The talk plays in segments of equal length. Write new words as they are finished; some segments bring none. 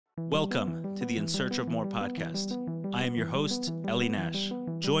Welcome to the In Search of More podcast. I am your host, Eli Nash.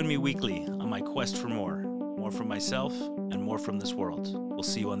 Join me weekly on my quest for more from myself and more from this world. We'll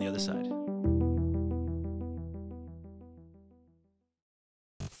see you on the other side.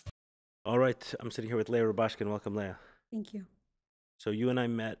 All right, I'm sitting here with Lea Rubashkin. Welcome, Lea. Thank you. So you and I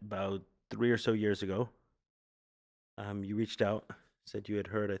met about 3 or so years ago. You reached out, said you had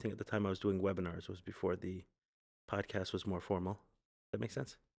heard, I think at the time I was doing webinars. It was before the podcast was more formal. Does that make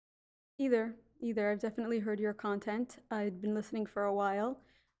sense? Either. I've definitely heard your content. I'd been listening for a while.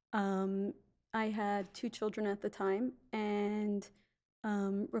 I had 2 children at the time, and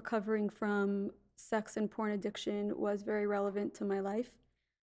recovering from sex and porn addiction was very relevant to my life.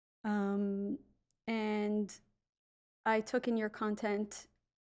 And I took in your content,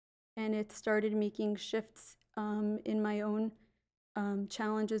 and it started making shifts in my own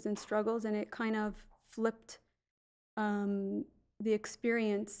challenges and struggles, and it kind of flipped the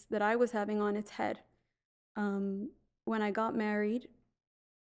experience that I was having on its head. When I got married,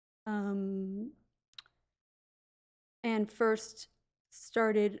 and first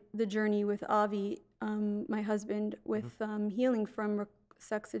started the journey with Avi, my husband, with healing from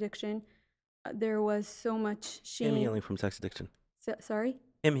sex addiction, there was so much shame. Him healing from sex addiction. Sorry?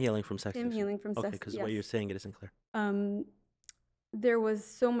 Him healing from sex Him addiction. healing from sex Okay, because the way you're saying it isn't clear. There was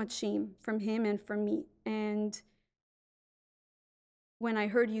so much shame from him and from me. And when I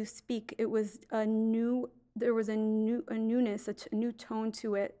heard you speak, it was there was a newness, a new tone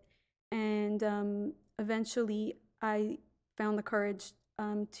to it. And eventually I found the courage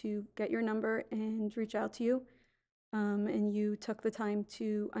to get your number and reach out to you. And you took the time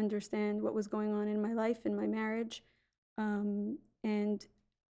to understand what was going on in my life, in my marriage, and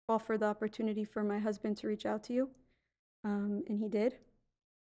offer the opportunity for my husband to reach out to you. And he did.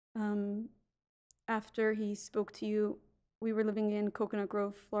 After he spoke to you, we were living in Coconut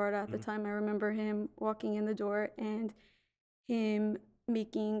Grove, Florida at the time. I remember him walking in the door and him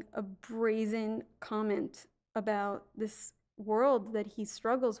making a brazen comment about this world that he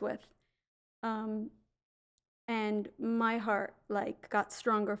struggles with. And my heart got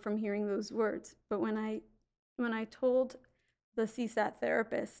stronger from hearing those words. But when I told the CSAT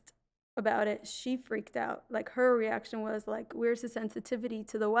therapist about it, she freaked out. Her reaction was where's the sensitivity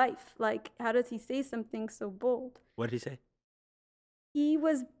to the wife? How does he say something so bold? What did he say? He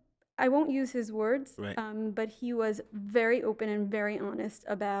was, I won't use his words, right. But he was very open and very honest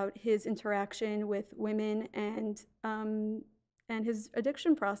about his interaction with women and his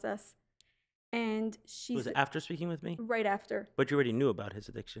addiction process. And Was it after speaking with me? Right after. But you already knew about his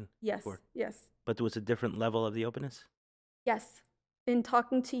addiction? Yes, before. Yes. But there was a different level of the openness? Yes. In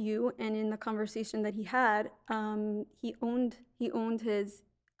talking to you and in the conversation that he had, he owned his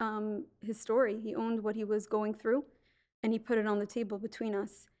story. He owned what he was going through, and he put it on the table between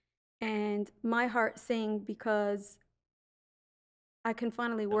us. And my heart sang because I can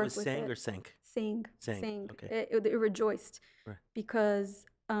finally work with it. Sang or sank? Sang. Okay. It rejoiced. Right. Because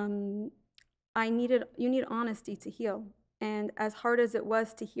you need honesty to heal. And as hard as it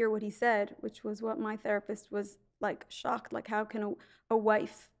was to hear what he said, which was what my therapist was shocked, how can a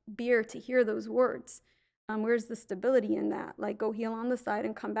wife bear to hear those words? Where's the stability in that? Go heal on the side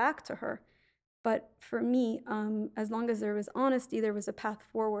and come back to her. But for me, as long as there was honesty, there was a path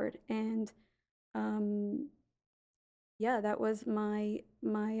forward. And that was my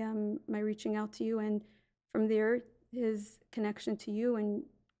reaching out to you. And from there, his connection to you, and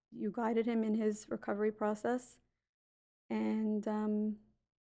you guided him in his recovery process. And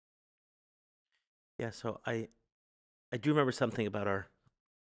so I do remember something about our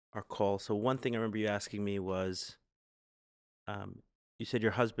call. So one thing I remember you asking me was, you said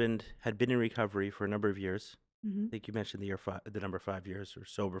your husband had been in recovery for a number of years. I think you mentioned the number 5 years, or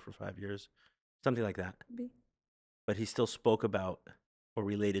sober for 5 years, something like that. But he still spoke about or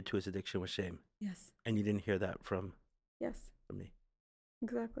related to his addiction with shame. Yes. And you didn't hear that from me.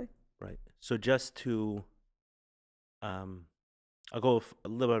 Exactly. Right. So just to, I'll go a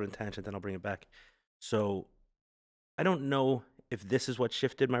little bit on a tangent, then I'll bring it back. So I don't know if this is what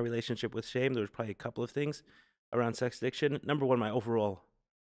shifted my relationship with shame. There was probably a couple of things around sex addiction. Number one, my overall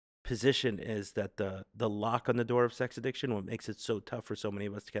position is that the lock on the door of sex addiction, what makes it so tough for so many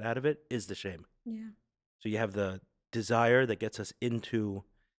of us to get out of it, is the shame. Yeah. So you have the desire that gets us into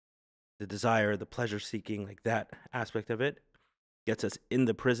the desire, the pleasure seeking, that aspect of it gets us in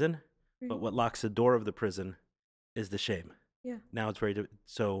the prison. But what locks the door of the prison is the shame. Yeah. Now it's very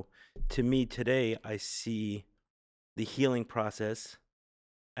so to me today, I see the healing process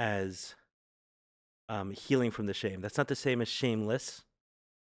as healing from the shame. That's not the same as shameless.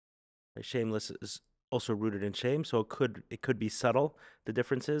 Shameless is also rooted in shame. So it could be subtle, the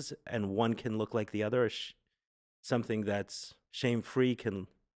differences, and one can look like the other. Something that's shame free can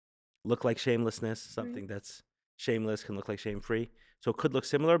look like shamelessness. Right. Something that's shameless can look like shame free. So it could look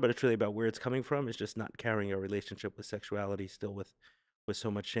similar, but it's really about where it's coming from. It's just not carrying a relationship with sexuality still with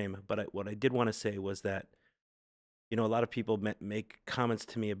so much shame. But what I did want to say was that, a lot of people make comments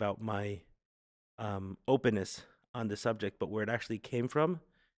to me about my openness on the subject, but where it actually came from,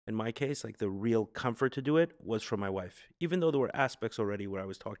 in my case, like the real comfort to do it was from my wife. Even though there were aspects already where I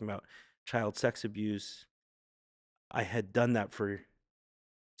was talking about child sex abuse, I had done that for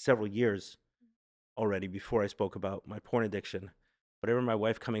several years already before I spoke about my porn addiction. But I remember my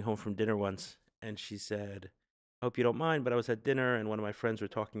wife coming home from dinner once and she said, "I hope you don't mind, but I was at dinner and one of my friends were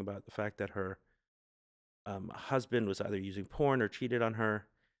talking about the fact that her husband was either using porn or cheated on her."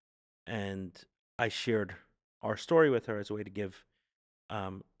 And I shared our story with her as a way to give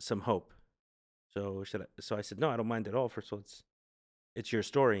some hope. So I said, "No, I don't mind at all. First of all, it's your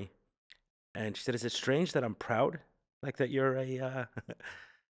story." And she said, "Is it strange that I'm proud, like that you're a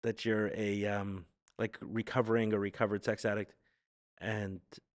that you're a like recovering or recovered sex addict?" And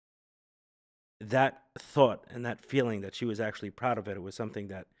that thought and that feeling that she was actually proud of it, it was something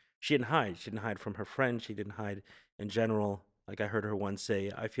that she didn't hide. She didn't hide from her friends. She didn't hide in general. Like I heard her once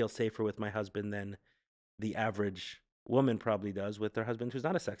say, "I feel safer with my husband than the average woman probably does with their husband who's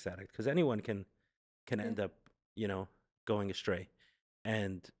not a sex addict," because anyone can Yeah. end up, going astray.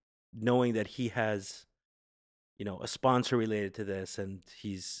 And knowing that he has, a sponsor related to this and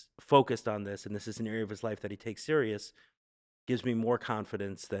he's focused on this and this is an area of his life that he takes serious gives me more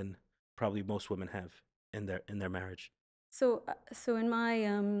confidence than probably most women have in their marriage. So in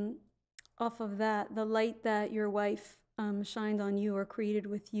my off of that, the light that your wife shined on you or created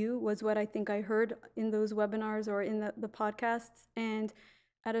with you was what I think I heard in those webinars or in the podcasts. And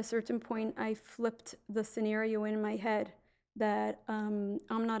at a certain point, I flipped the scenario in my head that I'm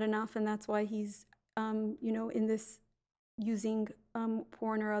not enough, and that's why he's in this using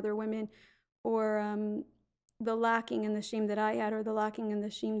porn or other women, or the lacking and the shame that I had, or the lacking and the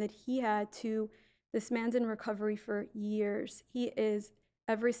shame that he had, to this man's in recovery for years. He is,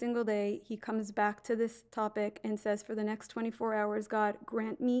 every single day, he comes back to this topic and says, for the next 24 hours, God,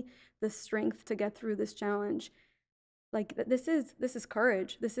 grant me the strength to get through this challenge. Like this is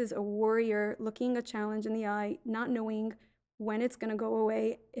courage. This is a warrior looking a challenge in the eye, not knowing when it's going to go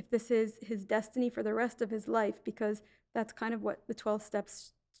away, if this is his destiny for the rest of his life, because that's kind of what the 12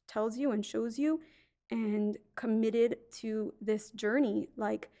 steps tells you and shows you, and committed to this journey.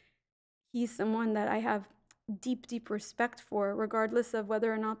 Like, he's someone that I have deep, deep respect for, regardless of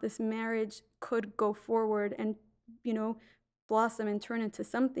whether or not this marriage could go forward and, you know, blossom and turn into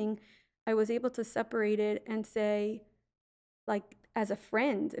something. I was able to separate it and say, like, as a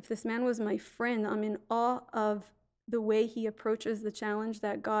friend, if this man was my friend, I'm in awe of the way he approaches the challenge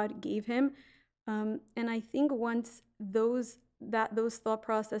that God gave him. And I think once those thought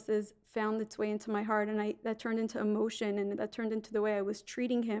processes found its way into my heart, and that turned into emotion, and that turned into the way I was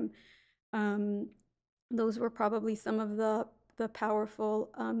treating him. Um, those were probably some of the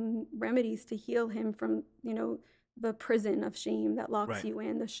powerful remedies to heal him from, the prison of shame that locks Right. you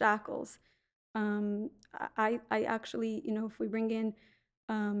in, the shackles. I actually, if we bring in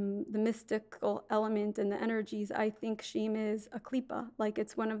the mystical element and the energies, I think shame is a klipa. Like,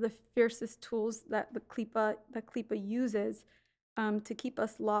 it's one of the fiercest tools that the klipa uses to keep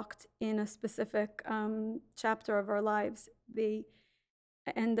us locked in a specific chapter of our lives.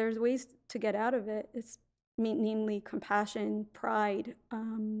 And there's ways to get out of it. It's namely compassion, pride,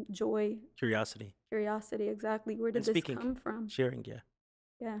 joy, Curiosity. curiosity. Exactly. Where And did this speaking, come from? sharing, yeah.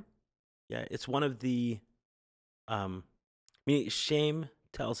 Yeah. Yeah, it's one of the um shame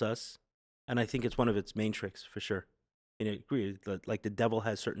tells us, and I think it's one of its main tricks for sure. I agree that like the devil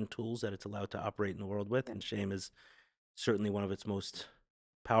has certain tools that it's allowed to operate in the world with, Yeah. and shame is certainly one of its most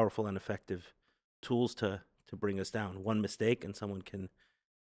powerful and effective tools to bring us down. One mistake and someone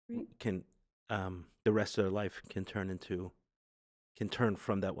Right. can the rest of their life can turn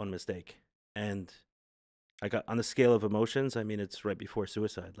from that one mistake. And like on the scale of emotions, I mean, it's right before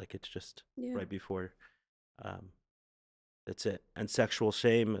suicide. Like it's just Yeah. right before. Um, that's it. And sexual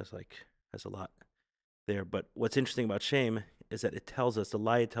shame is like has a lot there. But what's interesting about shame is that it tells us, the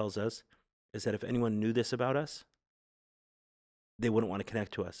lie it tells us is that if anyone knew this about us, they wouldn't want to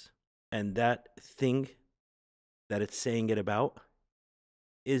connect to us. And that thing that it's saying it about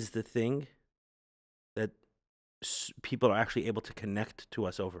is the thing that people are actually able to connect to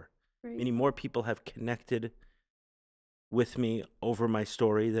us over. Right. Meaning more people have connected with me over my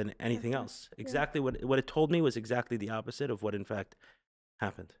story than anything Ever. else. Yeah. Exactly what it told me was exactly the opposite of what in fact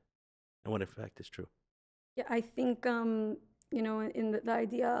happened and what in fact is true. Yeah, I think, in the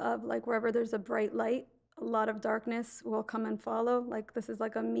idea of like wherever there's a bright light, a lot of darkness will come and follow. Like this is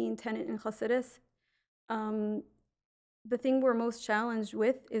like a main tenet in Hasidus. Um, the thing we're most challenged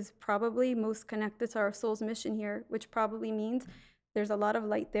with is probably most connected to our soul's mission here, which probably means there's a lot of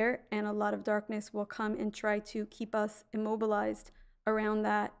light there and a lot of darkness will come and try to keep us immobilized around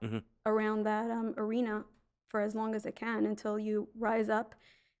that Hmm. arena for as long as it can until you rise up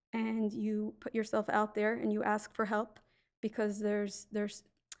and you put yourself out there and you ask for help because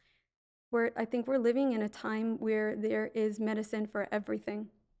I think we're living in a time where there is medicine for everything.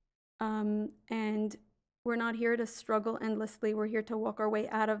 And we're not here to struggle endlessly. We're here to walk our way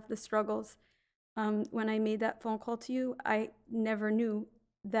out of the struggles. When I made that phone call to you, I never knew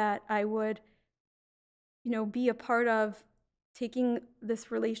that I would, be a part of taking this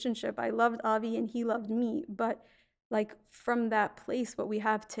relationship. I loved Avi and he loved me, but like from that place, what we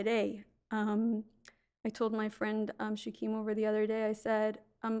have today, I told my friend, she came over the other day, I said,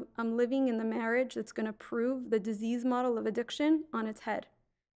 I'm living in the marriage that's going to prove the disease model of addiction on its head.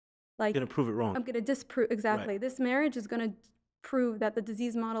 Like, Gonna prove it wrong. I'm going to disprove, exactly. Right. This marriage is going to prove that the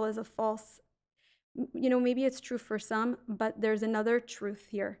disease model is a false, maybe it's true for some, but there's another truth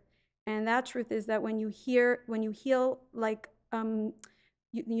here. And that truth is that when you heal, like,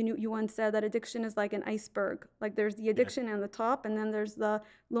 you once said that addiction is like an iceberg. Like there's the Yeah. addiction on the top, and then there's the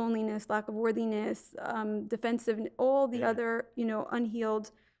loneliness, lack of worthiness, defensive, all the Yeah. other,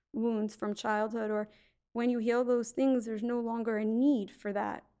 unhealed wounds from childhood. Or when you heal those things, there's no longer a need for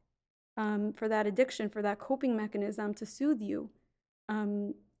that addiction, for that coping mechanism to soothe you.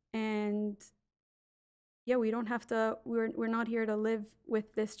 And yeah, we don't have to. We're not here to live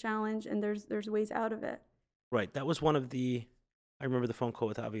with this challenge, and there's ways out of it. Right. That was one of the. I remember the phone call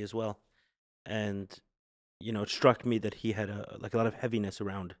with Avi as well, and it struck me that he had a lot of heaviness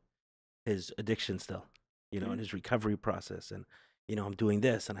around his addiction still, Yeah. and his recovery process, and I'm doing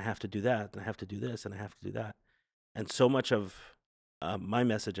this, and I have to do that, and I have to do this, and I have to do that, and so much of my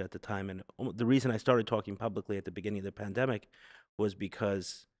message at the time, and the reason I started talking publicly at the beginning of the pandemic, was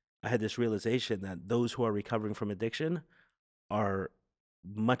because I had this realization that those who are recovering from addiction are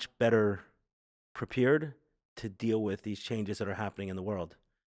much better prepared to deal with these changes that are happening in the world.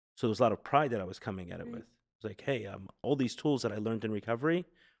 So there was a lot of pride that I was coming at it with. Right. It's like, hey, all these tools that I learned in recovery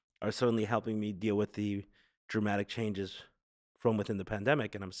are suddenly helping me deal with the dramatic changes from within the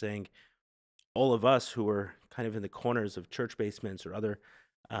pandemic. And I'm saying all of us who are kind of in the corners of church basements or other,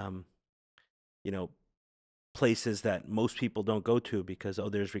 um, you know, places that most people don't go to because, oh,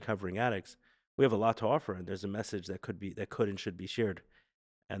 there's recovering addicts. We have a lot to offer, and there's a message that could and should be shared.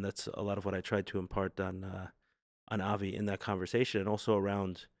 And that's a lot of what I tried to impart on Avi in that conversation, and also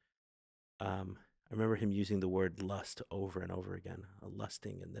around. I remember him using the word lust over and over again,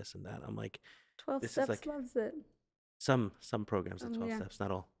 lusting and this and that. I'm like, 12 this is Steps like loves it. some programs at 12 Yeah. steps,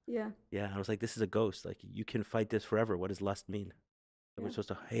 not all. Yeah. Yeah, I was like, this is a ghost. Like, you can fight this forever. What does lust mean? That we're Yeah. supposed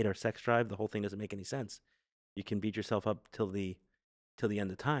to hate our sex drive? The whole thing doesn't make any sense. You can beat yourself up till the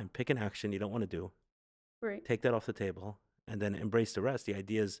end of time. Pick an action you don't want to do. Right. Take that off the table, and then embrace the rest. The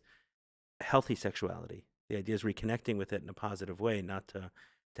idea is healthy sexuality. The idea is reconnecting with it in a positive way, not to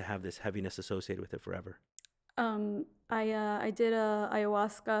have this heaviness associated with it forever. I did a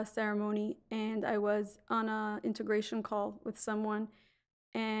ayahuasca ceremony, and I was on a integration call with someone,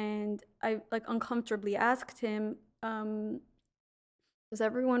 and I like uncomfortably asked him, does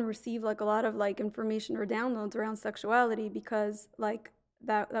everyone receive like a lot of like information or downloads around sexuality? Because like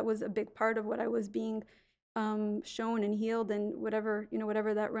that was a big part of what I was being shown and healed, and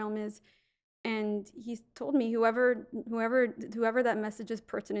whatever that realm is. And he told me whoever that message is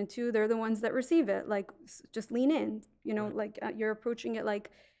pertinent to, they're the ones that receive it. Like just lean in, Right. like you're approaching it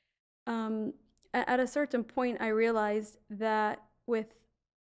like at a certain point I realized that with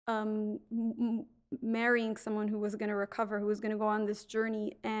marrying someone who was going to recover, who was going to go on this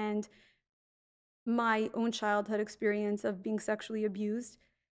journey, and my own childhood experience of being sexually abused,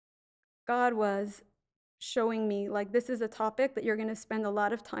 God was showing me like this is a topic that you're going to spend a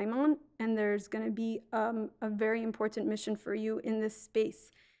lot of time on, and there's going to be a very important mission for you in this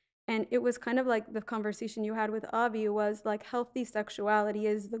space. And it was kind of like the conversation you had with Avi was like healthy sexuality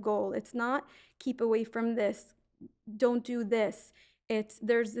is the goal. It's not keep away from this, don't do this. It's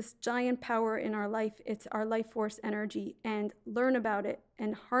there's this giant power in our life. It's our life force energy, and learn about it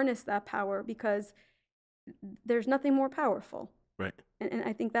and harness that power, because there's nothing more powerful. Right. And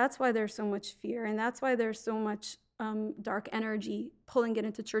I think that's why there's so much fear, and that's why there's so much dark energy, pulling it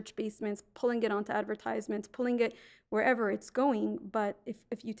into church basements, pulling it onto advertisements, pulling it wherever it's going. But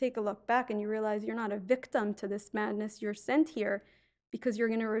if you take a look back and you realize you're not a victim to this madness, you're sent here because you're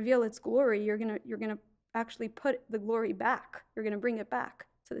going to reveal its glory. You're gonna actually put the glory back. You're going to bring it back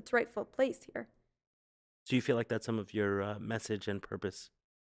to its rightful place here. So you feel like that's some of your message and purpose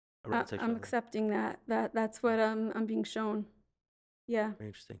around I'm sexuality? accepting that. That's what I'm being shown. Yeah. Very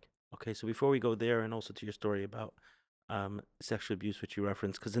interesting. Okay, so before we go there, and also to your story about sexual abuse, which you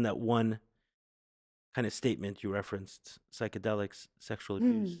referenced, because in that one kind of statement you referenced psychedelics, sexual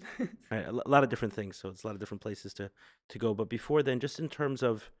abuse, right? A lot of different things. So it's a lot of different places to go. But before then, just in terms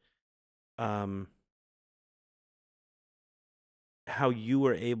of um, how you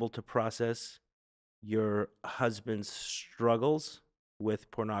were able to process your husband's struggles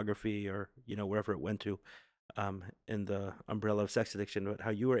with pornography, or wherever it went to, in the umbrella of sex addiction, but how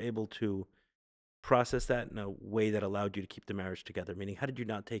you were able to process that in a way that allowed you to keep the marriage together. Meaning, how did you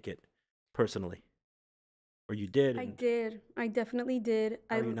not take it personally, or you did, I and did. I definitely did.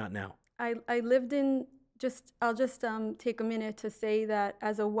 how are you not now? I lived in just I'll just take a minute to say that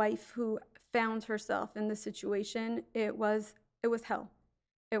as a wife who found herself in this situation, it was hell.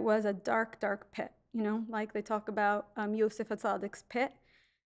 It was a dark, dark pit, like they talk about Yosef Hatzadik's pit.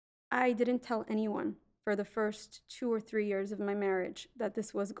 I didn't tell anyone for the first 2 or 3 years of my marriage that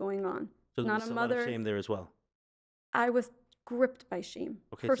this was going on. So there Not a was a lot of mother. shame there as well. I was gripped by shame,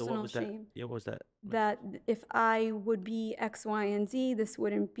 Okay, so what personal was that? shame, Yeah, what was that? that if I would be X, Y, and Z, this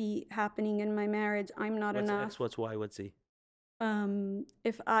wouldn't be happening in my marriage. I'm not What's enough. X? What's Y? What's Z?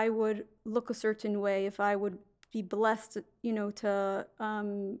 If I would look a certain way, if I would be blessed,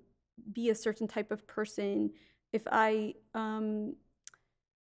 to be a certain type of person, if I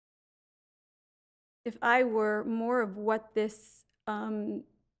were more of what this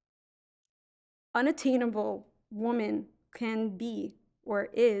unattainable woman can be or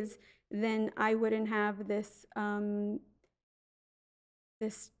is, then I wouldn't have this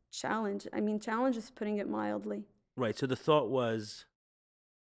challenge. I mean, challenge is putting it mildly. Right. So the thought was,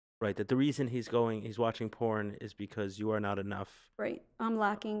 right, that the reason he's watching porn is because you are not enough Right. I'm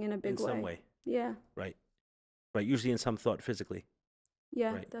lacking in a in big some way. way. Yeah. Right. Right. Usually in some thought physically.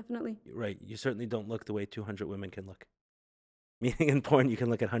 Yeah, Right. definitely. Right. You certainly don't look the way 200 women can look. Meaning in porn, you can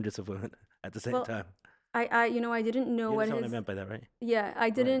look at hundreds of women at the same Well, time. I didn't know You what understand what I his, meant by that, right? yeah, I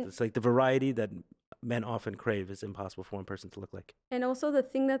Right. didn't. It's like the variety that men often crave is impossible for one person to look like. And also the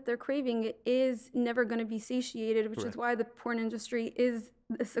thing that they're craving is never going to be satiated, which is Correct. why the porn industry is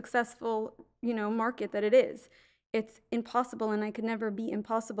the successful, market that it is. It's impossible, and I could never be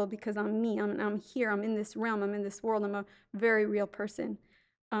impossible because I'm me. I'm here. I'm in this realm. I'm in this world. I'm a very real person.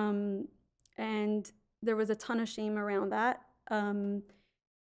 Um, and there was a ton of shame around that. And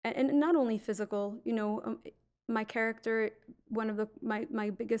not only physical, my character, one of my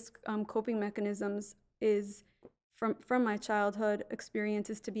biggest coping mechanisms is from my childhood experience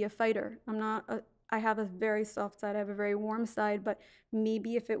is to be a fighter. I have a very soft side. I have a very warm side, but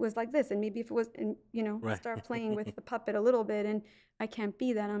maybe if it was like this, and maybe if it was, and Right. start playing with the puppet a little bit, and I can't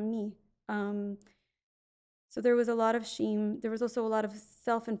be that. I'm me. So there was a lot of shame. There was also a lot of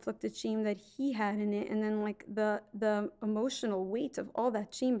self-inflicted shame that he had in it, and then like the emotional weight of all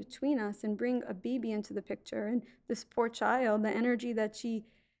that shame between us, and bring a baby into the picture, and this poor child, the energy that she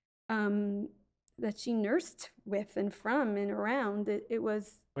nursed with and from and around it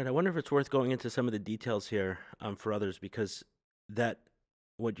was. Right. I wonder if it's worth going into some of the details here, for others, because that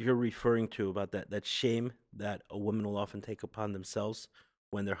what you're referring to about that shame that a woman will often take upon themselves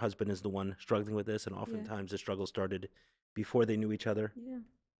when their husband is the one struggling with this, and Yeah, oftentimes the struggle started before they knew each other. yeah,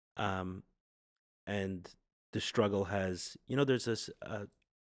 Um, and the struggle has, there's this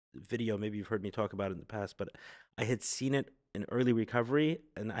video, maybe you've heard me talk about it in the past, but I had seen it in early recovery,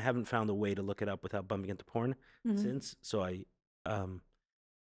 and I haven't found a way to look it up without bumping into porn since. Um,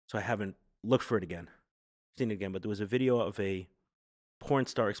 so I haven't looked for it again, seen it again. But there was a video of a porn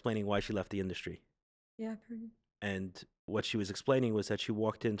star explaining why she left the industry, yeah, I've heard it. and what she was explaining was that she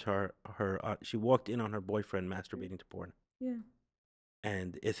walked into she walked in on her boyfriend masturbating to porn, Yeah,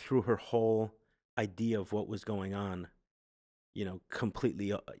 and it threw her whole idea of what was going on,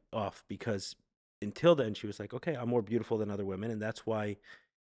 completely off, because until then she was like, okay, I'm more beautiful than other women, and that's why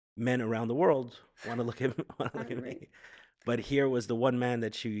men around the world want to look at want to look at right, me. But here was the one man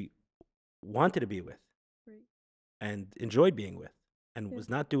that she wanted to be with right, and enjoyed being with, and yeah, was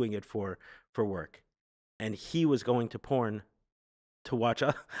not doing it for work, and he was going to porn to watch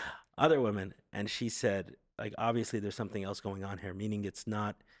other women, and she said, like, obviously there's something else going on here, meaning it's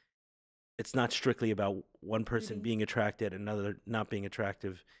not strictly about one person beauty. being attracted and another not being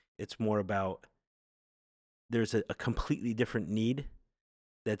attractive. It's more about there's a completely different need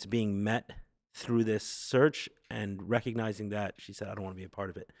that's being met through this search, and recognizing that, she said, I don't want to be a part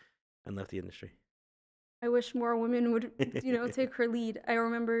of it, and left the industry. I wish more women would, take her lead. I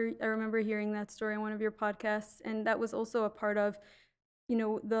remember hearing that story on one of your podcasts, and that was also a part of,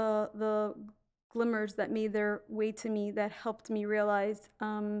 the glimmers that made their way to me that helped me realize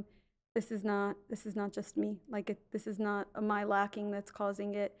this is not just me. Like this is not my lacking that's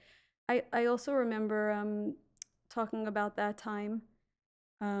causing it. I also remember talking about that time.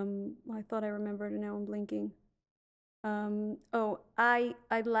 Well, I thought I remembered, and now I'm blinking. I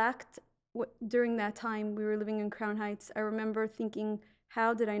lacked during that time we were living in Crown Heights. I remember thinking,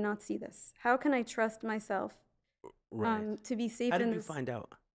 how did I not see this? How can I trust myself Right. to be safe How in did you this? find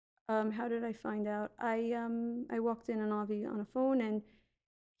out? How did I find out? I walked in on Avi on a phone, and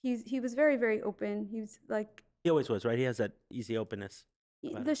he was very, very open. He was like, He always was, right? He has that easy openness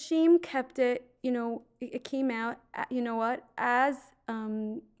about the him. shame kept it. It came out. You know what? As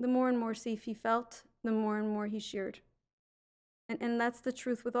the more and more safe he felt, the more and more he shared. And that's the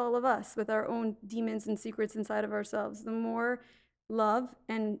truth with all of us, with our own demons and secrets inside of ourselves. The more love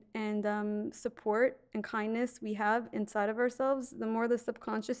and support and kindness we have inside of ourselves, the more the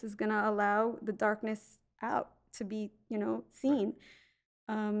subconscious is going to allow the darkness out to be, Right. seen.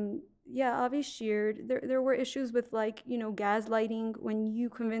 Yeah, Avi shared. There were issues with, like, gaslighting, when you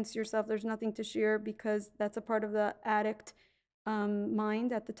convince yourself there's nothing to share because that's a part of the addict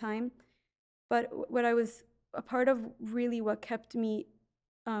mind at the time. But what I was a part of, really what kept me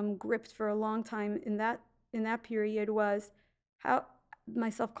gripped for a long time in that period, was how my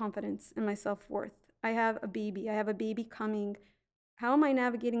self-confidence and my self-worth. I have a baby. I have a baby coming. How am I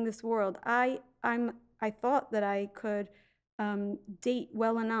navigating this world? I thought that I could date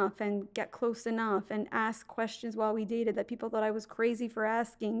well enough and get close enough and ask questions while we dated that people thought I was crazy for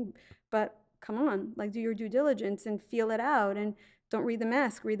asking. But come on, like, do your due diligence and feel it out, and don't read the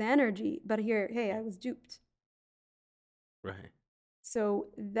mask, read the energy. But here, hey, I was duped. Right. So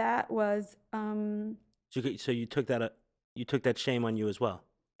that was, So you took that shame on you as well.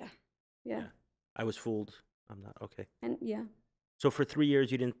 yeah, yeah, Yeah. I was fooled. I'm not okay. and yeah, So for 3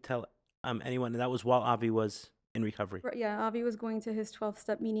 years, you didn't tell anyone, and that was while Avi was in recovery. yeah. Avi was going to his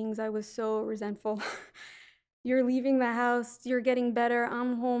 12-step meetings. I was so resentful. You're leaving the house. You're getting better.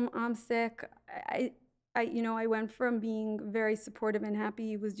 I'm home. I'm sick. I went from being very supportive and happy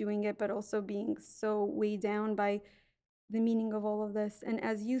he was doing it, but also being so weighed down by the meaning of all of this. And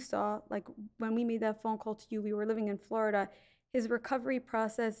as you saw, like, when we made that phone call to you, we were living in Florida. His recovery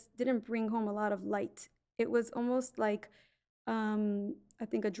process didn't bring home a lot of light. It was almost like, I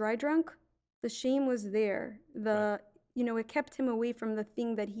think, a dry drunk. The shame was there. Right. It kept him away from the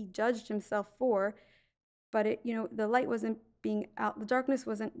thing that he judged himself for, but the light wasn't being out, the darkness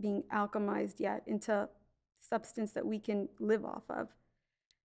wasn't being alchemized yet into substance that we can live off of.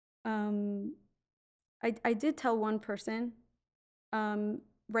 Um, I did tell one person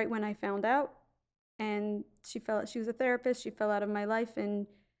right when I found out, and she was a therapist. She fell out of my life,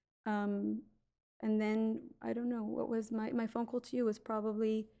 um, and then I don't know what was my phone call to you was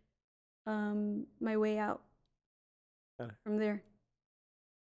probably my way out Got it. from there.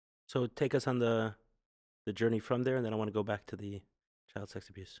 So take us on the journey from there, and then I want to go back to the child sex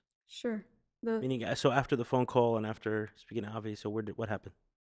abuse. Sure. The Meaning, so after the phone call and after speaking to Avi, so what happened?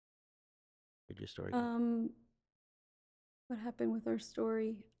 Where'd your story go? What happened with our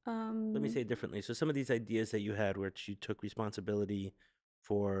story? Let me say it differently. So some of these ideas that you had, where you took responsibility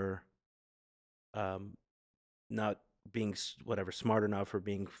for um, not being whatever smart enough, or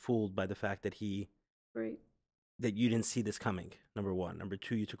being fooled by the fact that Right. that you didn't see this coming. Number one. Number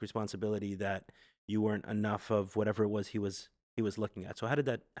two, you took responsibility that you weren't enough of whatever it was he was looking at. So how did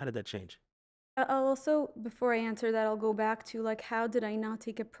that change? I'll also, before I answer that, I'll go back to, like, how did I not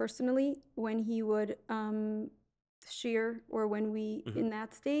take it personally when he would share, or when we Hmm. in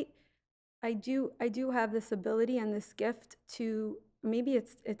that state. I do have this ability and this gift to, maybe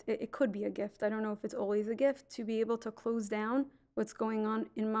it could be a gift. I don't know if it's always a gift, to be able to close down what's going on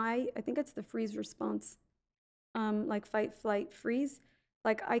in I think it's the freeze response, like fight, flight, freeze.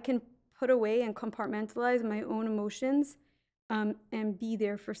 Like, I can put away and compartmentalize my own emotions, and be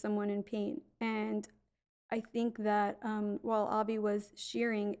there for someone in pain. And I think that while Avi was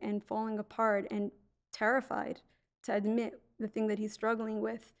shearing and falling apart and terrified to admit the thing that he's struggling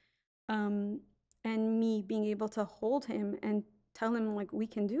with, um, and me being able to hold him and tell him, like, we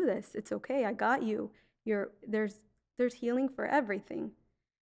can do this. It's okay. I got you. There's healing for everything.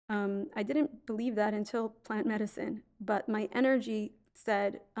 I didn't believe that until plant medicine, but my energy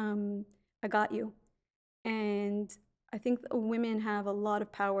said, I got you. And I think women have a lot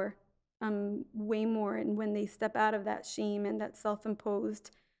of power, way more. And when they step out of that shame and that self-imposed,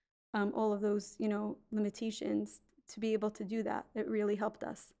 all of those, limitations, to be able to do that, it really helped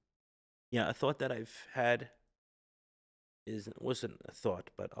us. Yeah, a thought that I've had is it wasn't a thought,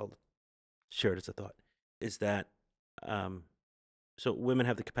 but I'll share it as a thought. Is that um, so women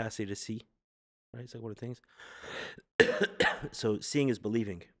have the capacity to see, right? It's like one of the things. So seeing is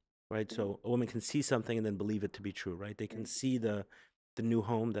believing, right? Right. So a woman can see something and then believe it to be true, right? They can Right. see the new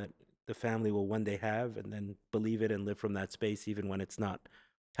home that the family will one day have, and then believe it and live from that space, even when it's not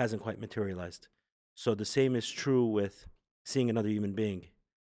hasn't quite materialized. So the same is true with seeing another human being.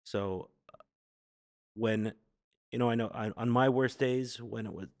 So when I know on my worst days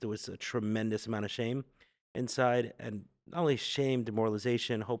when there was a tremendous amount of shame inside, and not only shame,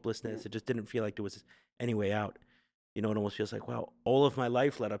 demoralization, Yeah. hopelessness. It just didn't feel like there was any way out. It almost feels like, wow, all of my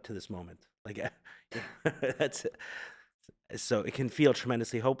life led up to this moment. Like that's so it can feel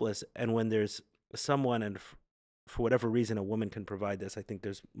tremendously hopeless. And when there's someone, and for whatever reason a woman can provide this, I think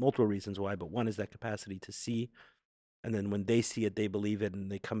there's multiple reasons why, but one is that capacity to see, and then when they see it, they believe it,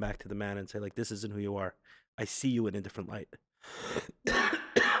 and they come back to the man and say, like, this isn't who you are. I see you in a different light. Yeah.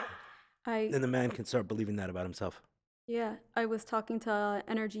 I Then the man can start believing that about himself. Yeah, I was talking to an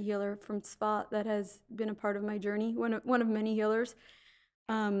energy healer from Spot that has been a part of my journey, one of many healers.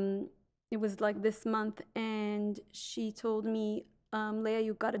 Um, it was like this month, and she told me, Leah,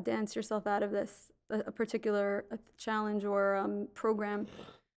 you got to dance yourself out of this, a particular challenge or program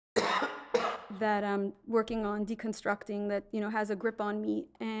that I'm working on deconstructing that, has a grip on me.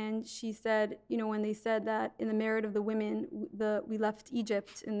 And she said, when they said that in the merit of the women, we left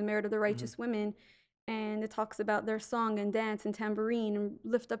Egypt in the merit of the Hmm. righteous women, and it talks about their song and dance and tambourine and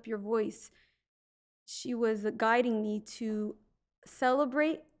lift up your voice. She was guiding me to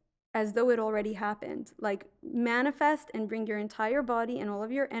celebrate as though it already happened, like manifest and bring your entire body and all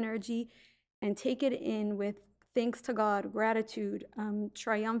of your energy and take it in with thanks to God, gratitude,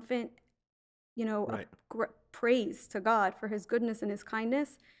 triumphant, Right. praise to God for his goodness and his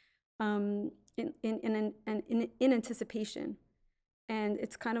kindness, in anticipation. And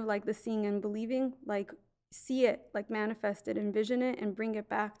it's kind of like the seeing and believing, like see it, like manifest it, envision it, and bring it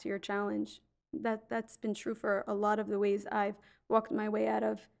back to your challenge. That's been true for a lot of the ways I've walked my way out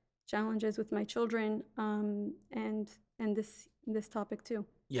of challenges with my children, and this topic too.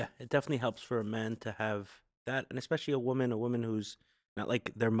 Yeah, it definitely helps for a man to have that, and especially a woman who's not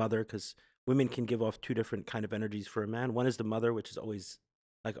like their mother, because women can give off two different kind of energies for a man. One is the mother, which is always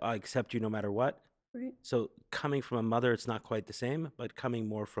like, I accept you no matter what. Right. So coming from a mother, it's not quite the same, but coming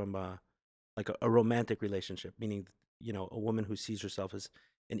more from like a romantic relationship, meaning a woman who sees herself as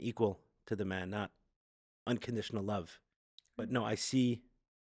an equal to the man, not unconditional love. But Right. no, I see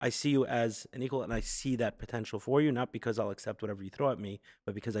you as an equal, and I see that potential for you, not because I'll accept whatever you throw at me,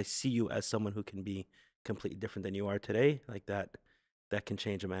 but because I see you as someone who can be completely different than you are today. Like that can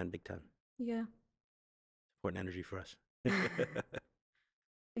change a man big time. Yeah. Important energy for us.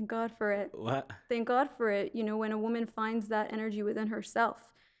 Thank God for it. What? Thank God for it. When a woman finds that energy within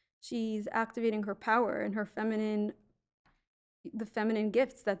herself, she's activating her power and the feminine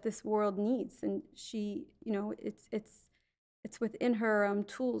gifts that this world needs, and she, it's within her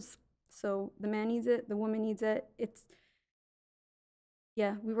tools. So the man needs it, the woman needs it. It's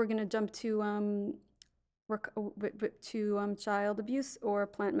Yeah. We were gonna jump to child abuse or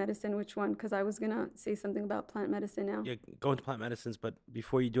plant medicine. Which one? Because I was gonna say something about plant medicine now. Yeah, go into plant medicines, but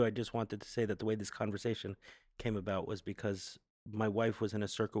before you do, I just wanted to say that the way this conversation came about was because my wife was in a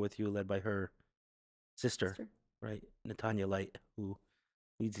circle with you, led by her sister, Sister. right, Natanya Light, who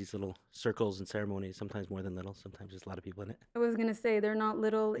leads these little circles and ceremonies, sometimes more than little, sometimes there's a lot of people in it. I was gonna say they're not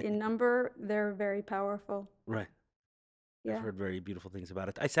little in number. They're very powerful. Right. I've Yeah. heard very beautiful things about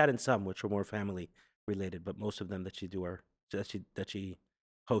it. I sat in some which were more family related, but most of them that she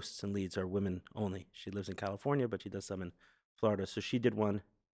hosts and leads are women only. She lives in California, but she does some in Florida. So she did one,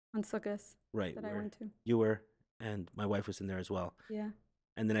 On Sukkot right, that I where went to. you were, and my wife was in there as well. Yeah.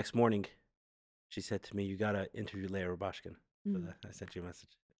 And the next morning, she said to me, "You gotta interview Lea Rubashkin." So Mm. I sent you a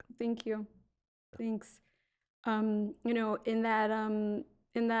message. Thank you. Thanks. In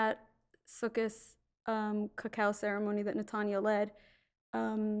that Sukkot cacao ceremony that Natanya led,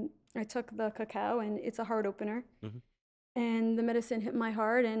 I took the cacao, and it's a heart opener. Hmm. And the medicine hit my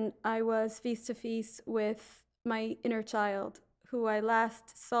heart, and I was face to face with my inner child, who I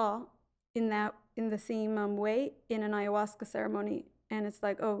last saw in the same way in an ayahuasca ceremony. And it's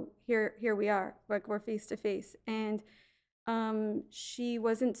like, oh, here we are, like we're face to face. And she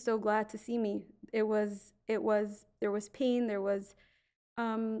wasn't so glad to see me. There was pain,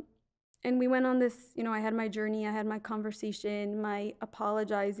 um, and we went on this. I had my journey, I had my conversation, my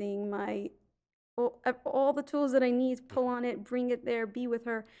apologizing, my all the tools that I need, pull on it, bring it there, be with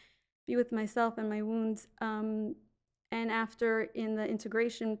her, be with myself and my wounds. And after, in the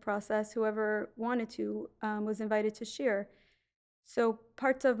integration process, whoever wanted to was invited to share. So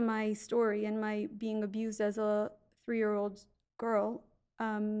parts of my story and my being abused as a 3-year-old girl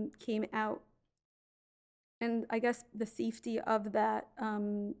came out. And I guess the safety of that,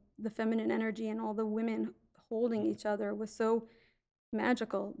 the feminine energy and all the women holding each other was so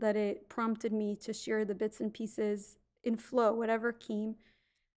magical that it prompted me to share the bits and pieces in flow, whatever came.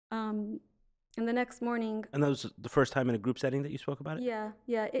 And the next morning, And that was the first time in a group setting that you spoke about it? yeah,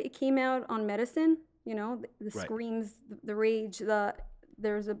 yeah, it came out on medicine, you know, the Right. screams, the rage,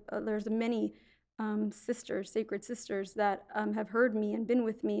 there's many sisters, sacred sisters that have heard me and been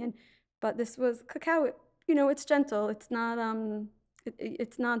with me, and but this was cacao, you know, it's gentle, it's not doing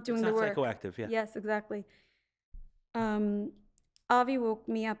It's the not work. psychoactive, yeah. Yes, exactly. Um, Avi woke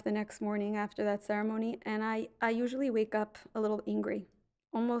me up the next morning after that ceremony, and I usually wake up a little angry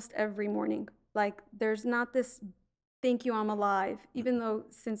almost every morning. Like, there's not this thank you, I'm alive, even though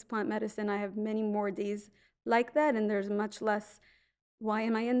since plant medicine, I have many more days like that, and there's much less why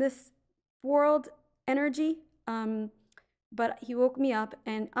am I in this world energy. But he woke me up,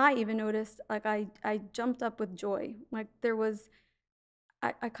 and I even noticed, like, I jumped up with joy. Like, there was,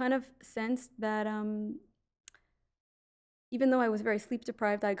 I kind of sensed that even though I was very sleep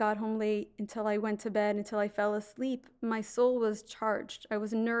deprived, I got home late until I went to bed, until I fell asleep. My soul was charged. I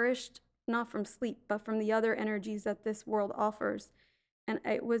was nourished, not from sleep, but from the other energies that this world offers. And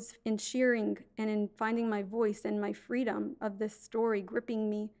it was in sharing and in finding my voice and my freedom of this story gripping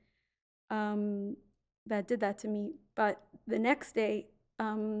me that did that to me. But the next day,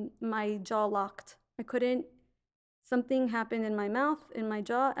 my jaw locked. I couldn't, something happened in my mouth, in my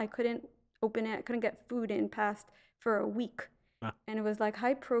jaw. I couldn't open it. I couldn't get food in past for a week. Wow. And it was like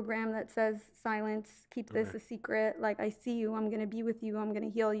high program that says silence, keep this Okay. a secret. Like, I see you, I'm gonna be with you, I'm gonna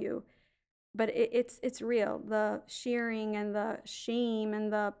heal you. But it's real. The sharing and the shame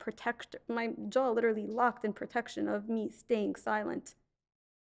and the protect. My jaw literally locked in protection of me staying silent.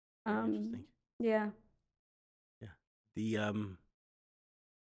 Very interesting. Yeah. Yeah. The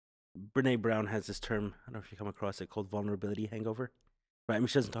Brene Brown has this term, I don't know if you come across it, called vulnerability hangover. Right? I mean,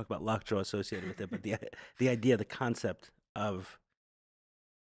 she doesn't talk about lockjaw associated with it, but the idea, the concept of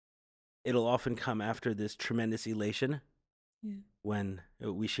it'll often come after this tremendous elation. Yeah. When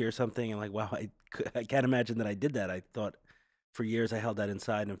we share something and like, wow, I can't imagine that I did that. I thought for years I held that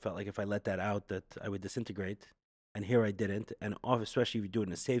inside and felt like if I let that out that I would disintegrate. And here I didn't. And especially if you do it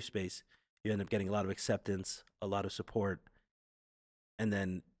in a safe space, you end up getting a lot of acceptance, a lot of support. And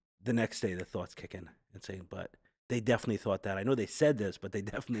then the next day the thoughts kick in and saying, but they definitely thought that. I know they said this, but they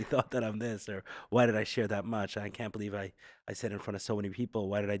definitely thought that I'm this. Or why did I share that much? I can't believe I said in front of so many people.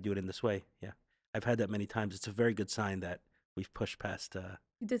 Why did I do it in this way? Yeah. I've had that many times. It's a very good sign that we've pushed past.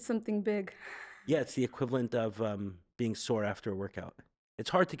 You did something big. Yeah, it's the equivalent of being sore after a workout. It's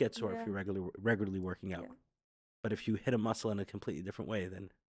hard to get sore if Yeah. you're regularly working out. Yeah. But if you hit a muscle in a completely different way,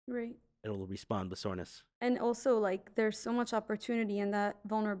 then Right. it'll respond with soreness. And also, like, there's so much opportunity in that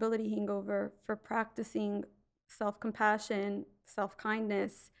vulnerability hangover for practicing self-compassion,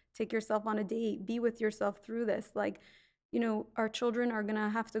 self-kindness, take yourself on a date, be with yourself through this. Like, you know, our children are gonna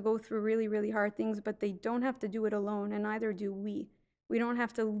have to go through really, really hard things, but they don't have to do it alone, and neither do we. We don't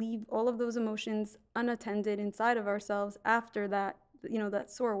have to leave all of those emotions unattended inside of ourselves after that, you know,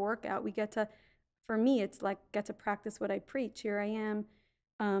 that sore workout. We get to, for me, it's like get to practice what I preach. Here I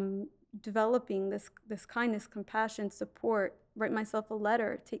am, developing this kindness, compassion, support. Write myself a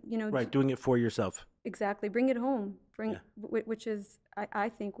letter. You know, Right, doing it for yourself. exactly. Bring it home. Bring, Yeah. which is I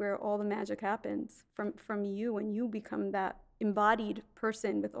think where all the magic happens from you, when you become that embodied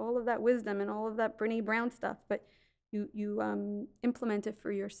person with all of that wisdom and all of that Brene Brown stuff. But you implement it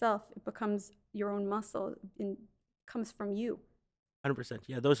for yourself. It becomes your own muscle. And comes from you. 100%.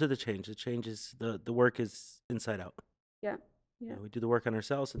 Yeah, those are the changes. The changes, the work is inside out. Yeah. You Yeah. know, we do the work on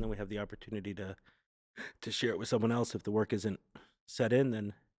ourselves, and then we have the opportunity to share it with someone else. If the work isn't set in,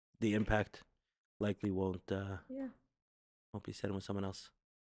 then the impact likely won't Yeah. be set in with someone else.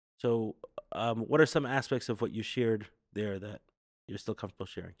 So, what are some aspects of what you shared there that you're still comfortable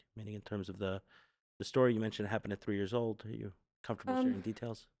sharing? Meaning, in terms of the story you mentioned happened at 3 years old. Are you comfortable sharing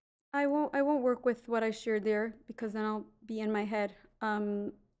details? I won't work with what I shared there because then I'll be in my head.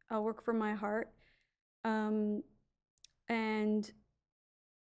 I'll work from my heart. And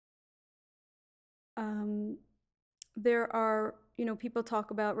there are, you know, people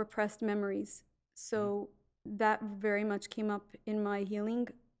talk about repressed memories. So that very much came up in my healing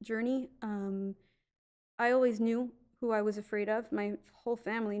journey. I always knew who I was afraid of. My whole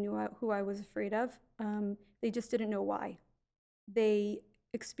family knew who I was afraid of. They just didn't know why. They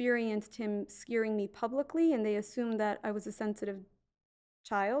experienced him scaring me publicly, and they assumed that I was a sensitive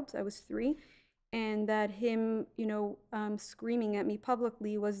child. I was 3, and that him, screaming at me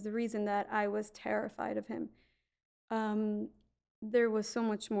publicly was the reason that I was terrified of him. Um, there was so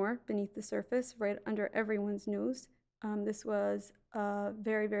much more beneath the surface, right under everyone's nose. This was a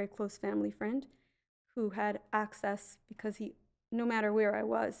very, very close family friend who had access because no matter where I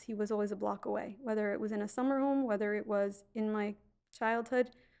was, he was always a block away, whether it was in a summer home, whether it was in my childhood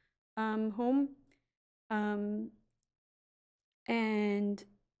home. Um, and,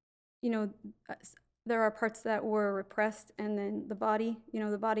 you know, uh, there are parts that were repressed, and then the body,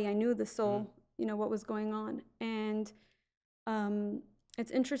 the body I knew, the Mm-hmm. soul, what was going on. And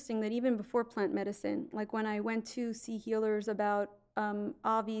it's interesting that even before plant medicine, like when I went to see healers about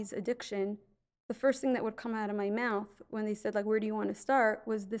Avi's addiction, the first thing that would come out of my mouth when they said, like, where do you want to start,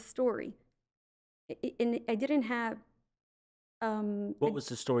 was this story. And I didn't have, What was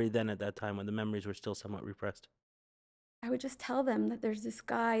the story then at that time when the memories were still somewhat repressed? I would just tell them that there's this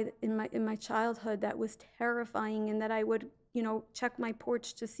guy in my childhood that was terrifying, and that I would, check my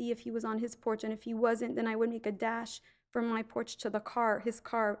porch to see if he was on his porch, and if he wasn't, then I would make a dash from my porch to his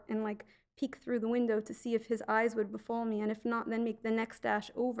car, and like peek through the window to see if his eyes would befall me, and if not, then make the next dash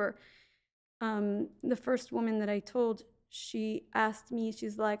over. The first woman that I told, she asked me,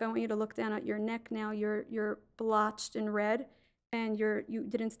 she's like, I want you to look down at your neck now. You're blotched and red, and you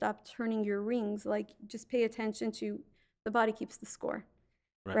didn't stop turning your rings. Like, just pay attention to the body keeps the score,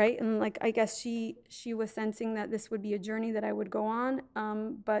 Right. right? And like, I guess she was sensing that this would be a journey that I would go on,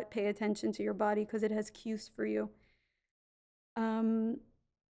 but pay attention to your body because it has cues for you.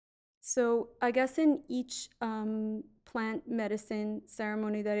 So I guess in each plant medicine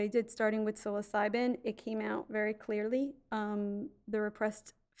ceremony that I did, starting with psilocybin, it came out very clearly. The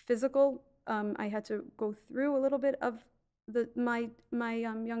repressed physical, I had to go through a little bit of my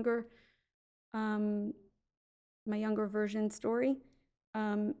younger version story,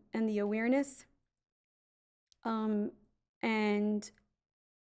 and the awareness. And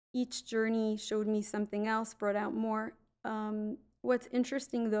each journey showed me something else, brought out more. What's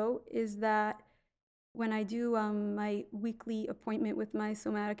interesting, though, is that when I do my weekly appointment with my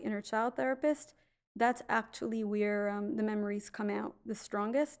somatic inner child therapist, that's actually where the memories come out the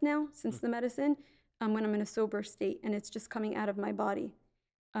strongest now since the medicine, when I'm in a sober state, and it's just coming out of my body.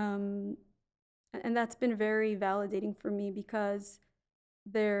 And that's been very validating for me, because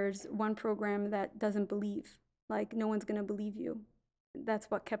there's one program that doesn't believe, like, no one's going to believe you. That's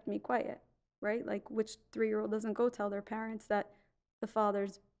what kept me quiet, right? Like, which 3-year-old doesn't go tell their parents that the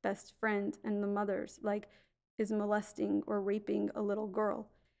father's best friend and the mother's, like, is molesting or raping a little girl?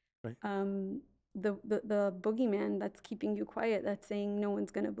 Right. The boogeyman that's keeping you quiet, that's saying no one's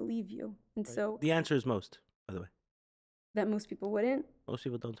going to believe you. And Right. so The answer is most, by the way. that most people wouldn't. Most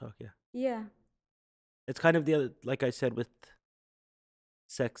people don't talk, yeah. Yeah. It's kind of the other, like I said, with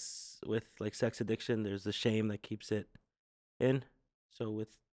sex addiction, there's the shame that keeps it in. So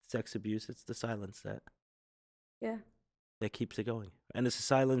with sex abuse, it's the silence Yeah. that keeps it going. And the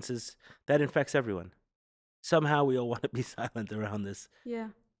silence that infects everyone. Somehow we all want to be silent around this Yeah.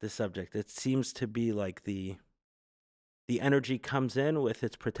 subject. It seems to be like the energy comes in with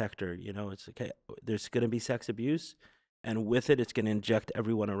its protector. It's okay. There's going to be sex abuse, and with it, it's going to inject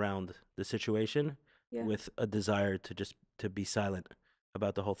everyone around the situation Yeah. with a desire to be silent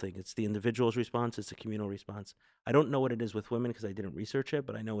about the whole thing. It's the individual's response. It's a communal response. I don't know what it is with women because I didn't research it,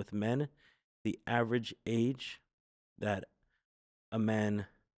 but I know with men, the average age that a man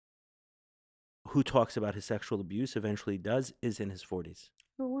who talks about his sexual abuse eventually does is in his 40s.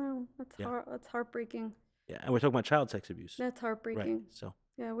 Oh, wow. That's Yeah. that's heartbreaking. Yeah, and we're talking about child sex abuse. That's heartbreaking. Right. So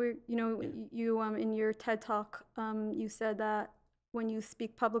Yeah, Yeah. you in your TED Talk, you said that when you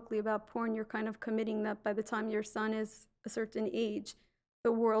speak publicly about porn, you're kind of committing that by the time your son is a certain age,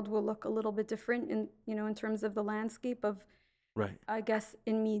 the world will look a little bit different in terms of the landscape of, right. I guess,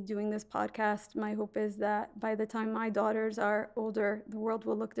 in me doing this podcast, my hope is that by the time my daughters are older, the world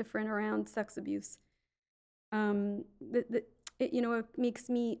will look different around sex abuse. It makes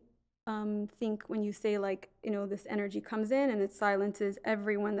me think when you say, like, this energy comes in and it silences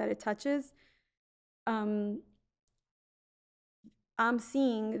everyone that it touches. I'm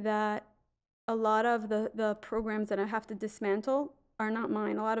seeing that a lot of the programs that I have to dismantle are not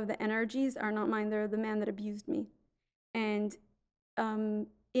mine. A lot of the energies are not mine. They're the man that abused me. And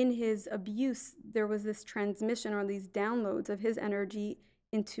in his abuse, there was this transmission or these downloads of his energy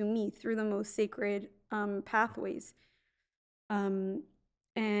into me through the most sacred pathways. And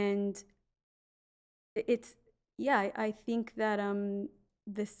it's, yeah, I think that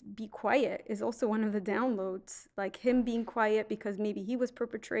this be quiet is also one of the downloads, like him being quiet because maybe he was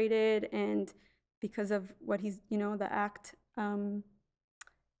perpetrated and because of what he's, the act.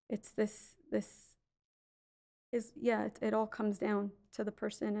 It's this is, yeah, it all comes down to the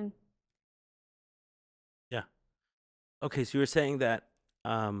person. And Yeah. Okay, so you were saying that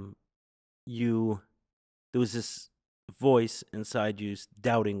you there was this voice inside you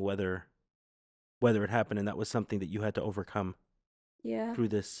doubting whether it happened, and that was something that you had to overcome yeah, through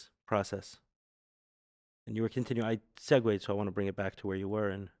this process. And you were continuing. I segued, so I want to bring it back to where you were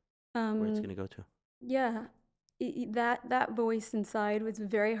and where it's um, going to go to. yeah, that voice inside was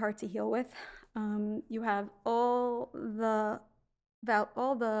very hard to heal with. You have all the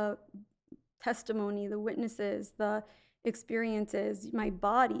testimony, the witnesses, the experiences, my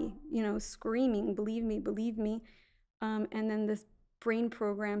body, screaming, believe me, believe me. And then this brain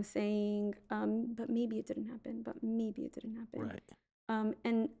program saying, but maybe it didn't happen, but maybe it didn't happen. Right.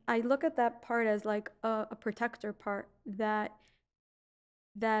 And I look at that part as like a protector part that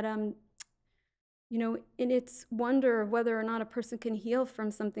in its wonder of whether or not a person can heal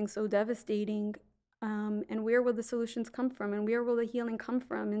from something so devastating, and where will the solutions come from, and where will the healing come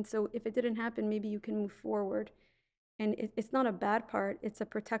from? And so if it didn't happen, maybe you can move forward. And it's not a bad part. It's a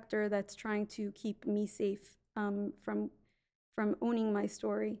protector that's trying to keep me safe, from owning my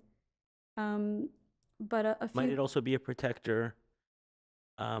story. But a Might few it also be a protector,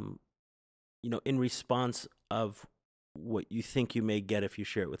 in response of what you think you may get if you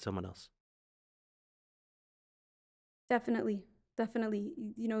share it with someone else? Definitely, definitely,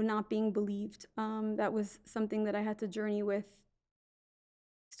 not being believed. That was something that I had to journey with,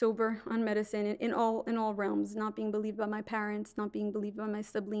 sober, on medicine, in all realms, not being believed by my parents, not being believed by my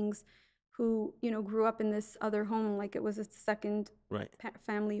siblings, who, grew up in this other home like it was a second Right.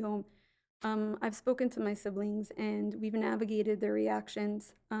 family home. I've spoken to my siblings and we've navigated their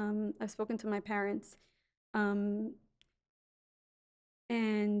reactions. I've spoken to my parents. And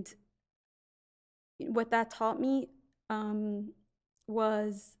what that taught me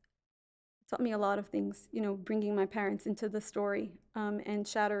was taught me a lot of things, bringing my parents into the story, and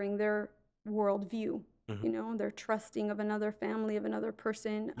shattering their worldview, their trusting of another family, of another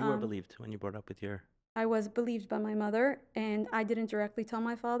person. You were believed when you brought up with your... I was believed by my mother, and I didn't directly tell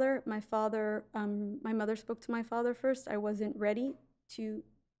my father. My mother spoke to my father first. I wasn't ready to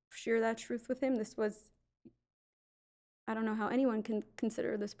share that truth with him. I don't know how anyone can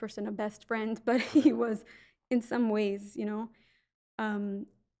consider this person a best friend, but he was in some ways,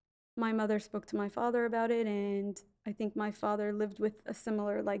 my mother spoke to my father about it, and I think my father lived with a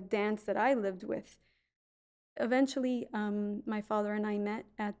similar dance that I lived with. Eventually, my father and I met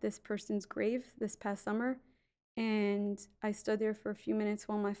at this person's grave this past summer, and I stood there for a few minutes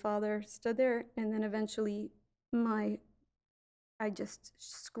while my father stood there, and then eventually I just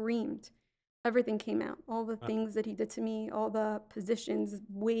screamed. Everything came out, all the things that he did to me, all the positions,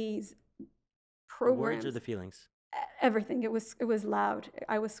 ways, The words programs. or the feelings? Everything. It was loud.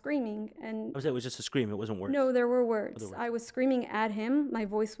 I was screaming, and I would say it was just a scream. It wasn't words. no, there were words. I was screaming at him. My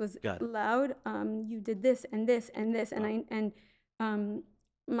voice was loud. You did this and this and this, and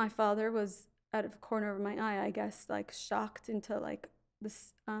my father was out of the corner of my eye, I guess, shocked into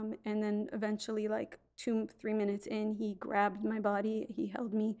this. And then eventually, 2-3 minutes in, he grabbed my body. He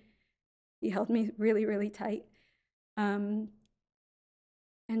held me really, really tight, and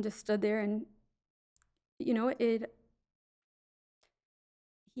just stood there. And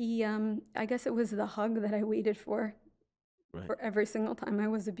I guess it was the hug that I waited for. Right. For every single time I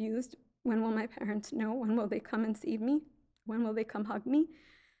was abused. When will my parents know? When will they come and save me? When will they come hug me?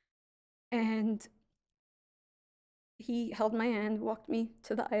 And he held my hand, walked me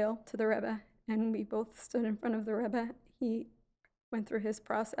to the aisle, to the Rebbe, and we both stood in front of the Rebbe. He went through his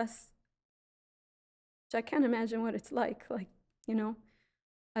process, which I can't imagine what it's like,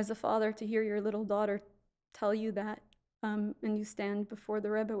 as a father, to hear your little daughter tell you that, and you stand before the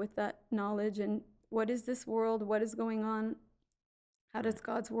Rebbe with that knowledge, and what is this world? What is going on? How does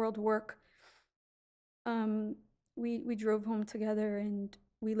God's world work? We drove home together and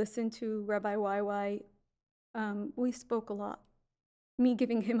we listened to Rabbi YY. We spoke a lot. Me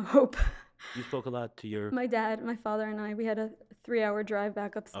giving him hope. You spoke a lot to your... My dad, my father, and I. We had a 3-hour drive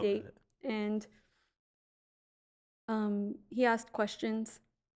back upstate, and he asked questions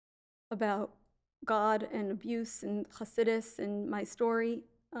about God and abuse and Hasidus and my story.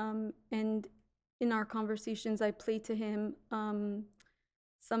 And in our conversations, I played to him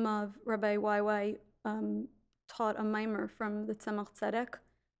some of Rabbi YY taught a mimer from the Tzemach Tzedek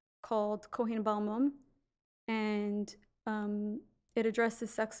called Kohen Balmum, and it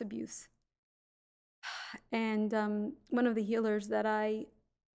addresses sex abuse. And one of the healers that I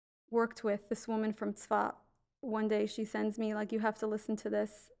worked with, this woman from Tzfat, one day she sends me, like, you have to listen to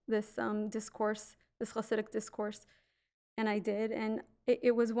this discourse, this Hasidic discourse. And I did. And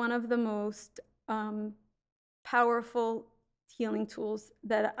it was one of the most powerful healing tools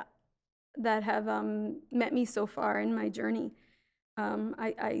that have met me so far in my journey.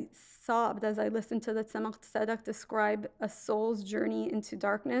 I sobbed as I listened to the Tzemach Tzedek describe a soul's journey into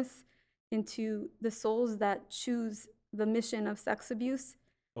darkness, into the souls that choose the mission of sex abuse.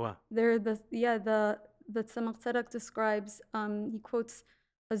 Oh, wow. They're the Tzemach Tzedek describes, he quotes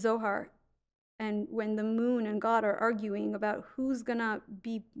a Zohar, and when the moon and God are arguing about who's gonna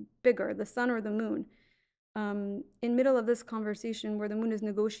be bigger, the sun or the moon, in middle of this conversation where the moon is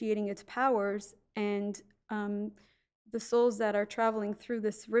negotiating its powers, and the souls that are traveling through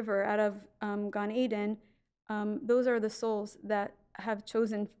this river out of Gan Eden, those are the souls that have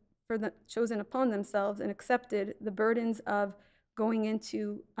chosen upon themselves and accepted the burdens of going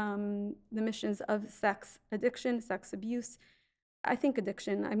into the missions of sex addiction, sex abuse. I think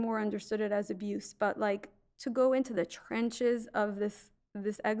addiction, I more understood it as abuse, but like to go into the trenches of this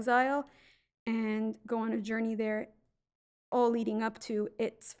exile and go on a journey there, all leading up to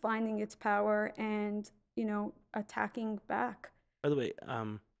its finding its power and, you know, attacking back. By the way,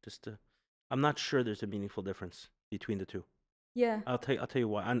 I'm not sure there's a meaningful difference between the two. Yeah. I'll tell you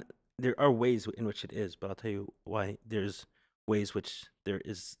why. And there are ways in which it is, but I'll tell you why. There's ways which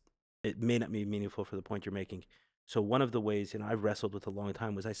it may not be meaningful for the point you're making. So one of the ways, I've wrestled with a long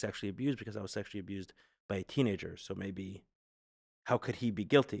time, was I sexually abused because I was sexually abused by a teenager. So maybe, how could he be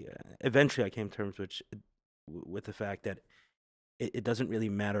guilty? Eventually, I came to terms with the fact that it doesn't really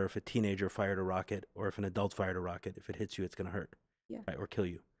matter if a teenager fired a rocket or if an adult fired a rocket. If it hits you, it's going to hurt, right, or kill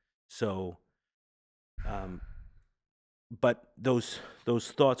you. So, but those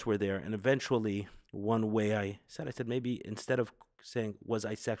thoughts were there, and eventually, one way I said maybe instead of saying was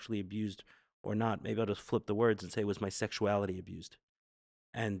I sexually abused or not, maybe I'll just flip the words and say was my sexuality abused.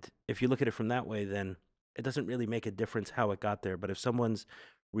 And if you look at it from that way, then it doesn't really make a difference how it got there. But if someone's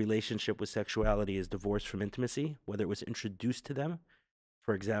relationship with sexuality is divorced from intimacy, whether it was introduced to them,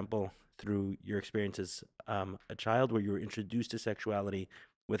 for example, through your experience as a child, where you were introduced to sexuality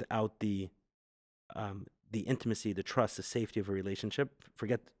without the intimacy, the trust, the safety of a relationship.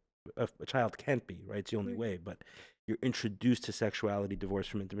 Forget a child can't be, right? It's the only way. But you're introduced to sexuality divorced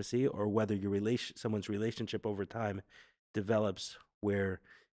from intimacy, or whether someone's relationship over time develops where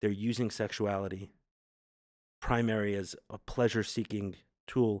they're using sexuality primary as a pleasure-seeking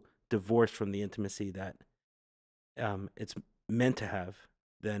tool, divorced from the intimacy that it's meant to have,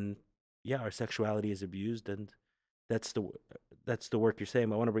 then yeah, our sexuality is abused, and that's the work you're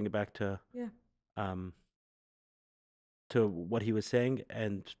saying. I want to bring it back to what he was saying,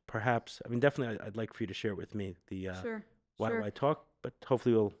 and perhaps, definitely, I'd like for you to share it with me. Why do I talk? But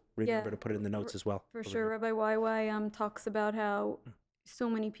hopefully, we'll remember to put it in the notes as well. For sure, Rabbi YY talks about how so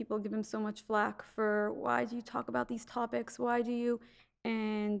many people give him so much flack for why do you talk about these topics? Why do you?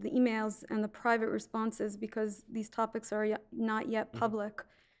 And the emails and the private responses, because these topics are not yet public.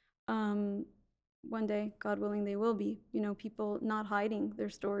 One day, God willing, they will be. People not hiding their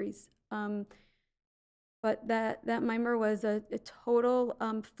stories. But that mimer was a total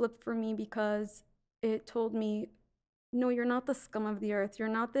flip for me, because it told me, no, you're not the scum of the earth. You're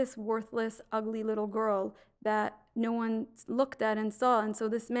not this worthless, ugly little girl that no one looked at and saw. And so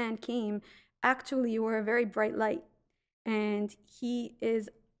this man came. Actually, you were a very bright light. And he is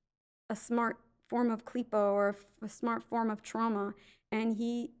a smart form of klipa, or a smart form of trauma. And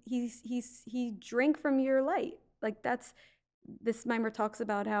he drank from your light. Like, this mimer talks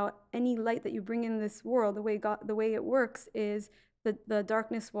about how any light that you bring in this world, the way it works is the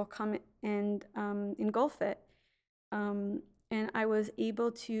darkness will come and engulf it. And I was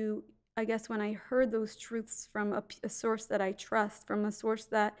able to, I guess, when I heard those truths from a source that I trust, from a source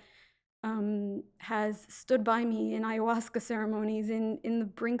that has stood by me in ayahuasca ceremonies, in the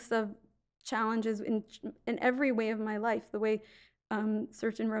brinks of challenges, in every way of my life, the way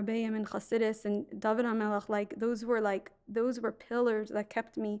certain Rabbeim and Chassidus and David HaMelech, those were pillars that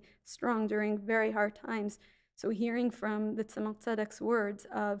kept me strong during very hard times. So hearing from the Tzemach Tzedek's words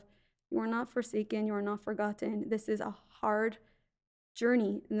of, you are not forsaken, you are not forgotten. This is a hard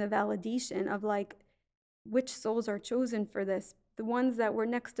journey in the validation of which souls are chosen for this. The ones that were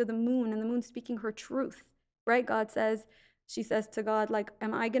next to the moon, and the moon speaking her truth, right? She says to God,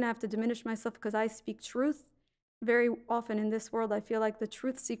 am I going to have to diminish myself because I speak truth? Very often in this world, I feel like the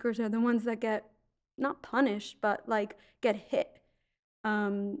truth seekers are the ones that get not punished, but get hit.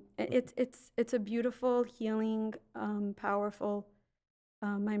 It's a beautiful, healing, powerful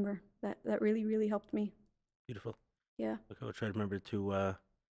mimer that really, really helped me. Beautiful. Yeah. Look, I'll try to remember to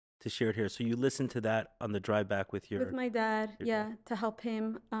to share it here. So you listened to that on the drive back with With my dad, your yeah, dad. to help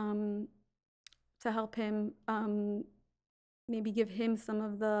him maybe give him some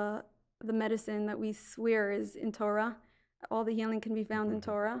of the medicine that we swear is in Torah. All the healing can be found in Mhm.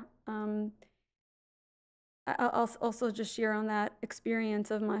 Torah. I'll also just share on that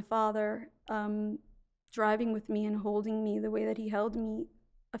experience of my father driving with me and holding me the way that he held me.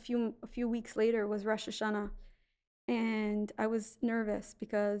 A few weeks later was Rosh Hashanah, and I was nervous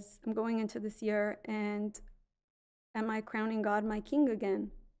because I'm going into this year, and am I crowning God my king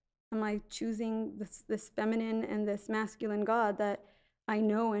again? Am I choosing this feminine and this masculine God that I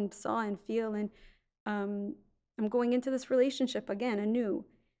know and saw and feel, and um, I'm going into this relationship again anew,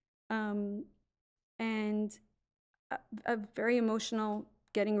 and very emotional,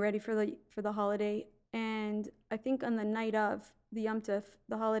 getting ready for the holiday. And I think on the night of the Yom Tov,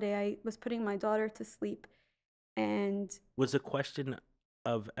 the holiday, I was putting my daughter to sleep, and Was the question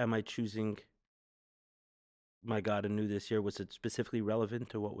of am I choosing my God anew this year, was it specifically relevant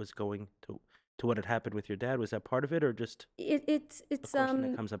to what was going to what had happened with your dad? Was that part of it, or just it it's a it's question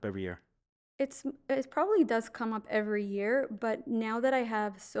that comes up every year? it probably does come up every year, but now that I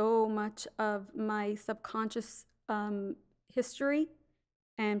have so much of my subconscious history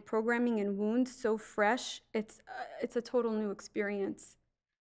and programming and wounds so fresh, it's a total new experience.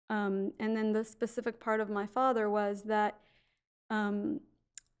 And then the specific part of my father was that, um,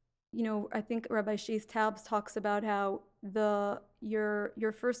 I think Rabbi Shei's Taubes talks about how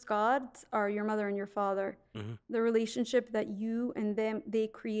your first gods are your mother and your father. Hmm. The relationship that you and them they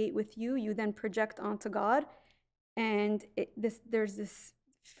create with you, you then project onto God, and there's this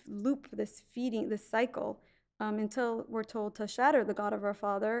loop, this feeding, this cycle, until we're told to shatter the God of our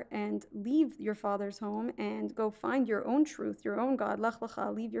father and leave your father's home and go find your own truth, your own God. Lach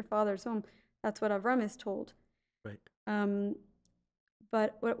lecha, leave your father's home. That's what Avram is told. Right. Um,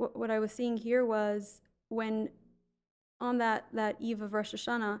 but what I was seeing here was when on that eve of Rosh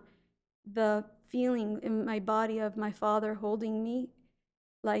Hashanah, the feeling in my body of my father holding me,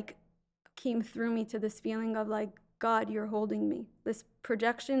 like, came through me to this feeling of like, God, you're holding me. This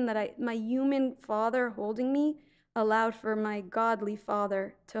projection that my human father holding me allowed for my godly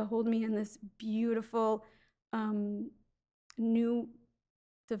father to hold me in this beautiful, new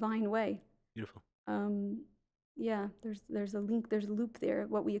divine way. Beautiful. Um, yeah, there's a link, there's a loop there.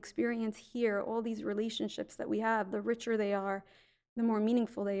 What we experience here, all these relationships that we have, the richer they are, the more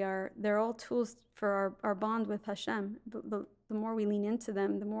meaningful they are. They're all tools for our bond with Hashem. The more we lean into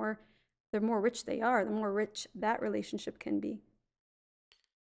them, the more rich they are, the more rich that relationship can be.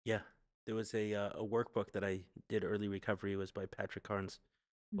 Yeah. There was a workbook that I did early recovery. It was by Patrick Carnes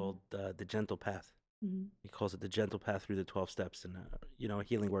called The Gentle Path. Mm-hmm. He calls it The Gentle Path Through the 12 Steps, and a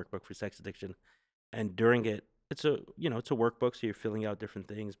healing workbook for sex addiction. And during it, it's a workbook, so you're filling out different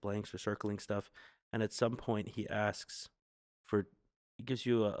things, blanks or circling stuff. And at some point, for he gives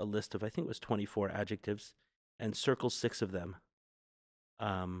you a list of, I think it was 24 adjectives, and circles 6 of them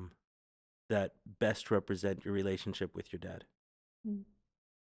um, that best represent your relationship with your dad. Mm-hmm.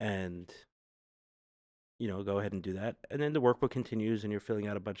 And go ahead and do that. And then the workbook continues, and you're filling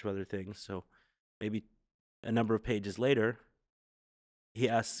out a bunch of other things. So maybe a number of pages later, he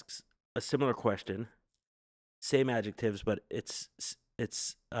asks a similar question, same adjectives, but it's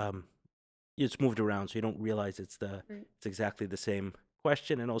moved around, so you don't realize Right. it's exactly the same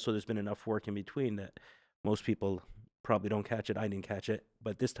question. And also, there's been enough work in between that most people probably don't catch it. I didn't catch it,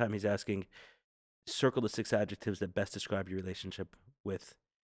 but this time he's asking, circle the 6 adjectives that best describe your relationship with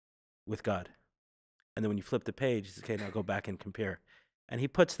God. And then when you flip the page, he says, okay, now go back and compare. And he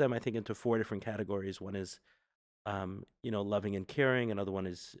puts them, I think, into 4 different categories. One is, loving and caring. Another one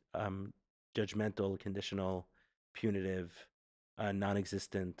is judgmental, conditional, punitive,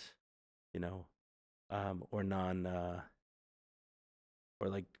 non-existent, or or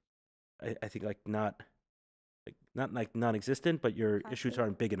like, I think not like non-existent, but your issues Passive.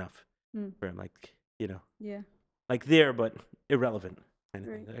 aren't big enough Mm. for him. Like, Yeah. like there, but irrelevant kind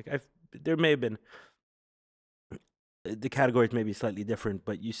of thing. Right. Like there may have been the categories may be slightly different,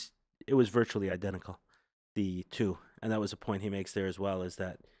 but it was virtually identical, the two. And that was a point he makes there as well, is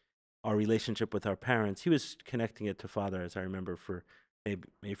that our relationship with our parents, he was connecting it to father, as I remember, for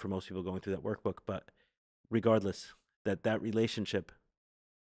maybe for most people going through that workbook, but regardless, that relationship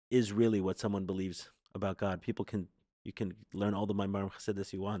is really what someone believes about God. You can learn all the Maimar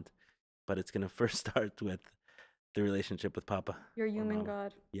Chassidus you want, but it's going to first start with the relationship with Papa Your or human Mama.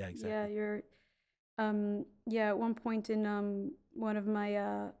 God. Yeah, Yeah, exactly. yeah, at one point in one of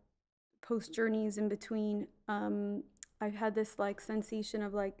my post journeys in between, I've had this like sensation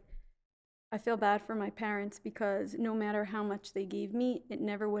of like I feel bad for my parents because no matter how much they gave me, it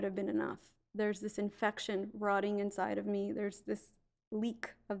never would have been enough. There's this infection rotting inside of me. There's this leak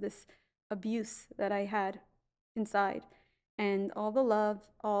of this abuse that I had inside. And all the love,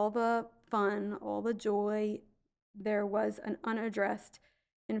 all the fun, all the joy, there was an unaddressed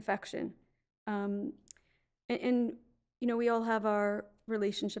infection. Um, and you know, we all have our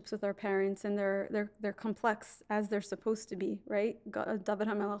relationships with our parents, and they're complex as they're supposed to be, right? David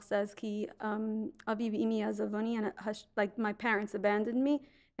HaMelech says, "Ki avi v'imi azavoni," and like my parents abandoned me,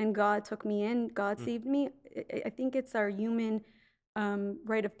 and God took me in. God Mm. saved me. I think it's our human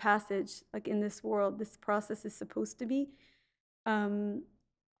rite of passage, like in this world. This process is supposed to be. Um,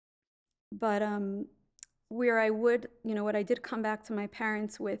 but where I would, you know, what I did come back to my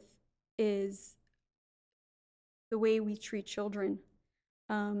parents with is the way we treat children.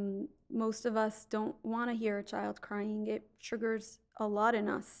 Most of us don't want to hear a child crying. It triggers a lot in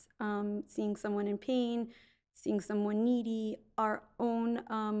us. Seeing someone in pain, seeing someone needy, our own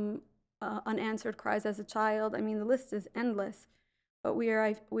unanswered cries as a child. I mean, the list is endless. But where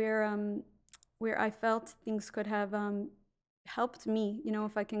I felt things could have helped me, you know,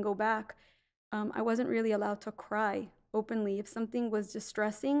 if I can go back, I wasn't really allowed to cry openly. If something was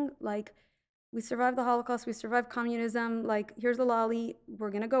distressing, like we survived the Holocaust, we survived communism, like here's a lolly, we're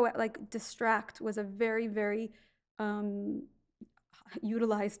gonna go, like distract was a very, very um,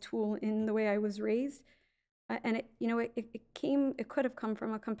 utilized tool in the way I was raised. And it, you know, it could have come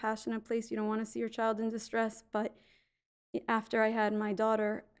from a compassionate place. You don't want to see your child in distress, but after I had my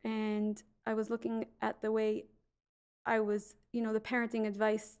daughter and I was looking at the way I was, you know, the parenting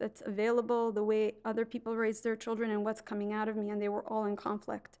advice that's available, the way other people raise their children and what's coming out of me, and they were all in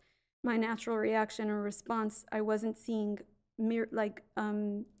conflict. My natural reaction or response, I wasn't seeing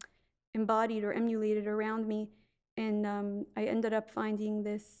embodied or emulated around me. And I ended up finding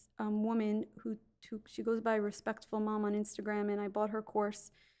this woman who she goes by Respectful Mom on Instagram, and I bought her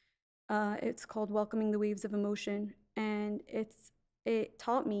course. It's called Welcoming the Waves of Emotion, and it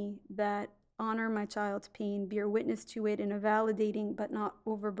taught me that honor my child's pain, bear witness to it in a validating but not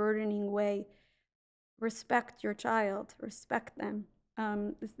overburdening way. Respect your child, respect them.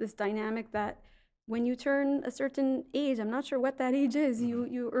 This dynamic that when you turn a certain age, I'm not sure what that age is,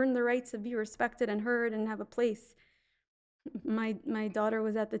 you earn the right to be respected and heard and have a place. My daughter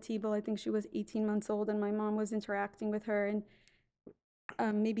was at the table. I think she was 18 months old, and my mom was interacting with her.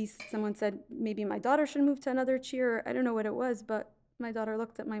 And maybe someone said maybe my daughter should move to another chair. I don't know what it was, but my daughter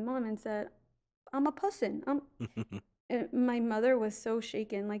looked at my mom and said, "I'm a pussin'." My mother was so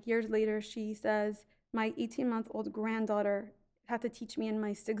shaken. Like years later, she says, my 18-month-old granddaughter had to teach me in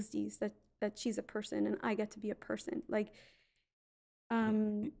my 60s that she's a person and I get to be a person. Like,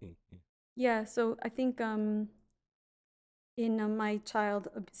 yeah. So I think in my child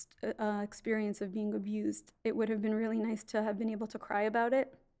experience of being abused, it would have been really nice to have been able to cry about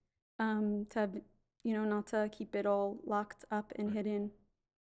it, to have, you know, not to keep it all locked up and hidden.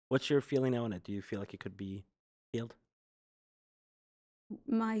 What's your feeling now on it? Do you feel like it could be healed?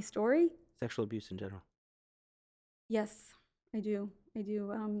 My story? Sexual abuse in general. Yes, I do. I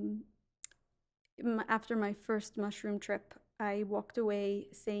do. After my first mushroom trip, I walked away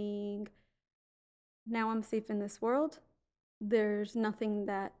saying, now I'm safe in this world. There's nothing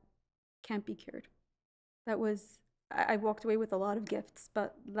that can't be cured. That was, I walked away with a lot of gifts,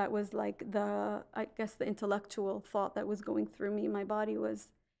 but that was like I guess the intellectual thought that was going through me. My body was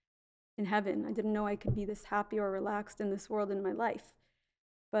in heaven. I didn't know I could be this happy or relaxed in this world in my life.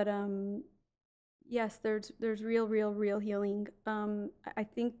 But yes, there's real healing. I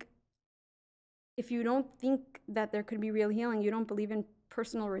think if you don't think that there could be real healing, you don't believe in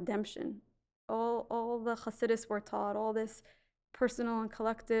personal redemption. All the Hasidus were taught, all this personal and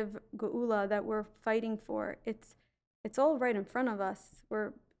collective geula that we're fighting for, it's all right in front of us.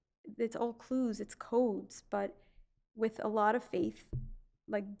 It's all clues, it's codes, but with a lot of faith,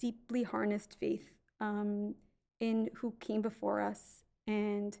 like deeply harnessed faith, in who came before us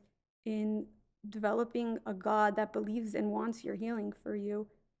and in developing a God that believes and wants your healing for you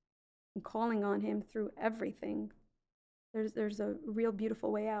and calling on him through everything. There's a real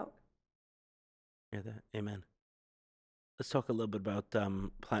beautiful way out. Yeah, that. Amen. Let's talk a little bit about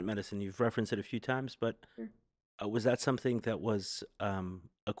plant medicine. You've referenced it a few times, but Sure. was that something that was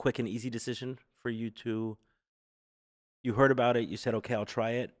a quick and easy decision for you to? You heard about it, you said, "Okay, I'll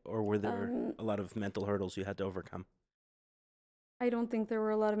try it," or were there a lot of mental hurdles you had to overcome? I don't think there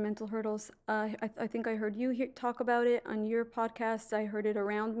were a lot of mental hurdles. I think I heard you talk about it on your podcast. I heard it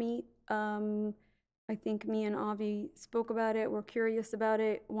around me. I think me and Avi spoke about it, were curious about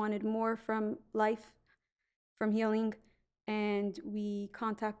it, wanted more from life, from healing, and we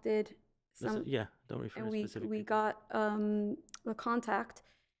contacted Yeah, don't refer and to we specific we people. got the contact,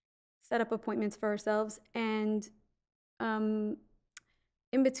 set up appointments for ourselves, and um,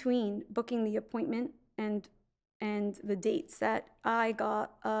 in between booking the appointment and the date set, I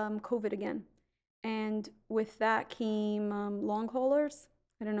got COVID again, and with that came long haulers.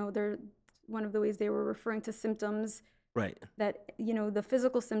 I don't know. They're one of the ways they were referring to symptoms Right. that the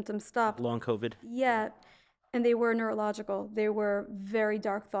physical symptoms stopped. Long COVID. Yeah, and they were neurological. They were very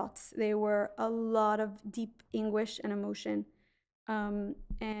dark thoughts. They were a lot of deep anguish and emotion.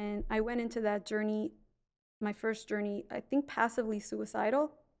 And I went into that journey, my first journey, I think passively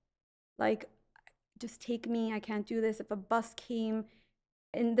suicidal. Like, just take me, I can't do this. If a bus came,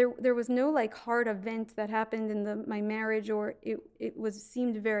 and there was no like hard event that happened in my marriage, or it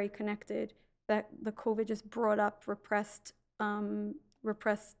seemed very connected, that the COVID just brought up repressed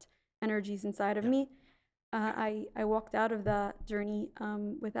energies inside of Yeah. me. I walked out of that journey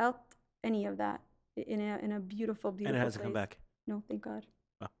without any of that, in a beautiful, And beautiful it hasn't come place. back. No, thank God.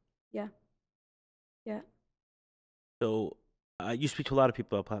 Wow. Yeah, yeah. So you speak to a lot of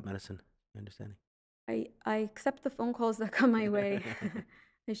people about plant medicine, my understanding. I accept the phone calls that come my way.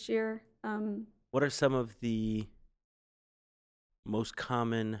 I share. What are some of the most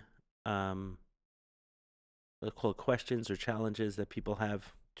common, let's call it questions or challenges that people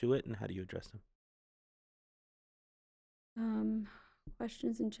have to it, and how do you address them?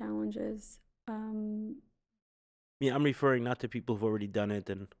 Questions and challenges. I mean, I'm referring not to people who've already done it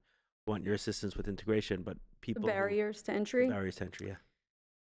and want your assistance with integration, but people Barriers to who, entry. barriers to entry, yeah.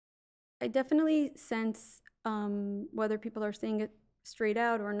 I definitely sense whether people are saying it straight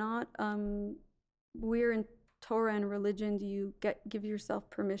out or not. Where in Torah and religion do you give yourself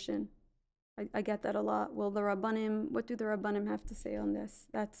permission? I get that a lot. Well, what do the Rabbanim have to say on this?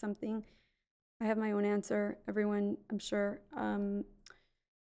 That's something. I have my own answer. Everyone, I'm sure.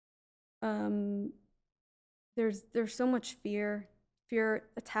 There's so much fear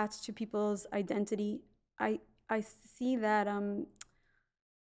attached to people's identity. I see that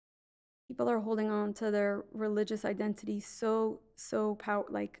people are holding on to their religious identity so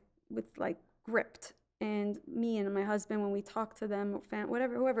gripped. And me and my husband, when we talk to them,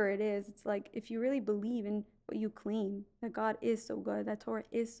 whoever it is, it's like, if you really believe in what you claim, that God is so good, that Torah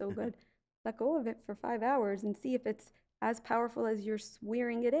is so good, let go of it for 5 hours and see if it's as powerful as you're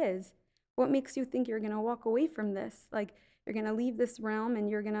swearing it is. What makes you think you're going to walk away from this? Like, you're going to leave this realm and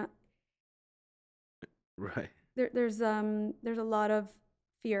you're going to... Right. There's a lot of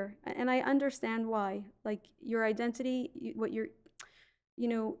fear, and I understand why. Like, your identity, what you're,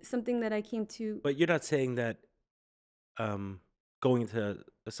 something that I came to... But you're not saying that going into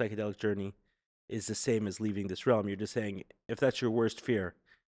a psychedelic journey is the same as leaving this realm. You're just saying, if that's your worst fear,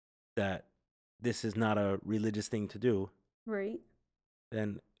 that this is not a religious thing to do, Right.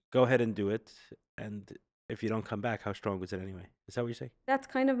 then go ahead and do it. And if you don't come back, how strong was it anyway? Is that what you're saying? That's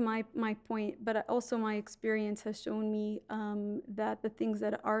kind of my point, but also my experience has shown me that the things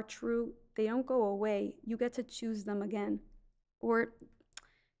that are true, they don't go away. You get to choose them again. Or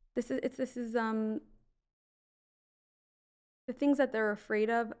this is the things that they're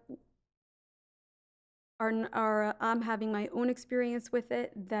afraid of are I'm having my own experience with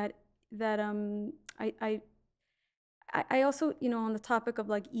it, that I also, on the topic of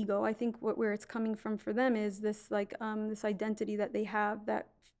like ego, I think where it's coming from for them is this like this identity that they have that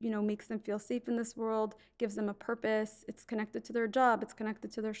makes them feel safe in this world, gives them a purpose. It's connected to their job, it's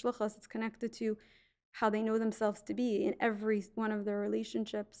connected to their shluchas, it's connected to how they know themselves to be in every one of their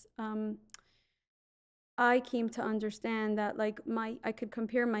relationships. I came to understand that like I could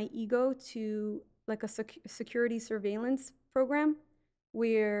compare my ego to like a security surveillance program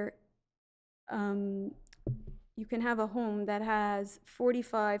where you can have a home that has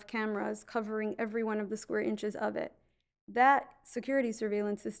 45 cameras covering every one of the square inches of it. That security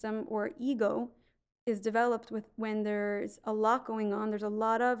surveillance system, or ego, is developed when there's a lot going on. There's a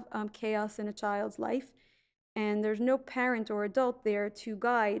lot of chaos in a child's life, and there's no parent or adult there to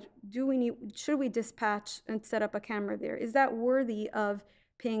guide. Should we dispatch and set up a camera there? Is that worthy of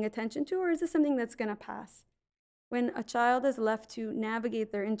paying attention to, or is this something that's going to pass? When a child is left to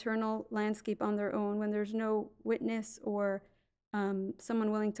navigate their internal landscape on their own, when there's no witness or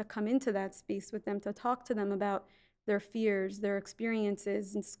someone willing to come into that space with them to talk to them about their fears, their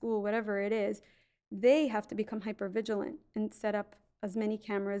experiences in school, whatever it is, they have to become hypervigilant and set up as many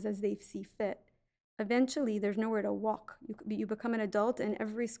cameras as they see fit. Eventually, there's nowhere to walk. You become an adult, and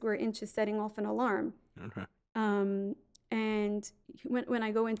every square inch is setting off an alarm. Okay. And when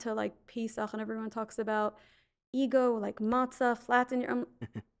I go into like Pesach and everyone talks about ego, like matzah, flatten your,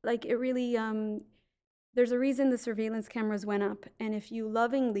 like it really, there's a reason the surveillance cameras went up. And if you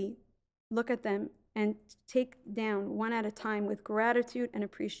lovingly look at them and take down one at a time with gratitude and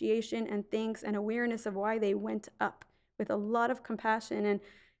appreciation and thanks and awareness of why they went up, with a lot of compassion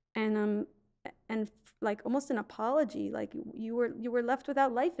and like almost an apology, like you were left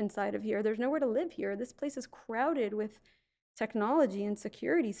without life inside of here. There's nowhere to live here. This place is crowded with technology and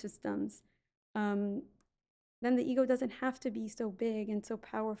security systems. Um, then the ego doesn't have to be so big and so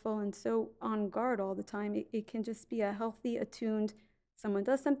powerful and so on guard all the time. It can just be a healthy, attuned, someone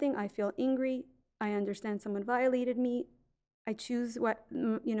does something, I feel angry, I understand someone violated me, I choose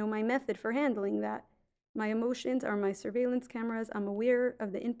my method for handling that. My emotions are my surveillance cameras. I'm aware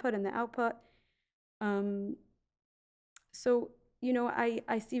of the input and the output. Um, so,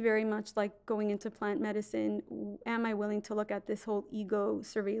 I see very much like going into plant medicine, am I willing to look at this whole ego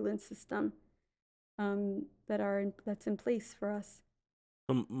surveillance system that's in place for us?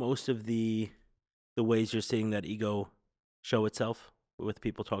 Most of the ways you're seeing that ego show itself with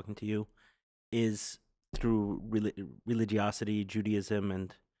people talking to you is through religiosity, Judaism,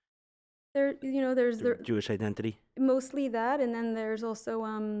 and There's Jewish identity. mostly that, and then there's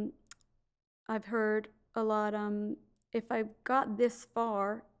also I've heard a lot if I got this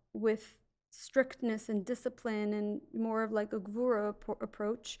far with strictness and discipline and more of like a gvura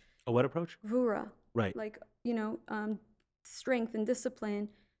approach. A what approach? Gvura, Right. like strength and discipline,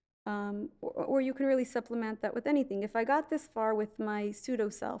 or you can really supplement that with anything. If I got this far with my pseudo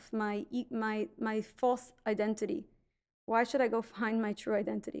self, my false identity, why should I go find my true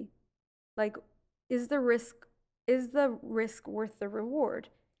identity? Like, is the risk worth the reward?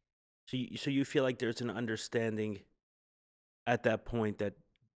 So you feel like there's an understanding at that point that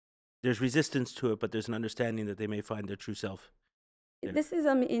there's resistance to it, but there's an understanding that they may find their true self. This is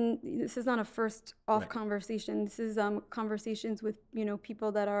this is not a first off conversation. This is conversations with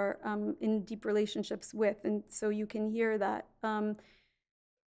people that are in deep relationships with, and so you can hear that.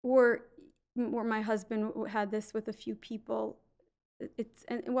 Or my husband had this with a few people.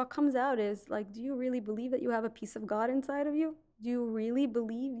 And what comes out is like, do you really believe that you have a piece of God inside of you? Do you really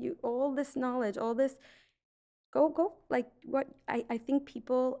believe all this knowledge, all this? Go like what I think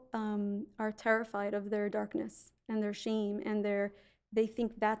people are terrified of their darkness and their shame and they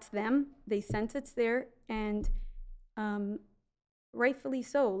think that's them. They sense it's there, and rightfully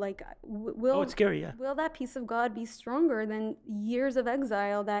so. Like, it's scary, yeah. Will that piece of God be stronger than years of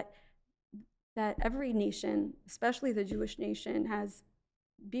exile that every nation, especially the Jewish nation, has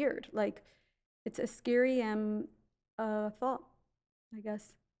beard? Like, it's a scary thought, I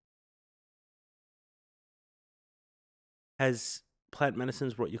guess. Has plant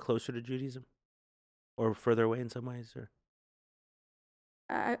medicines brought you closer to Judaism, or further away in some ways, or?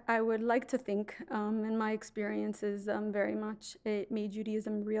 I would like to think, in my experiences, very much it made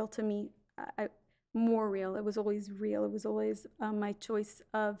Judaism real to me. More real. It was always real. It was always my choice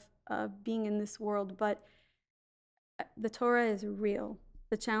of being in this world. But the Torah is real.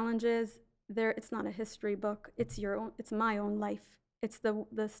 The challenges there. It's not a history book. It's your own. It's my own life. It's the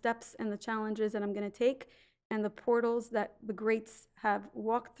steps and the challenges that I'm going to take, and the portals that the greats have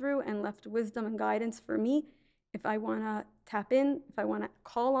walked through and left wisdom and guidance for me. If I want to tap in, if I want to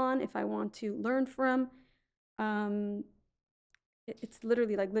call on, if I want to learn from, it's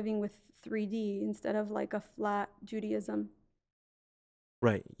literally like living with 3D instead of like a flat Judaism.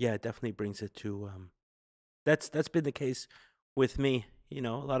 Right. Yeah, it definitely brings it to. That's been the case with me. A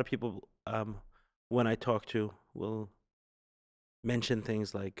lot of people when I talk to will mention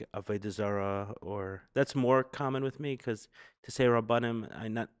things like Avodah Zarah, or that's more common with me because to say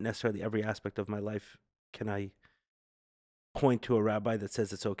Rabbanim, not necessarily every aspect of my life can I point to a rabbi that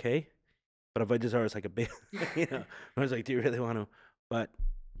says it's okay, but Avodah Zarah is like a big, I was like, do you really want to? But,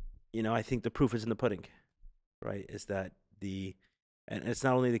 I think the proof is in the pudding, right? Is that and it's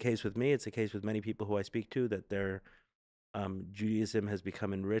not only the case with me, it's the case with many people who I speak to, that their Judaism has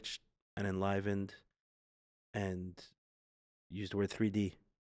become enriched and enlivened and use the word 3D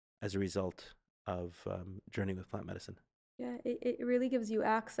as a result of journeying with plant medicine. Yeah, it really gives you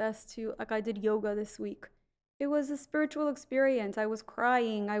access to, like, I did yoga this week. It was a spiritual experience. I was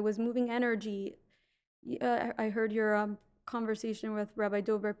crying. I was moving energy. I heard your conversation with Rabbi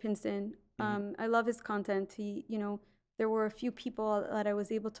Dober Pinson. I love his content. There were a few people that I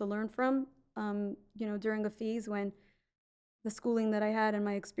was able to learn from, during a phase when the schooling that I had and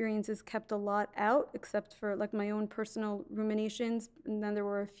my experiences kept a lot out, except for like my own personal ruminations. And then there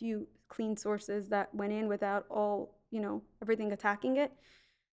were a few clean sources that went in without everything attacking it.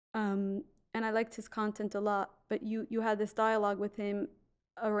 And I liked his content a lot, but you had this dialogue with him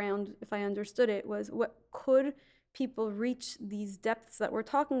around, if I understood it, was what could people reach these depths that we're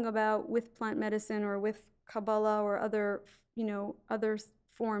talking about with plant medicine or with Kabbalah or other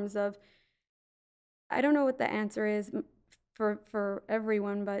forms of I don't know what the answer is for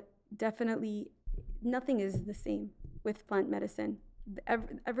everyone, but definitely nothing is the same with plant medicine.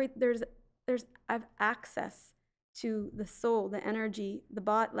 There's I've access to the soul, the energy, the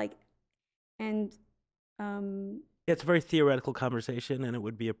bot, like, and um Yeah, it's a very theoretical conversation, and it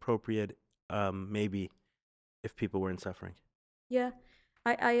would be appropriate, maybe, if people weren't suffering. yeah,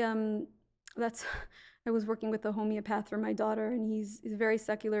 I that's I was working with a homeopath for my daughter, and he's very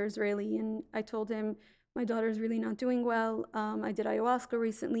secular Israeli, and I told him my daughter's really not doing well. I did ayahuasca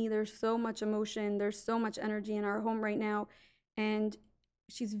recently. There's so much emotion. There's so much energy in our home right now, and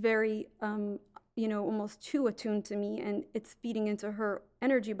she's very almost too attuned to me, and it's feeding into her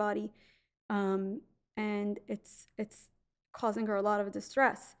energy body, um, and it's causing her a lot of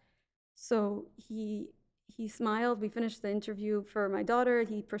distress. So he smiled. We finished the interview for my daughter.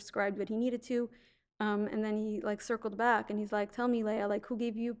 He prescribed what he needed to, and then he like circled back and he's like, "Tell me, Leah, like who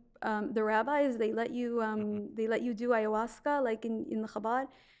gave you the rabbis? Hmm. They let you do ayahuasca like in the Chabad?"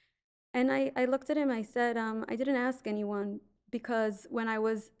 And I looked at him. I said, "I didn't ask anyone because when I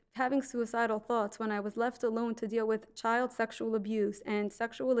was having suicidal thoughts, when I was left alone to deal with child sexual abuse and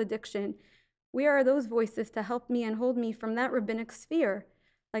sexual addiction, where are those voices to help me and hold me from that rabbinic sphere?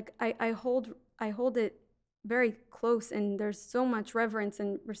 Like I hold it very close, and there's so much reverence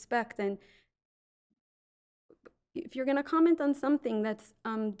and respect. And if you're gonna comment on something that's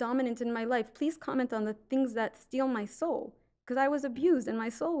dominant in my life, please comment on the things that steal my soul, because I was abused and my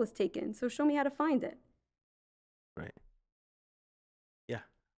soul was taken. So show me how to find it." Right. Yeah.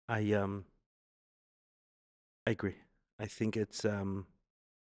 I agree. I think it's for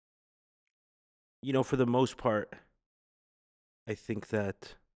the most part, I think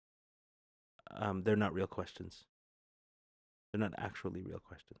that they're not real questions. They're not actually real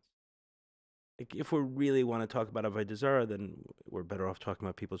questions. Like, if we really want to talk about Avodah Zarah, then we're better off talking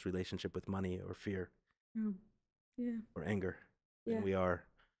about people's relationship with money or fear Oh, yeah, or anger than yeah, we are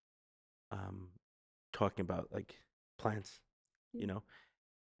um, talking about like plants, yeah. you know.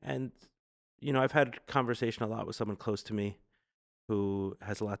 And I've had conversation a lot with someone close to me who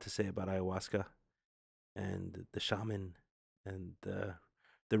has a lot to say about ayahuasca and the shaman and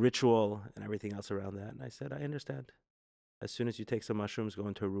the ritual and everything else around that. And I said, I understand. As soon as you take some mushrooms, go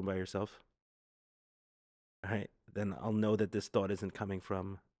into a room by yourself, right? Then I'll know that this thought isn't coming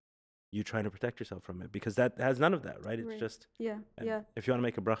from you trying to protect yourself from it, because that has none of that, right? It's Right. just, Yeah, and yeah. if you want to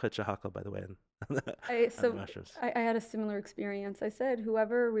make a bracha, chahakal, by the way, and I on the so mushrooms. I had a similar experience. I said,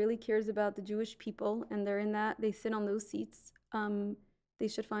 whoever really cares about the Jewish people and they're in that, they sit on those seats. They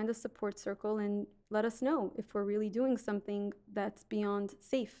should find a support circle and let us know if we're really doing something that's beyond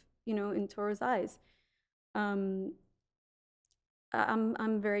safe, in Torah's eyes. Um,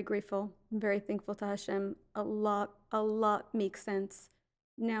 I'm very grateful. I'm very thankful to Hashem. A lot makes sense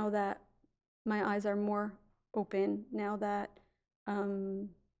now that my eyes are more open. Now that, um,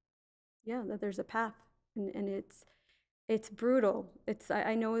 yeah, that there's a path, and it's brutal.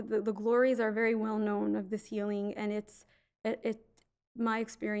 I know the glories are very well known of this healing, and it my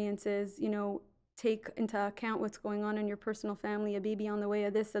experience is, take into account what's going on in your personal family, a baby on the way,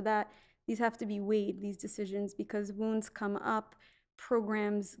 of this or that. These have to be weighed, these decisions, because wounds come up,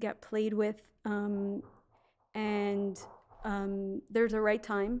 programs get played with, and there's a right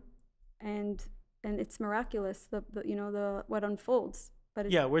time, and it's miraculous, the what unfolds.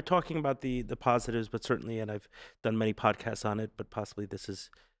 But Yeah, we're talking about the positives, but certainly, and I've done many podcasts on it, but possibly this is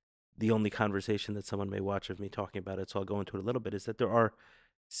the only conversation that someone may watch of me talking about it. So I'll go into it a little bit. Is that there are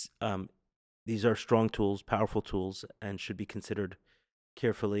um, these are strong tools, powerful tools, and should be considered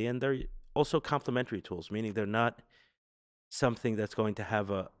carefully. And they're also complementary tools, meaning they're not something that's going to have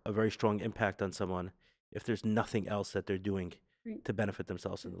a very strong impact on someone if there's nothing else that they're doing right. to benefit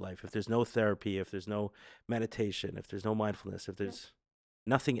themselves in life. If there's no therapy, if there's no meditation, if there's no mindfulness, if Yeah. there's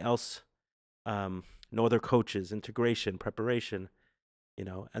nothing else, no other coaches, integration, preparation, and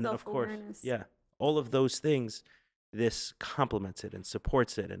then of course, Self-awareness. yeah, all of those things, this complements it and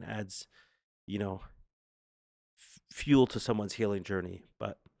supports it and adds, you know, fuel to someone's healing journey.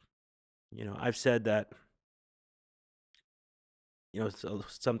 But, I've said that,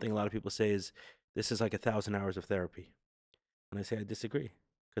 something a lot of people say is this is like 1,000 hours of therapy. And I say, I disagree,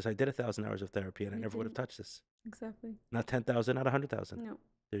 because I did 1,000 hours of therapy and I You never would have didn't. touched this. Exactly. Not 10,000, not 100,000. No.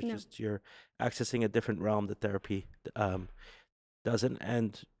 There's No. just, you're accessing a different realm that therapy doesn't.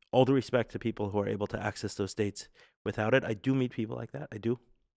 And all due respect to people who are able to access those states without it, I do meet people like that. I do.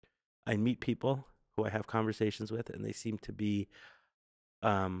 I meet people who I have conversations with, and they seem to be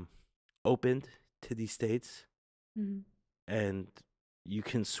um, opened to these states. Mhm. And you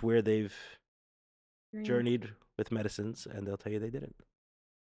can swear they've Experience. journeyed with medicines, and they'll tell you they didn't.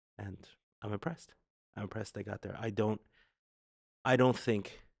 And I'm impressed. I'm impressed they got there. I don't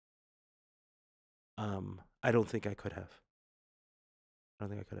think I don't think I could have. I don't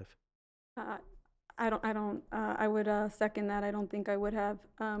think I could have. Uh, I would second that. I don't think I would have.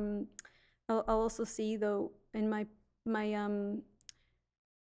 I'll also see though in my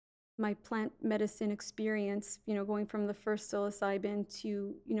my plant medicine experience, going from the first psilocybin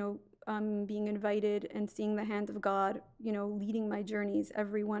to, being invited and seeing the hand of God, leading my journeys,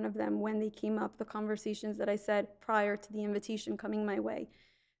 every one of them, when they came up, the conversations that I said prior to the invitation coming my way,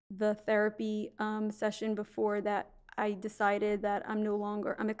 the therapy session before that, I decided that I'm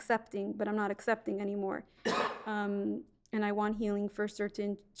accepting, but I'm not accepting anymore. And I want healing for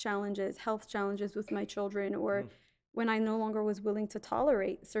certain challenges, health challenges with my children, or when I no longer was willing to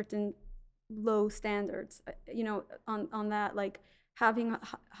tolerate certain low standards, on that, like having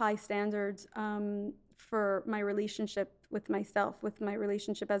high standards for my relationship with myself, with my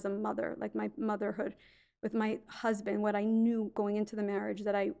relationship as a mother, like my motherhood, with my husband, what I knew going into the marriage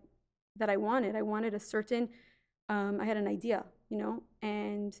that I wanted. I wanted a certain, I had an idea,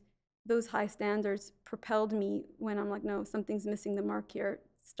 and those high standards propelled me when I'm like, no, something's missing the mark here.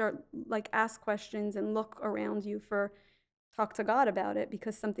 Start, like, ask questions and look around you for, talk to God about it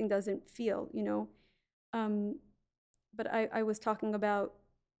because something doesn't feel, Um, but I was talking about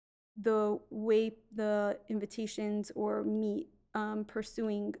the way the invitations or me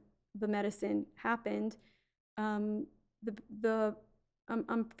pursuing the medicine happened. Um, the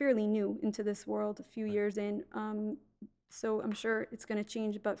I'm fairly new into this world, a few Right. years in, so I'm sure it's going to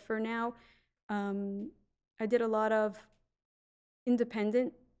change. But for now, I did a lot of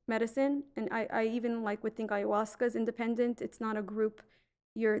independent medicine, and I even like would think ayahuasca is independent. It's not a group.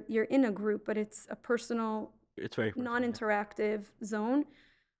 You're in a group, but it's a personal, It's very personal. Yeah. non-interactive zone.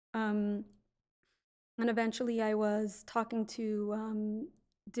 Um, and eventually, I was talking to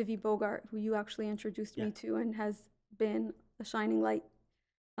Divi Bogart, who you actually introduced Yeah. me to, and has been a shining light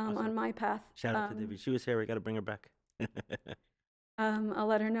Awesome. on my path. Shout out to Divi. She was here. We got to bring her back. I'll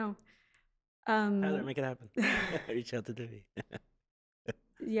let her know. Tyler, make it happen. Reach out to Divi.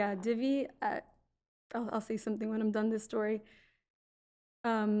 Yeah, Divi. I'll say something when I'm done this story.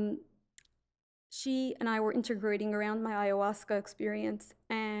 She and I were integrating around my ayahuasca experience,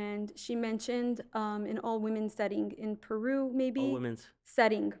 and she mentioned an all-women setting in Peru, maybe All women's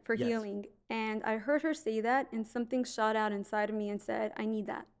setting for Yes. healing. And I heard her say that, and something shot out inside of me and said, I need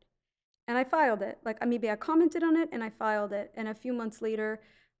that. And I filed it. Like, maybe I commented on it and I filed it. And a few months later,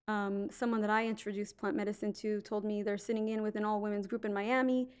 someone that I introduced plant medicine to told me they're sitting in with an all-women's group in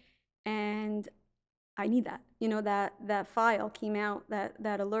Miami, and I need that. That file came out,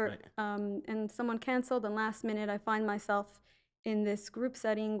 that alert, Right. and someone canceled. And last minute, I find myself in this group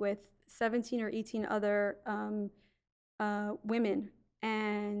setting with 17 or 18 other women,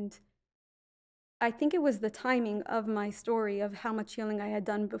 and I think it was the timing of my story of how much healing I had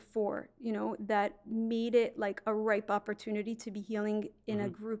done before, that made it like a ripe opportunity to be healing in a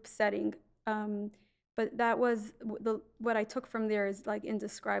group setting. But that was what I took from there is like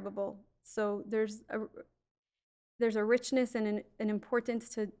indescribable. So there's a richness and an importance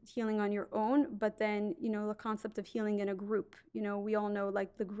to healing on your own, but then, the concept of healing in a group, we all know,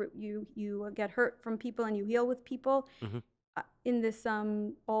 like, the group, you get hurt from people and you heal with people. In this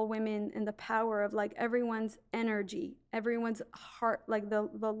all women, and the power of like everyone's energy, everyone's heart, like the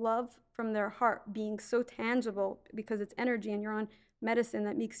love from their heart being so tangible because it's energy and you're on medicine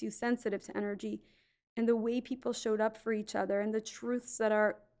that makes you sensitive to energy, and the way people showed up for each other, and the truths that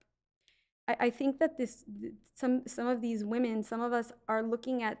are, I think that some of these women, some of us are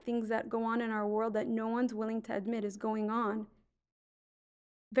looking at things that go on in our world that no one's willing to admit is going on.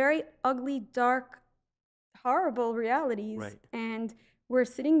 Very ugly, dark, horrible realities. Right. And we're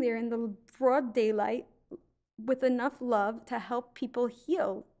sitting there in the broad daylight with enough love to help people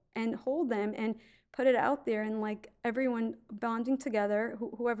heal and hold them and put it out there, and like everyone bonding together,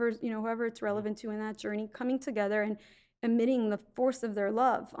 whoever it's relevant to in that journey, coming together and emitting the force of their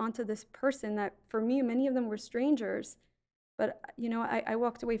love onto this person that, for me, many of them were strangers. But I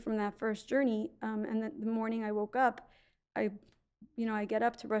walked away from that first journey, and the morning I woke up, I get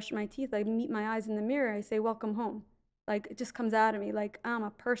up to brush my teeth, I meet my eyes in the mirror, I say, welcome home. Like, it just comes out of me, like, I'm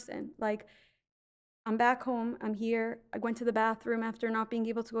a person. Like, I'm back home, I'm here. I went to the bathroom after not being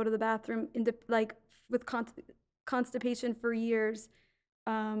able to go to the bathroom, with constipation for years.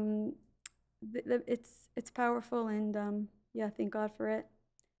 It's powerful, and yeah, thank God for it.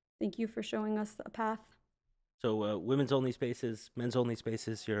 Thank you for showing us a path. So women's only spaces, men's only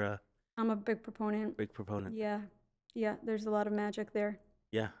spaces, you're a I'm a big proponent. big proponent. Yeah, there's a lot of magic there.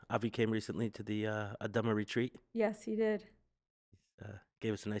 Yeah, Avi came recently to the Adama retreat. Yes, he did.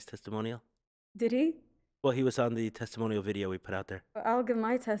 Gave us a nice testimonial. Did he? Well, he was on the testimonial video we put out there. I'll give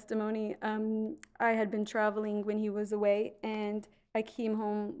my testimony. I had been traveling when he was away, and I came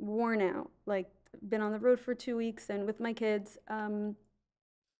home worn out, like been on the road for 2 weeks and with my kids.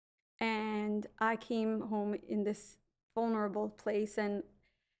 And I came home in this vulnerable place, and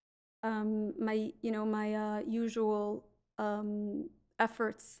my usual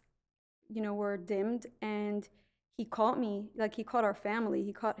efforts, were dimmed, and he caught me, like he caught our family,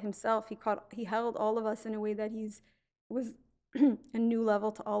 he caught himself, he held all of us in a way that was a new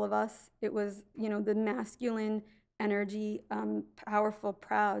level to all of us. It was, the masculine energy, powerful,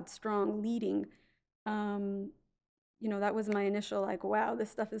 proud, strong, leading. That was my initial, like, wow, this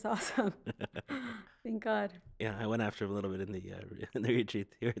stuff is awesome. Thank God. Yeah, I went after him a little bit in the in the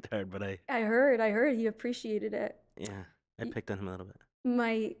retreat. He worked hard, but I heard he appreciated it. I picked on him a little bit.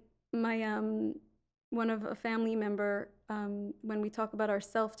 My one of a family member, when we talk about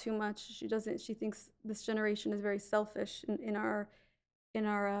ourself too much, she thinks this generation is very selfish in our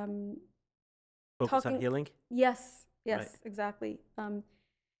Focus on talking. healing? Yes, Right. exactly.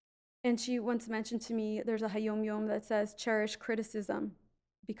 And she once mentioned to me, there's a Hayom Yom that says, cherish criticism,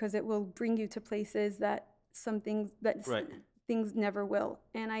 because it will bring you to places that Right. things never will.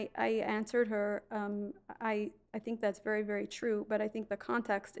 And I answered her, I think that's very, very true, but I think the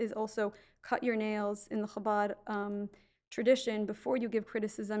context is also cut your nails. In the Chabad tradition, before you give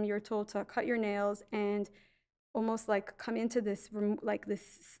criticism, you're told to cut your nails and almost like come into this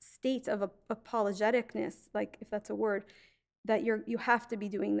state of apologeticness, like, if that's a word, that you have to be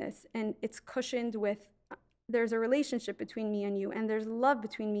doing this, and it's cushioned with, there's a relationship between me and you, and there's love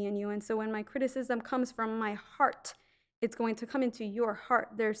between me and you, and so when my criticism comes from my heart, it's going to come into your heart.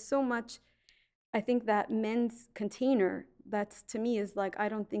 There's so much, I think, that men's container, that's, to me, is like, I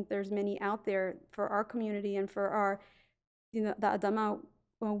don't think there's many out there for our community and for our, the Adama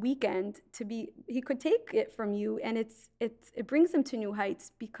weekend, to be, he could take it from you, and it brings him to new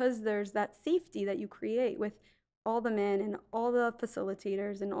heights, because there's that safety that you create with all the men and all the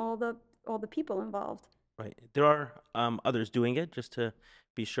facilitators and all the people involved. Right. There are others doing it, just to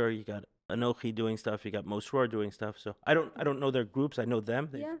be sure. You got Anochi doing stuff. You got Mosror doing stuff. So I don't know their groups. I know them.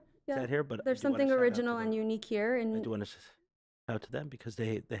 They've sat here, but there's something original and unique here. And I do want to shout out to them, because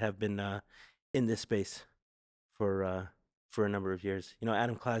they have been in this space for a number of years.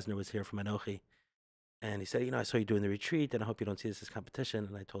 Adam Klasner was here from Anochi, and he said, I saw you doing the retreat, and I hope you don't see this as competition.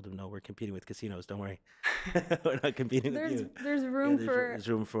 And I told him, no, we're competing with casinos. Don't worry. We're not competing with you. There's room for there's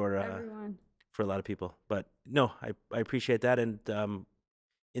room for everyone. For a lot of people. But no, I appreciate that. And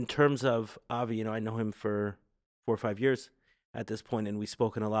in terms of Avi, I know him for 4 or 5 years at this point, and we've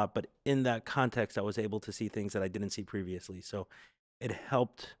spoken a lot. But in that context, I was able to see things that I didn't see previously. So it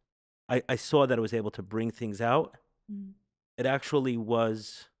helped. I saw that I was able to bring things out. Mm. It actually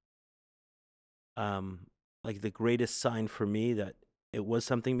was like the greatest sign for me that it was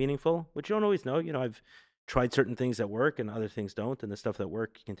something meaningful, which you don't always know. I've tried certain things that work and other things don't, and the stuff that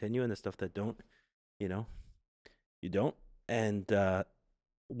work continue, and the stuff that don't, you don't. And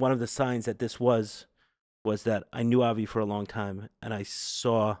one of the signs that this was that I knew Avi for a long time, and I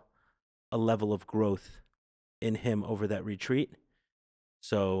saw a level of growth in him over that retreat.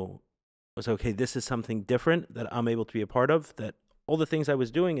 So I was okay, this is something different that I'm able to be a part of, that all the things I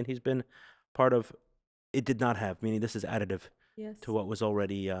was doing and he's been part of, it did not have, meaning this is additive to what was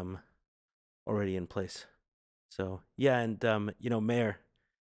already in place. So yeah, and Mayor,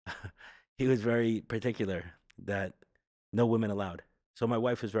 he was very particular that no women allowed. So my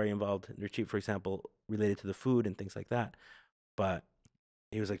wife was very involved in the retreat, for example, related to the food and things like that. But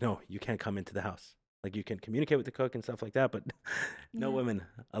he was like, no, you can't come into the house. Like, you can communicate with the cook and stuff like that, but no women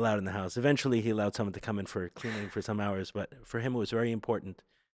allowed in the house. Eventually, he allowed someone to come in for cleaning for some hours, but for him, it was very important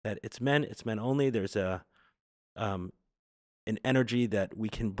that it's men only. There's an energy that we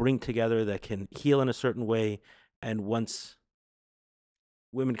can bring together that can heal in a certain way, and once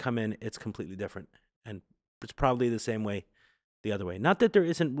women come in, it's completely different, and it's probably the same way the other way. Not that there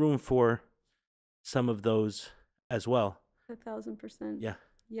isn't room for some of those as well. 1,000%. Yeah.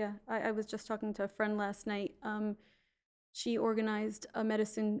 Yeah, I was just talking to a friend last night. She organized a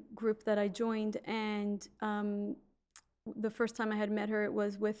medicine group that I joined, and the first time I had met her, it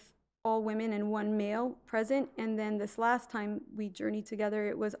was with all women and one male present. And then this last time we journeyed together,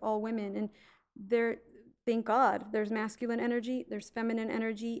 it was all women. And thank God, there's masculine energy, there's feminine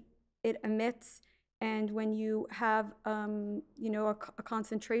energy, it emits. And when you have, a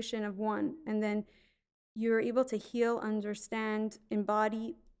concentration of one, and then you're able to heal, understand,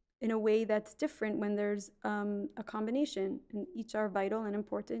 embody in a way that's different when there's a combination, and each are vital and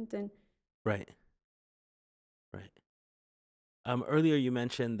important. And right. Earlier you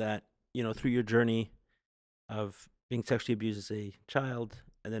mentioned that through your journey of being sexually abused as a child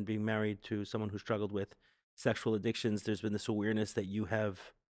and then being married to someone who struggled with sexual addictions, there's been this awareness that you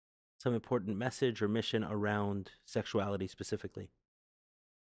have some important message or mission around sexuality specifically.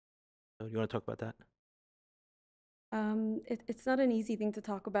 So you want to talk about that? It's not an easy thing to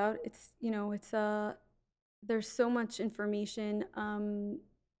talk about. There's so much information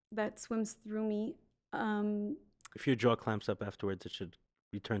that swims through me. If your jaw clamps up afterwards, it should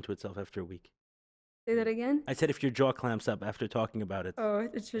return to itself after a week. Say that again? I said if your jaw clamps up after talking about it, Oh,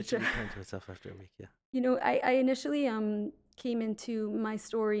 it should. it should return to itself after a week. Yeah. I initially came into my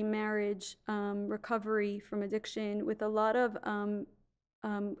story, marriage, recovery from addiction, with a lot of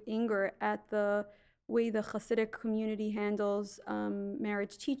anger at the way the Hasidic community handles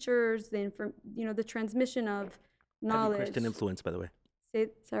marriage teachers, the transmission of knowledge. Heavy Christian influence, by the way.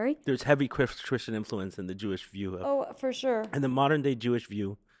 Sorry? There's heavy Christian influence in the Jewish view of. Oh, for sure. And the modern day Jewish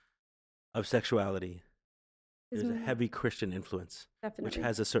view of sexuality, there's a heavy Christian influence, definitely, which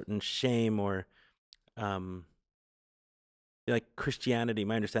has a certain shame or, like Christianity.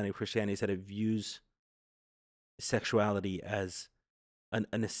 My understanding of Christianity is that it views sexuality as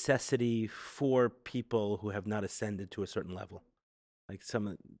a necessity for people who have not ascended to a certain level,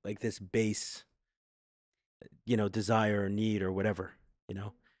 like this base, desire or need or whatever,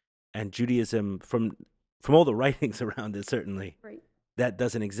 And Judaism, from all the writings around it, certainly, right, that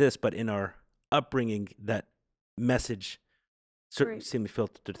doesn't exist. But in our upbringing, that message certainly seemed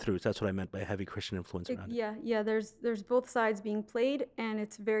filtered through. So that's what I meant by a heavy Christian influence around it. Yeah. There's both sides being played, and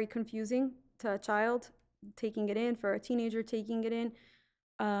it's very confusing to a child taking it in, for a teenager taking it in.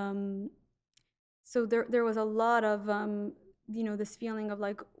 So there was a lot of this feeling of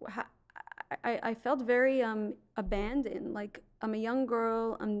like, I felt very abandoned. Like, I'm a young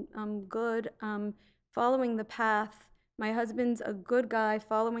girl, I'm good, following the path. My husband's a good guy,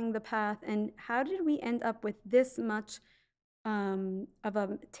 following the path. And how did we end up with this much of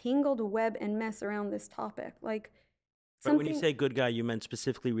a tangled web and mess around this topic? Like, But when you say good guy, you meant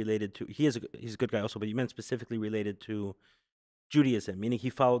specifically related to, he's a good guy also, but you meant specifically related to Judaism, meaning he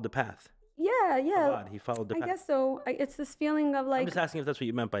followed the path. Yeah. God, he followed the path. I guess so. It's this feeling of like, I'm just asking if that's what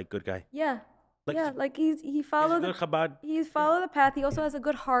you meant by good guy. Yeah. Like, like he followed the path. He also has a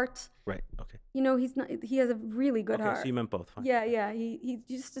good heart. Right. Okay. He has a really good heart. So you meant both. Fine. Yeah.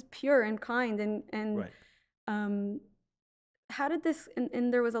 He's just pure and kind and right. How did this,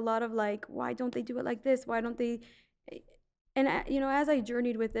 and there was a lot of like, why don't they do it like this? Why don't they? And as I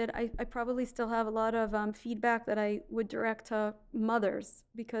journeyed with it, I probably still have a lot of feedback that I would direct to mothers,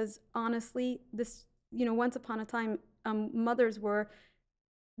 because honestly, this, once upon a time, mothers were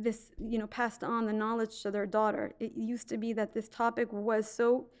this, passed on the knowledge to their daughter. It used to be that this topic was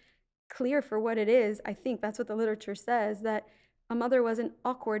so clear for what it is. I think that's what the literature says, that a mother wasn't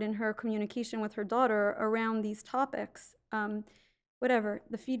awkward in her communication with her daughter around these topics. Whatever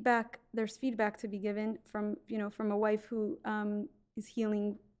the feedback, there's feedback to be given from a wife who is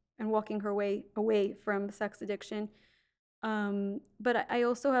healing and walking her way away from sex addiction. But I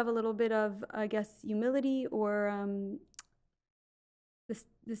also have a little bit of, I guess, humility, or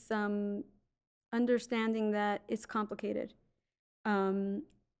this understanding that it's complicated.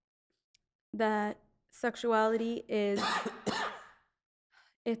 That sexuality is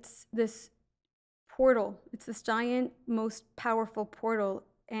it's this portal. It's this giant, most powerful portal.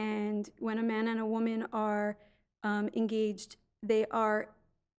 And when a man and a woman are engaged, they are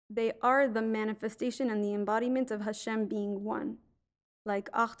the manifestation and the embodiment of Hashem being one.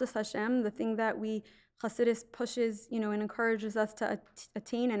 Like Achdus Hashem, the thing that Hasidus pushes, and encourages us to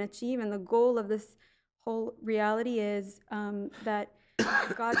attain and achieve. And the goal of this whole reality is that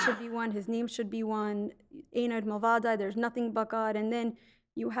God should be one, His name should be one. Ein od milvadai, there's nothing but God. And then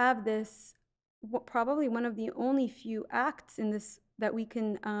you have this, probably one of the only few acts in this that we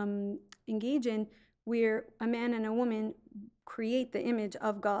can engage in, where a man and a woman create the image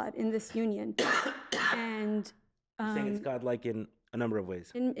of God in this union. And saying it's God-like in a number of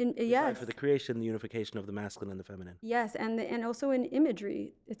ways. Yes. For the creation, the unification of the masculine and the feminine. Yes, and also in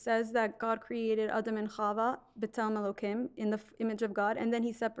imagery. It says that God created Adam and Chava, B'Tselem Elokim, in the image of God, and then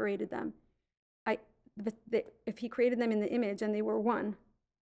He separated them. If He created them in the image and they were one,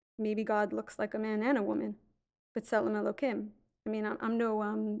 maybe God looks like a man and a woman, B'Tselem Elokim. I mean, I'm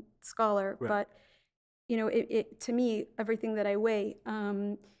no scholar, right. But to me, everything that I weigh,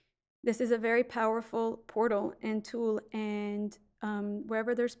 this is a very powerful portal and tool, and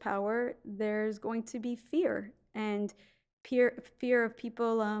wherever there's power, there's going to be fear, and fear of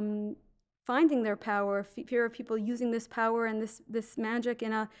people finding their power, fear of people using this power and this magic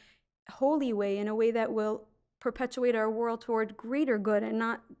in a holy way, in a way that will perpetuate our world toward greater good and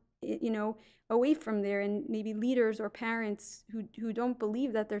not away from there, and maybe leaders or parents who don't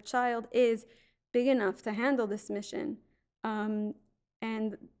believe that their child is big enough to handle this mission. And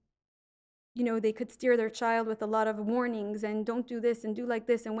they could steer their child with a lot of warnings and don't do this and do like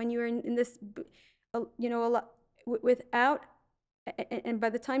this. And when you're in this, a lot without, and by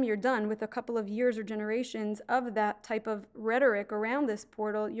the time you're done with a couple of years or generations of that type of rhetoric around this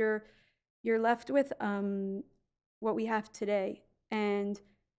portal, you're left with what we have today. And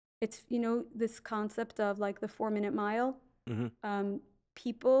it's, this concept of like the 4-minute mile. Mm-hmm.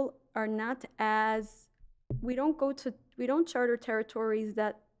 People are not as, we don't charter territories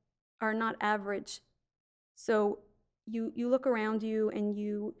that are not average. So you look around you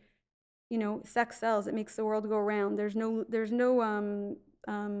and sex sells. It makes the world go round. There's no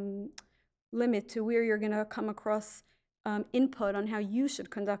limit to where you're gonna come across input on how you should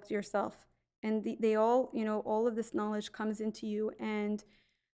conduct yourself. And they all, all of this knowledge comes into you, and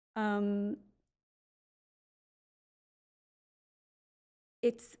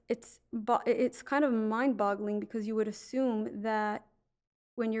it's kind of mind-boggling, because you would assume that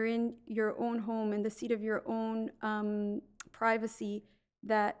when you're in your own home, in the seat of your own privacy,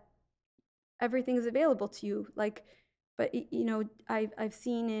 that everything is available to you. Like, but I've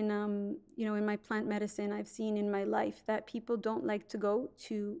seen in in my plant medicine, I've seen in my life that people don't like to go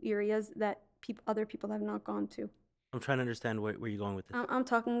to areas that other people have not gone to. I'm trying to understand where you're going with this. I'm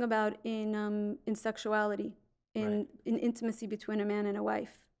talking about in sexuality, in intimacy between a man and a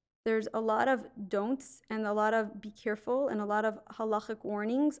wife. There's a lot of don'ts and a lot of be careful and a lot of halachic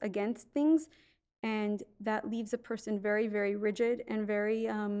warnings against things, and that leaves a person very, very rigid and very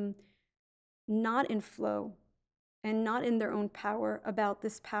not in flow and not in their own power about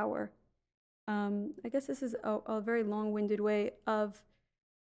this power. I guess this is a very long-winded way of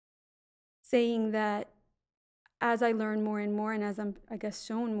saying that as I learn more and more, and as I'm, I guess,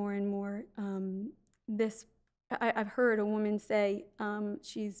 shown more and more, I've heard a woman say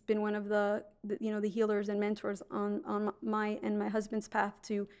she's been one of the healers and mentors on my and my husband's path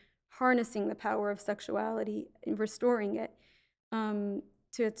to harnessing the power of sexuality and restoring it to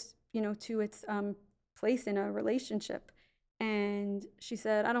its place in a relationship. And she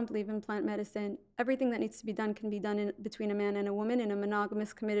said, I don't believe in plant medicine. Everything that needs to be done can be done between a man and a woman in a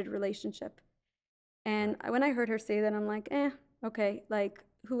monogamous, committed relationship. And when I heard her say that, I'm like, okay, like,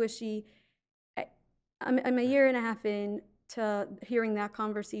 who is she? I'm a year and a half in to hearing that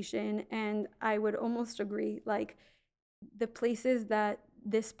conversation, and I would almost agree, like, the places that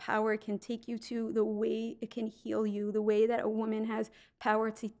this power can take you to, the way it can heal you, the way that a woman has power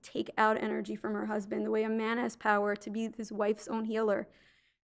to take out energy from her husband, the way a man has power to be his wife's own healer.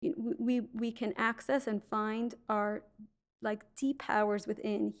 We can access and find our like deep powers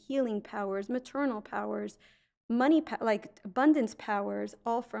within, healing powers, maternal powers, money, like abundance powers,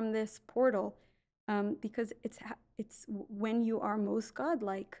 all from this portal, because it's when you are most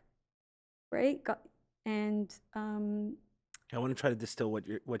godlike, right? And I want to try to distill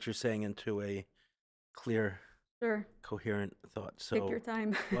what you're saying into a clear, sure, coherent thought. So take your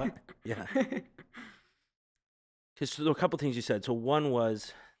time. What? Yeah. Because there were a couple things you said. So one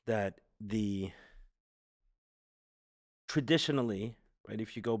was that traditionally, right,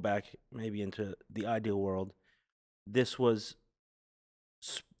 if you go back maybe into the ideal world, this was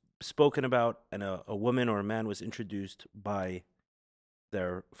spoken about, and a woman or a man was introduced by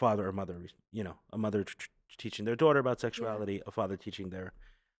their father or mother, a mother teaching their daughter about sexuality, a father teaching their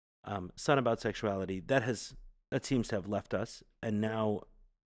son about sexuality. That seems to have left us, and now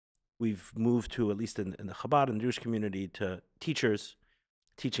we've moved to, at least in the Chabad and the Jewish community, to teachers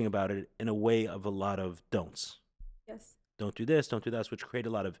teaching about it in a way of a lot of don'ts. Yes. Don't do this, don't do that, which create a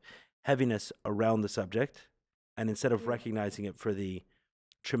lot of heaviness around the subject. And instead of recognizing it for the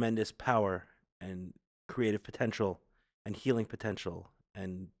tremendous power and creative potential and healing potential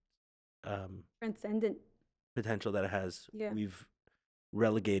and transcendent potential that it has, we've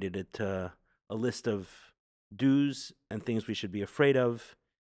relegated it to a list of do's and things we should be afraid of.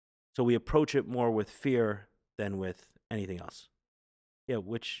 So we approach it more with fear than with anything else. Yeah,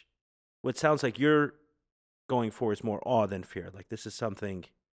 what sounds like you're going for is more awe than fear. Like, this is something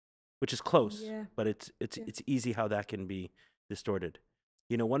which is close, but it's easy how that can be distorted.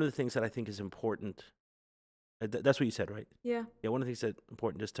 One of the things that I think is important, that's what you said, right? Yeah. Yeah, one of the things that's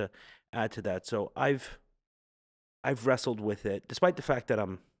important, just to add to that. So I've wrestled with it, despite the fact that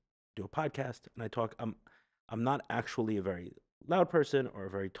I'm do a podcast and I talk. I'm not actually a very loud person or a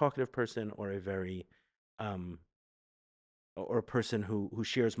very talkative person or a very or a person who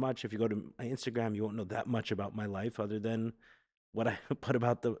shares much. If you go to my Instagram, you won't know that much about my life other than what I put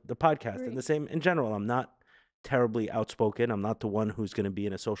about the podcast. Right. And the same in general. I'm not terribly outspoken. I'm not the one who's going to be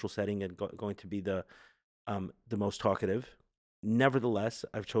in a social setting and going to be the most talkative. Nevertheless,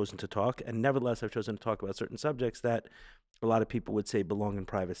 I've chosen to talk, and nevertheless, I've chosen to talk about certain subjects that a lot of people would say belong in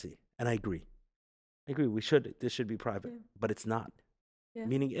privacy. And I agree. I agree. This should be private, Yeah. but it's not. Yeah.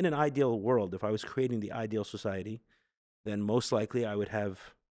 Meaning, in an ideal world, if I was creating the ideal society, then most likely I would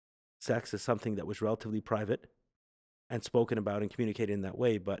have sex as something that was relatively private and spoken about and communicated in that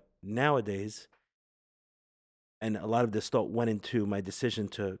way. But nowadays, and a lot of this thought went into my decision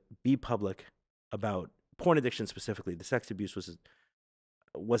to be public about porn addiction specifically. The sex abuse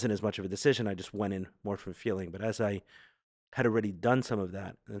wasn't as much of a decision. I just went in more from feeling. But as I had already done some of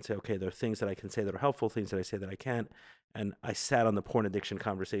that and say, okay, there are things that I can say that are helpful, things that I say that I can't. And I sat on the porn addiction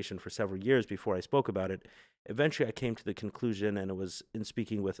conversation for several years before I spoke about it. Eventually, I came to the conclusion, and it was in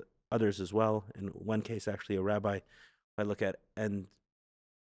speaking with others as well. In one case, actually, a rabbi I look at, and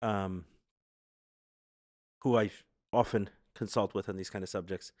um, who I often consult with on these kind of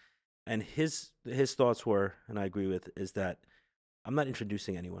subjects. And his thoughts were, and I agree with, is that I'm not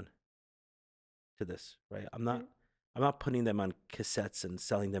introducing anyone to this, right? Right. I'm not putting them on cassettes and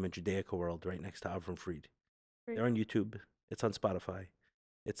selling them in Judaica World right next to Avram Fried. Right. They're on YouTube. It's on Spotify.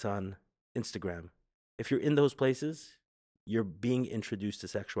 It's on Instagram. If you're in those places, you're being introduced to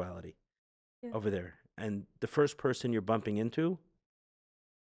sexuality Yeah. over there. And the first person you're bumping into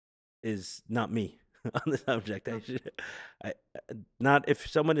is not me on the subject. No. I not if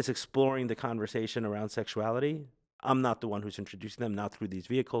someone is exploring the conversation around sexuality, I'm not the one who's introducing them, not through these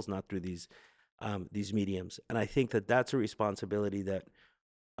vehicles, not through these mediums. And I think that that's a responsibility that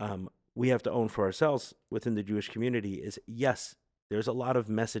we have to own for ourselves within the Jewish community. Is yes, there's a lot of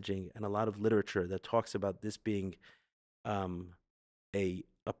messaging and a lot of literature that talks about this being um, a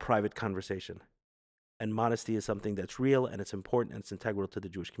private conversation. And modesty is something that's real and it's important and it's integral to the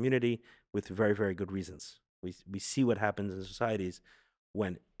Jewish community with very, very good reasons. We see what happens in societies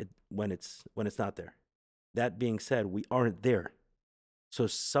when it's not there. That being said, we aren't there. So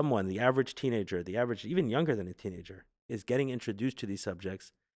someone, the average teenager, the average even younger than a teenager, is getting introduced to these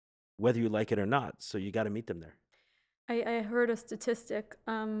subjects, whether you like it or not. So you got to meet them there. I heard a statistic.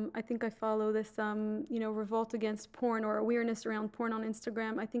 I think I follow this, revolt against porn or awareness around porn on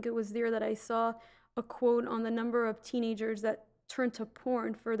Instagram. I think it was there that I saw a quote on the number of teenagers that turn to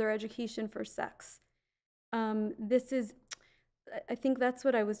porn for their education for sex. This is, I think that's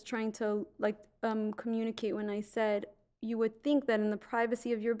what I was trying to communicate when I said you would think that in the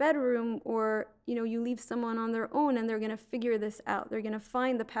privacy of your bedroom or, you leave someone on their own and they're going to figure this out. They're going to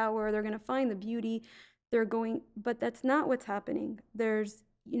find the power, they're going to find the beauty. But that's not what's happening. There's,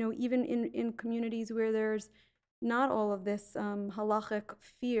 even in communities where there's not all of this halachic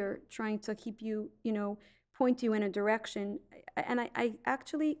fear trying to keep you, point you in a direction. And I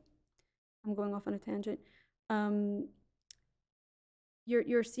actually, I'm going off on a tangent.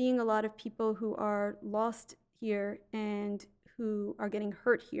 You're seeing a lot of people who are lost here and who are getting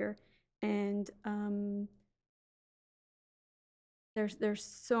hurt here. And there's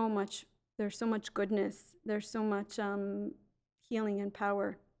so much goodness. There's so much healing and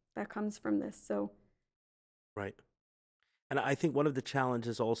power that comes from this. So Right. And I think one of the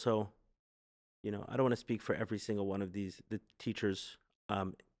challenges also, I don't want to speak for every single one of the teachers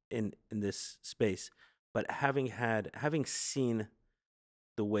in this space, but having seen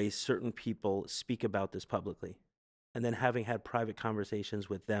the way certain people speak about this publicly, and then having had private conversations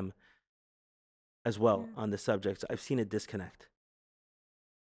with them as well yeah, on the subjects, I've seen a disconnect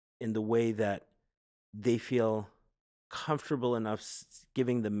in the way that they feel comfortable enough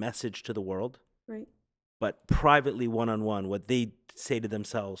giving the message to the world, right, but privately one on one, what they say to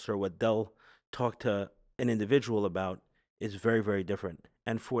themselves or what they'll talk to an individual about is very, very different.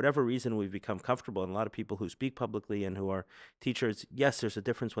 And for whatever reason, we've become comfortable. And a lot of people who speak publicly and who are teachers, yes, there's a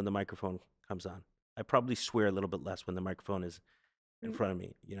difference when the microphone comes on. I probably swear a little bit less when the microphone is in right, front of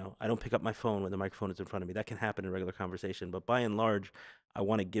me. I don't pick up my phone when the microphone is in front of me. That can happen in regular conversation. But by and large, I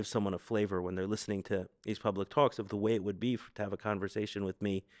want to give someone a flavor when they're listening to these public talks of the way it would be to have a conversation with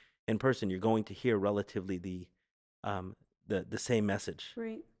me in person. You're going to hear relatively the same message.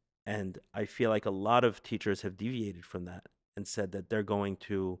 right, And I feel like a lot of teachers have deviated from that and said that they're going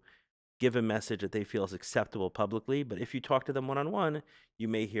to give a message that they feel is acceptable publicly, but if you talk to them one on one, you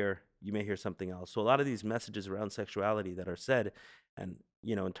may hear something else. So a lot of these messages around sexuality that are said, and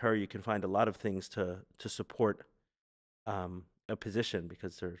in Torah you can find a lot of things to support a position,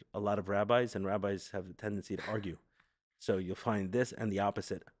 because there's a lot of rabbis, and rabbis have a tendency to argue. So you'll find this and the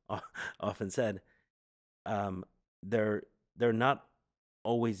opposite often said. Um, they're not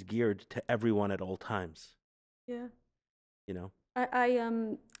always geared to everyone at all times. yeah. You know. I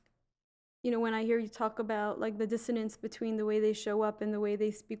when I hear you talk about like the dissonance between the way they show up and the way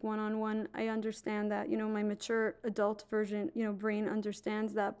they speak one-on-one, I understand that, my mature adult version, brain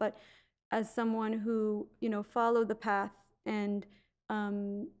understands that. But as someone who, followed the path and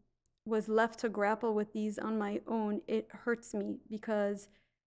um, was left to grapple with these on my own, it hurts me because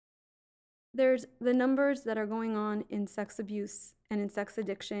there's the numbers that are going on in sex abuse and in sex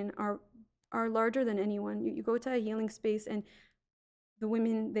addiction are larger than anyone. You go to a healing space and the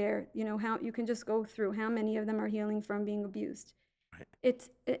women there, how you can just go through how many of them are healing from being abused. Right. It's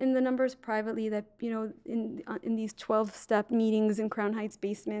in the numbers privately that, in these 12-step meetings in Crown Heights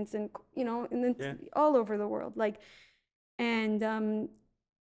basements and, and then Yeah. all over the world. Like, and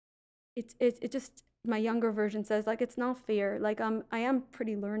it just, my younger version says, like, it's not fair. Like, I am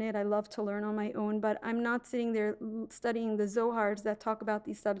pretty learned. I love to learn on my own, but I'm not sitting there studying the Zohars that talk about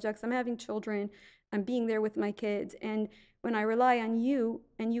these subjects. I'm having children. I'm being there with my kids. And when I rely on you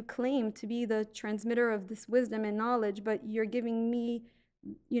and you claim to be the transmitter of this wisdom and knowledge, but you're giving me,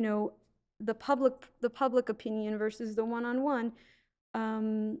 the public opinion versus the one-on-one,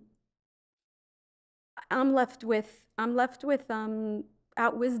 I'm left with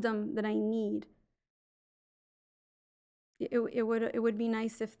out wisdom that I need. It would be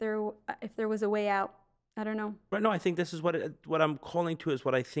nice if there was a way out. I don't know. Right. No, I think this is what I'm calling to is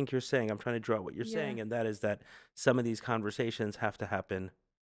what I think you're saying. I'm trying to draw out what you're Yeah. saying, and that is that some of these conversations have to happen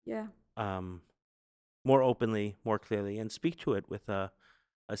Yeah. more openly, more clearly, and speak to it with a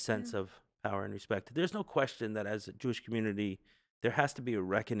sense of power and respect. There's no question that as a Jewish community, there has to be a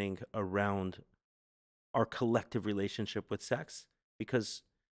reckoning around our collective relationship with sex, because,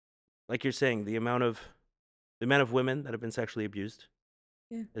 like you're saying, the amount of women that have been sexually abused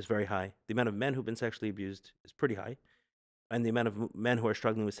Yeah. is very high. The amount of men who've been sexually abused is pretty high, and the amount of men who are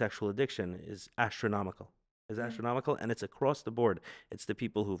struggling with sexual addiction is astronomical. And it's across the board. It's the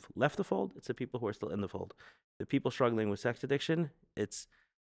people who've left the fold. It's the people who are still in the fold. The people struggling with sex addiction, it's,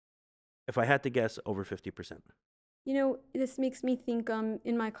 if I had to guess, over 50%. This makes me think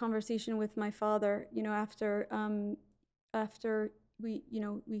in my conversation with my father, after we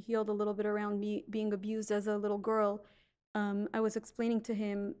healed a little bit around me being abused as a little girl, I was explaining to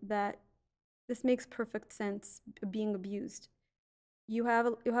him that this makes perfect sense, being abused. You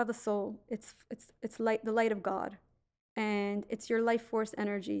have a soul. It's light, the light of God, and it's your life force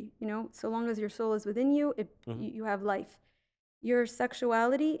energy. So long as your soul is within you, you have life. Your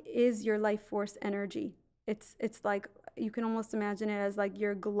sexuality is your life force energy. It's like you can almost imagine it as like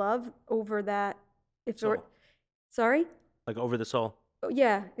your glove over that. Soul. Sorry? Like over the soul. Oh,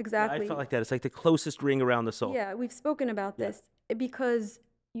 yeah, Yeah, exactly. I felt like that. It's like the closest ring around the soul. Yeah, we've spoken about Yeah. this because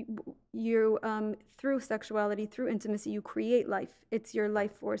you through sexuality, through intimacy, you create life. It's your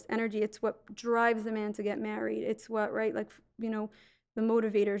life force energy. It's what drives a man to get married. It's what, right, like, the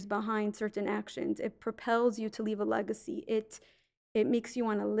motivators behind certain actions. It propels you to leave a legacy. It makes you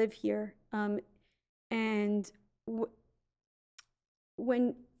want to live here. And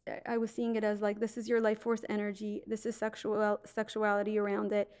when I was seeing it as like, this is your life force energy, this is sexuality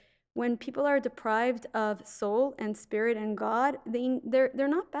around it. When people are deprived of soul and spirit and God, they're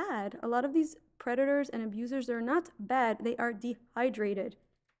not bad. A lot of these predators and abusers, they're not bad. They are dehydrated.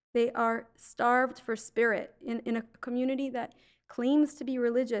 They are starved for spirit in a community that claims to be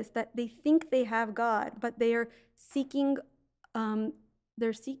religious, that they think they have God, but they are seeking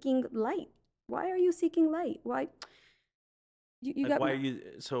light. Why are you seeking light? Why? You Like, got why are you?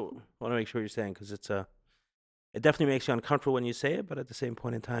 So I want to make sure you're saying, because it definitely makes you uncomfortable when you say it, but at the same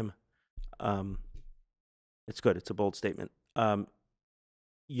point in time, it's good. It's a bold statement.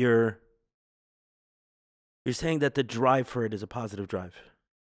 You're saying that the drive for it is a positive drive.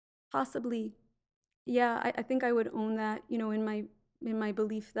 Possibly. Yeah, I think I would own that, in my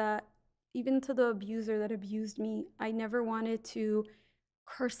belief that even to the abuser that abused me, I never wanted to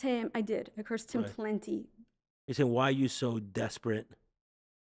curse him. I did. I cursed him Right. plenty. You're saying, why are you so desperate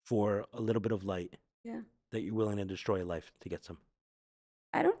for a little bit of light Yeah. that you're willing to destroy a life to get some?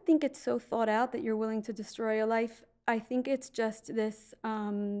 I don't think it's so thought out that you're willing to destroy a life. I think it's just this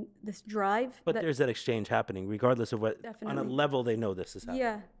drive. But there's that exchange happening, regardless of what, on a Definitely. level they know this is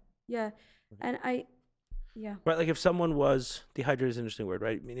happening. Yeah. And yeah. Right, like if someone was, dehydrated is an interesting word,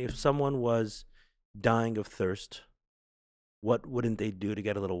 right? I mean, if someone was dying of thirst, what wouldn't they do to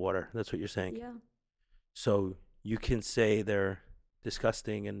get a little water? That's what you're saying. Yeah. So you can say they're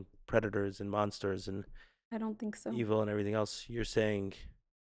disgusting and predators and monsters and I don't think so. evil and everything else. You're saying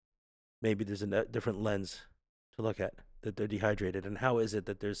maybe there's a different lens to look at, that they're dehydrated. And how is it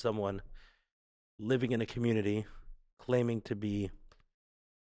that there's someone living in a community claiming to be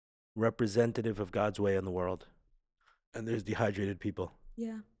representative of God's way in the world, and there's dehydrated people?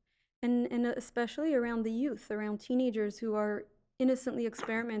 Yeah. and especially around the youth, around teenagers who are innocently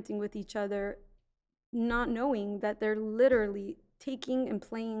experimenting with each other, not knowing that they're literally taking and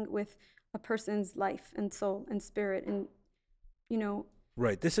playing with a person's life and soul and spirit, and you know.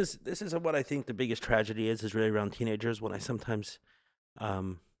 Right. This is what I think the biggest tragedy is really around teenagers. When I sometimes,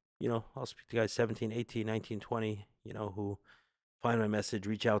 um, I'll speak to guys 17, 18, 19, 20, who find my message,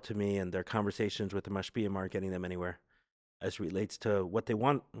 reach out to me, and their conversations with the mashpiyim aren't getting them anywhere as relates to what they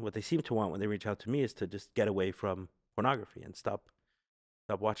want, what they seem to want when they reach out to me is to just get away from pornography and stop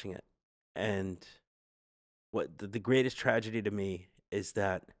watching it. And what the greatest tragedy to me is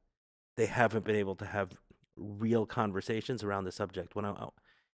that they haven't been able to have real conversations around the subject.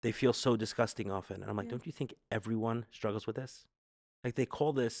 They feel so disgusting often, and I'm like, Yeah. don't you think everyone struggles with this? Like they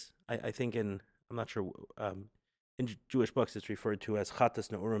call this, I think I'm not sure, in Jewish books it's referred to as chatas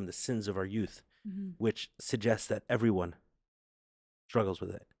na'urim, the sins of our youth, which suggests that everyone struggles with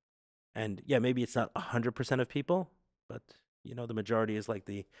it. And yeah, maybe it's not 100% of people, but the majority is like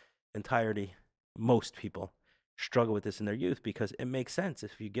the entirety. Most people struggle with this in their youth because it makes sense.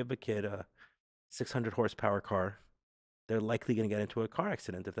 If you give a kid a 600 horsepower car, they're likely going to get into a car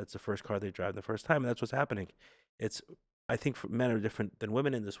accident if that's the first car they drive the first time. And that's what's happening. I think men are different than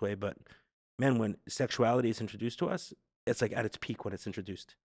women in this way, but men, when sexuality is introduced to us, it's like at its peak when it's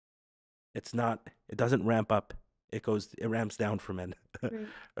introduced. It doesn't ramp up. It ramps down for men. Right.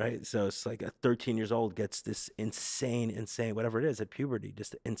 Right? So it's like a 13 years old gets this insane, whatever it is at puberty,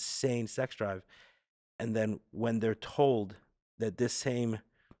 just insane sex drive. And then when they're told that this same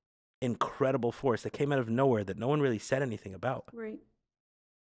incredible force that came out of nowhere that no one really said anything about Right.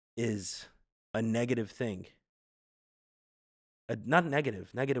 is a negative thing. Not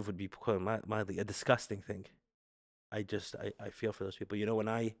negative. Negative would be mildly a disgusting thing. I feel for those people. When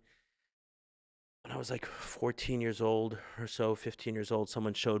I was like 14 years old or so, 15 years old,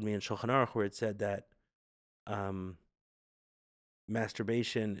 someone showed me in Shulchan Aruch where it said that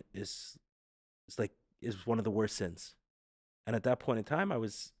masturbation is one of the worst sins. And at that point in time, I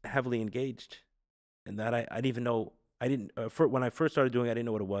was heavily engaged in that. I didn't even know. When I first started doing it, I didn't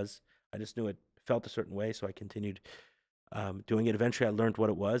know what it was. I just knew it felt a certain way, so I continued doing it. Eventually, I learned what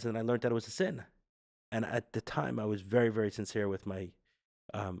it was, and I learned that it was a sin. And at the time, I was very, very sincere with my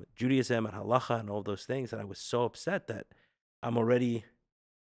Judaism and halacha and all those things, and I was so upset that I'm already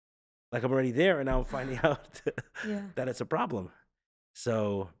there, and now I'm finding out Yeah. that it's a problem.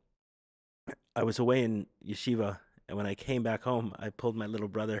 So I was away in yeshiva, and when I came back home, I pulled my little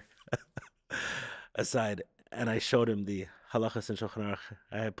brother aside, and I showed him the halachas and Shulchan Aruch.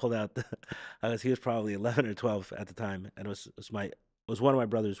 I pulled out he was probably 11 or 12 at the time, and it was one of my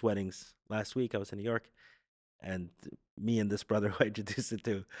brother's weddings last week. I was in New York, and me and this brother who I introduced it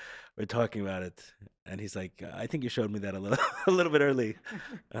to were talking about it, and he's like, "I think you showed me that a little bit early."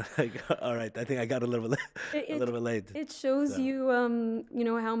 I'm like, all right, I think I got a little bit late. It shows So, you,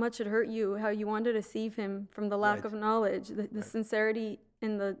 how much it hurt you, how you wanted to save him from the lack right, of knowledge, the right, sincerity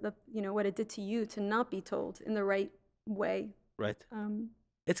in the what it did to you to not be told in the right way. right. Um,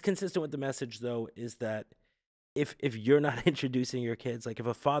 It's consistent with the message, though, is that if you're not introducing your kids, like if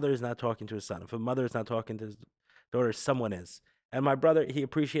a father is not talking to his son, if a mother is not talking to his daughter, someone is. And my brother, he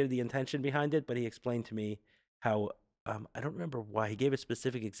appreciated the intention behind it, but he explained to me how I don't remember why he gave a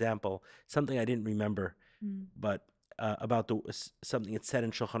specific example, something I didn't remember, but about something it said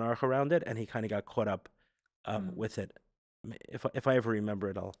in Shulchan Aruch around it, and he kind of got caught up with it. If I ever remember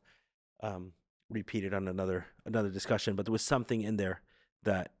it, I'll repeat it on another discussion. But there was something in there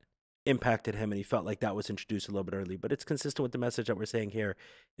that impacted him, and he felt like that was introduced a little bit early. But it's consistent with the message that we're saying here: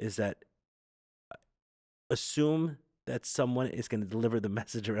 is that assume that someone is going to deliver the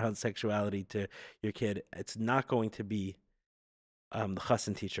message around sexuality to your kid. It's not going to be the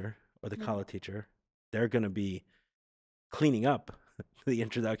chassan teacher or the Right. kala teacher. They're going to be cleaning up the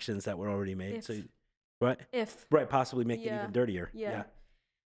introductions that were already made. If- So, right, if right, possibly make it Yeah. even dirtier. Yeah.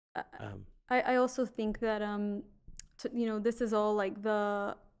 Yeah. I also think that this is all like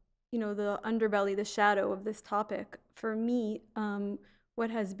the the underbelly, the shadow of this topic. For me,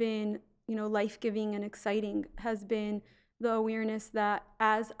 what has been life-giving and exciting has been the awareness that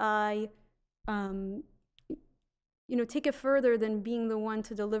as I take it further than being the one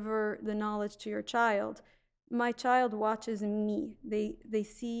to deliver the knowledge to your child, my child watches me. They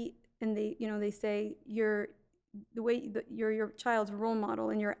see and they say you're the way that you're your child's role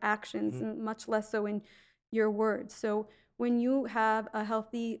model in your actions, Mhm. and much less so in your words. So when you have a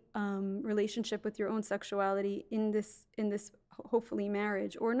healthy relationship with your own sexuality in this hopefully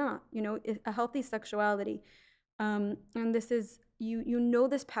marriage or not, a healthy sexuality, and this is you know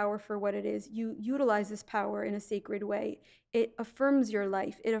this power for what it is. You utilize this power in a sacred way. It affirms your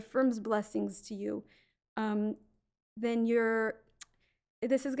life. It affirms blessings to you. Um, then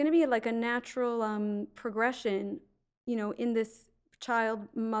this is going to be like a natural progression, in this child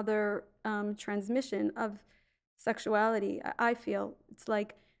mother transmission of sexuality. I feel it's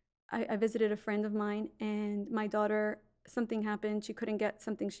like I visited a friend of mine, and my daughter, something happened. She couldn't get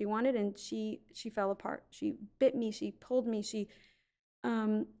something she wanted, and she fell apart. She bit me. She pulled me.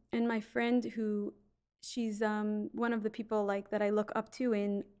 And my friend, who she's one of the people like that I look up to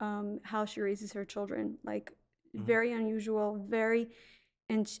in how she raises her children, like Mhm. very unusual, very.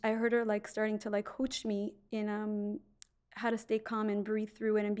 And I heard her like starting to like coach me in how to stay calm and breathe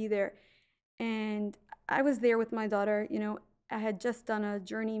through it and be there. And I was there with my daughter. I had just done a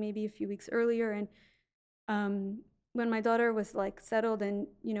journey maybe a few weeks earlier, and um, when my daughter was like settled and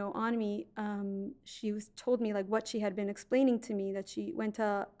on me, she was told me like what she had been explaining to me, that she went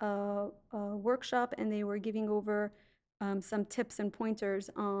to a workshop and they were giving over some tips and pointers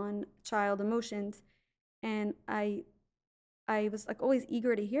on child emotions. And I was like always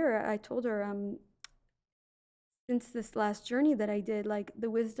eager to hear it. I told her, since this last journey that I did, like the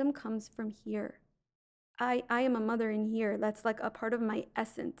wisdom comes from here. I am a mother in here. That's like a part of my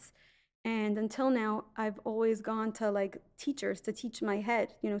essence. And until now, I've always gone to like teachers to teach my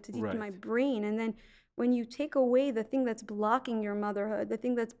head, to teach Right. my brain. And then when you take away the thing that's blocking your motherhood, the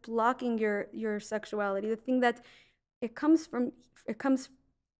thing that's blocking your sexuality, the thing that it comes, from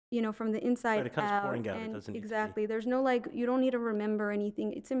the Right. inside It comes out. pouring out. It And doesn't need to be. exactly, there's no like, you don't need to remember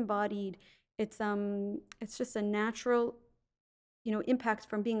anything. It's embodied. It's just a natural, impact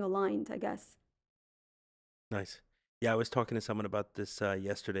from being aligned, I guess. Nice. Yeah, I was talking to someone about this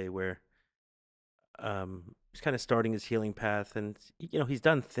yesterday, where he's kind of starting his healing path, and he's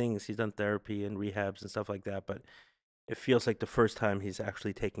done things, he's done therapy and rehabs and stuff like that, but it feels like the first time he's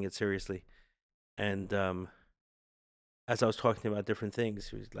actually taking it seriously. And as I was talking to him about different things,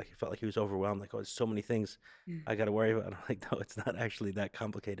 he felt like he was overwhelmed, like, oh, there's so many things I got to worry about. I'm like, no, it's not actually that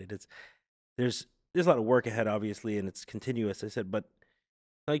complicated. There's there's a lot of work ahead, obviously, and it's continuous. I said, but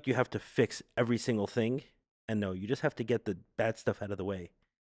like you have to fix every single thing, and no, you just have to get the bad stuff out of the way,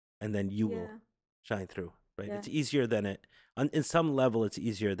 and then you will Yeah, shine through. Right? yeah, It's easier than in some level. It's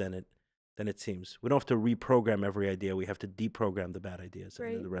easier than it seems. We don't have to reprogram every idea. We have to deprogram the bad ideas, and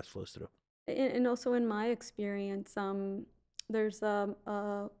then right. the rest flows through. And also in my experience, there's a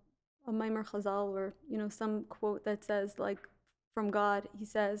Maimer Chazal, or some quote that says like from God. He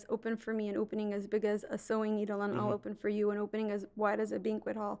says, "Open for me an opening as big as a sewing needle, and I'll Hmm. open for you an opening as wide as a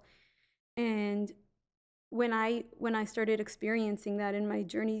banquet hall." And when I started experiencing that in my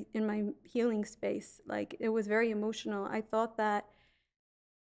journey, in my healing space, like it was very emotional. I thought that,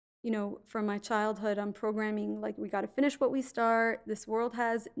 from my childhood, I'm programming like we got to finish what we start. This world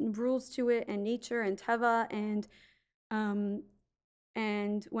has rules to it, and nature and teva, um,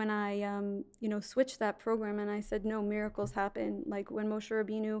 and when I switched that program and I said no, miracles happen. Like when Moshe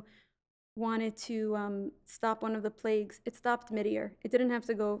Rabbeinu wanted to stop one of the plagues, it stopped midair. It didn't have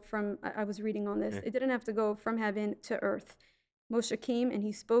to go from. I was reading on this. Yeah. It didn't have to go from heaven to earth. Moshe came and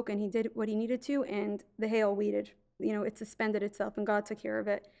he spoke and he did what he needed to, and the hail waited. It suspended itself, and God took care of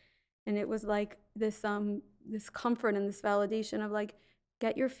it. And it was like this comfort and this validation of like,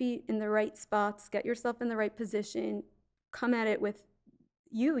 get your feet in the right spots, get yourself in the right position, come at it with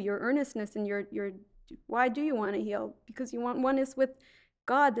your earnestness and your why do you want to heal? Because you want oneness with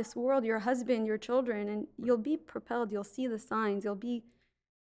God, this world, your husband, your children, and you'll be propelled. You'll see the signs. You'll be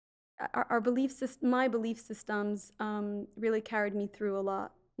our belief system. My belief systems really carried me through a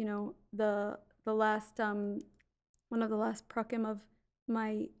lot. The last one of the last prakim of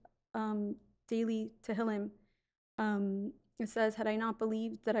my daily Tehillim. It says, "Had I not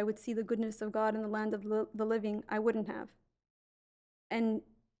believed that I would see the goodness of God in the land of the living, I wouldn't have." And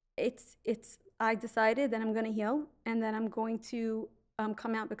it's I decided that I'm going to heal and that I'm going to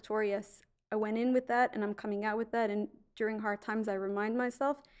come out victorious. I went in with that, and I'm coming out with that. And during hard times, I remind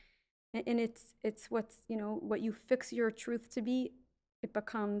myself, and it's what you fix your truth to be, it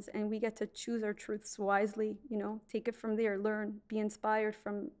becomes. And we get to choose our truths wisely. Take it from there, learn, be inspired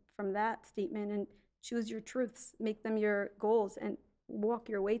from that statement, and choose your truths, make them your goals, and walk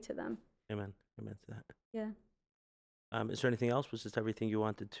your way to them. Amen. Amen to that. Yeah. Is there anything else? Was just everything you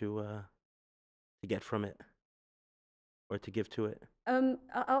wanted to get from it or to give to it?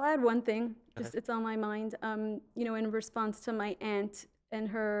 I'll add one thing. Okay. Just it's on my mind. In response to my aunt and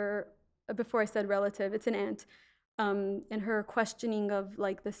her, before I said relative, it's an aunt, and her questioning of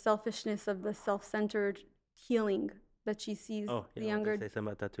like the selfishness of the self-centered healing that she sees Oh, the yeah. I wanted to younger. say something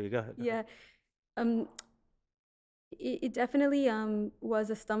about that too. Go ahead. Go ahead. Yeah. Um, It definitely was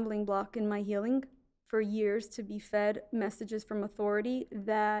a stumbling block in my healing for years to be fed messages from authority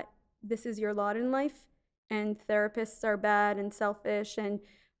that this is your lot in life and therapists are bad and selfish and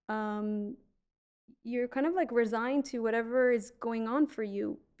um, you're kind of like resigned to whatever is going on for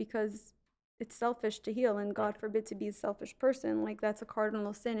you because it's selfish to heal and Right. God forbid to be a selfish person. Like that's a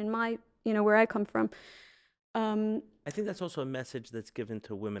cardinal sin in my, where I come from. Um, I think that's also a message that's given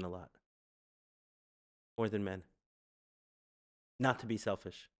to women a lot more than men, not to be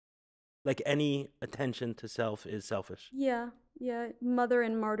selfish. Like any attention to self is selfish. Yeah, yeah. Mother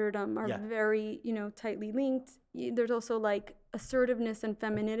and martyrdom are Yeah. very, tightly linked. There's also like assertiveness and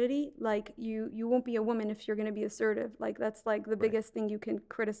femininity. Like you won't be a woman if you're going to be assertive. Like that's like the Right. biggest thing you can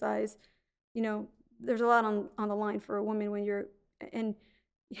criticize. There's a lot on the line for a woman when you're and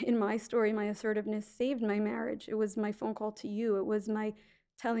in my story, my assertiveness saved my marriage. It was my phone call to you. It was my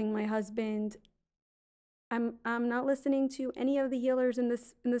telling my husband, I'm not listening to any of the healers in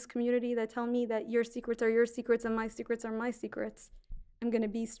this community that tell me that your secrets are your secrets and my secrets are my secrets. I'm going to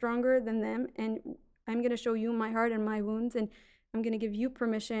be stronger than them and I'm going to show you my heart and my wounds and I'm going to give you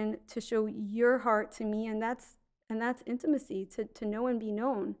permission to show your heart to me and that's intimacy to know and be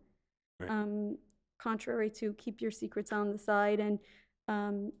known. Right. Um, contrary to keep your secrets on the side and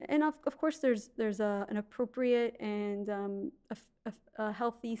of course there's an appropriate and a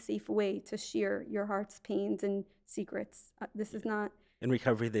healthy safe way to share your heart's pains and secrets. This Yeah. is not. In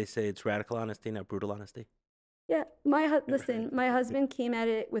recovery, they say it's radical honesty, not brutal honesty. Yeah, listen, my husband came at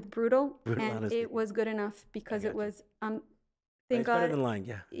it with brutal Brutal and honesty. it was good enough I because it got you. was Right, thank it's better God. than lying.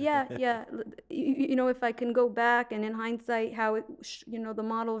 Yeah. Yeah, yeah. If I can go back and in hindsight, how the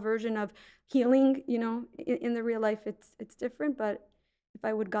model version of healing, in the real life, it's different. But if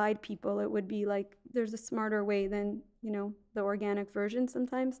I would guide people, it would be like there's a smarter way than the organic version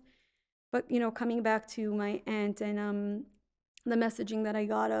sometimes. But coming back to my aunt and the messaging that I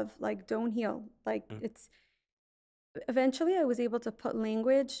got of like don't heal, like Mm. it's eventually I was able to put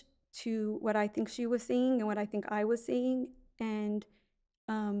language to what I think she was saying and what I think I was saying, and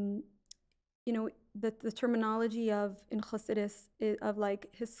um, the terminology of in Chassidus of like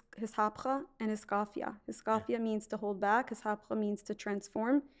his hapcha and his kafia. His Yeah. kafia means to hold back. His hapcha means to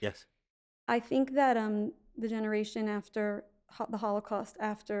transform. Yes. I think that the generation after the Holocaust,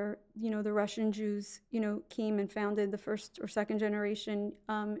 after the Russian Jews came and founded the first or second generation,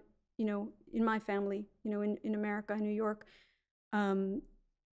 in my family, in America, in New York. Um,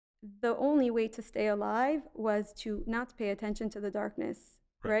 the only way to stay alive was to not pay attention to the darkness,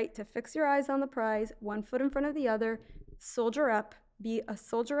 Right. right? To fix your eyes on the prize, one foot in front of the other, soldier up, be a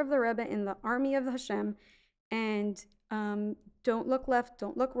soldier of the Rebbe in the army of Hashem, and don't look left,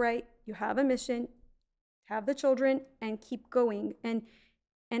 don't look right. You have a mission, have the children, and keep going.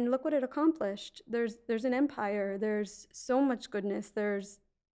 And look what it accomplished. There's an empire. There's so much goodness. There's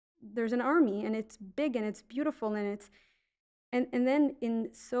an army, and it's big and it's beautiful and it's and then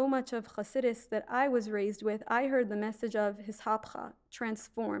in so much of Hasidus that I was raised with, I heard the message of Hishapcha,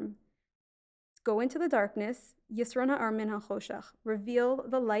 transform. Go into the darkness, Yisron ha'ar min ha'choshech, reveal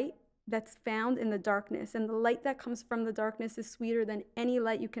the light that's found in the darkness. And the light that comes from the darkness is sweeter than any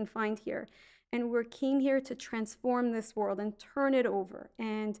light you can find here. And we came here to transform this world and turn it over.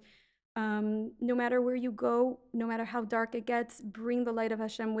 And no matter where you go, no matter how dark it gets, bring the light of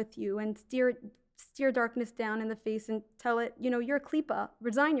Hashem with you and steer darkness down in the face and tell it, you're a klipa,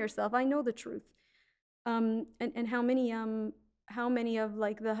 resign yourself. I know the truth. And how many of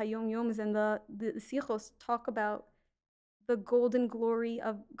like the Hayom Yoms and the Sichos talk about the golden glory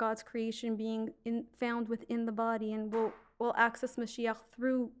of God's creation being found within the body, and will access Mashiach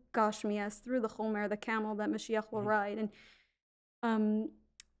through Gashmias, through the Chomer, the camel that Mashiach will ride. And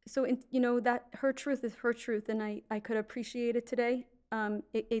so that her truth is her truth, and I could appreciate it today.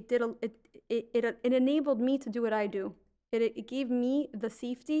 It enabled me to do what I do. It gave me the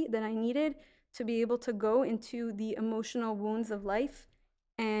safety that I needed to be able to go into the emotional wounds of life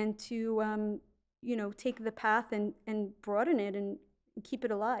and to take the path and broaden it and keep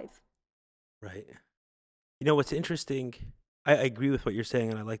it alive. Right. You know what's interesting? I agree with what you're saying,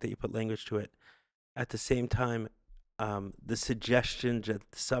 and I like that you put language to it. At the same time, the suggestion that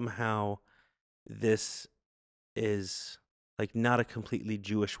somehow this is like not a completely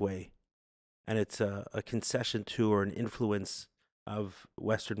Jewish way, and it's a concession to or an influence of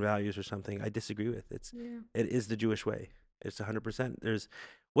Western values or something, I disagree with. It is the Jewish way. It's 100%. There's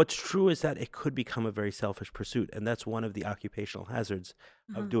what's true is that it could become a very selfish pursuit, and that's one of the occupational hazards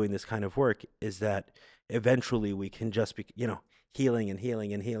of doing this kind of work. Is that eventually we can just be, healing and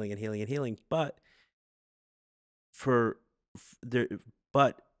healing and healing and healing and healing, but for there,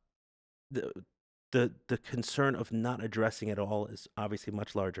 but the the concern of not addressing it all is obviously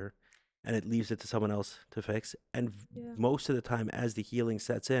much larger, and it leaves it to someone else to fix. And Yeah. most of the time, as the healing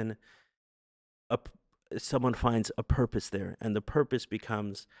sets in, a p someone finds a purpose there, and the purpose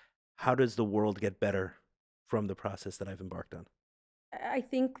becomes, how does the world get better from the process that I've embarked on? I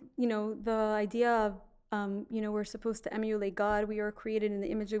think, the idea of, we're supposed to emulate God. We are created in the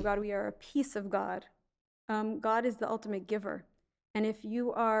image of God. We are a piece of God. God is the ultimate giver. And if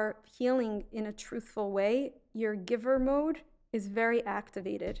you are healing in a truthful way, your giver mode is very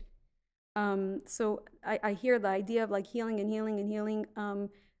activated. So I hear the idea of like healing and healing and healing.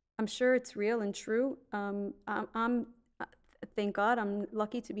 I'm sure it's real and true. Uh, thank God, I'm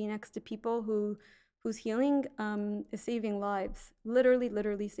lucky to be next to people whose healing is saving lives, literally,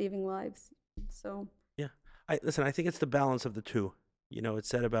 literally saving lives. So Yeah. Listen, I think it's the balance of the two. It's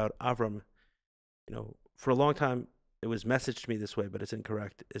said about Avram, for a long time, it was messaged to me this way, but it's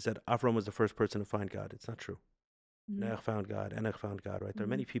incorrect, is that Avram was the first person to find God. It's not true. mhm, Noach found God, Enoch found God, right? There are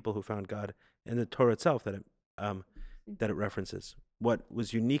mhm, many people who found God in the Torah itself um, that it references. What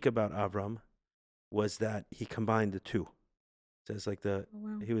was unique about Avram was that he combined the two. It says like oh,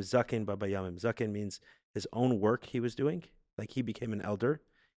 wow. he was Zakin Baba Yamim. Zakin means his own work he was doing. Like he became an elder.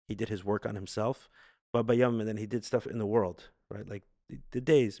 He did his work on himself. Baba Yamim, and then he did stuff in the world, right? Like the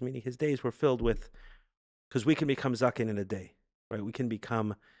days, meaning his days were filled with, because we can become Zakin in a day, right? We can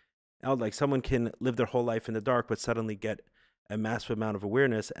become, like someone can live their whole life in the dark, but suddenly get a massive amount of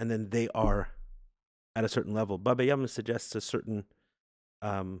awareness, and then they are at a certain level. Baba Yama suggests a certain,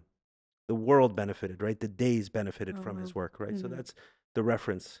 um, the world benefited, right? The days benefited Oh, from wow. his work, right? So Mhm. that's the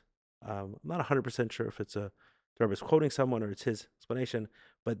reference. I'm not 100% sure if it's the Rebbe's quoting someone or it's his explanation,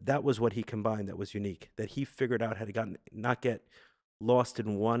 but that was what he combined that was unique, that he figured out how to not get lost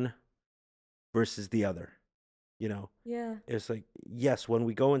in one versus the other. You know, Yeah. it's like, yes, when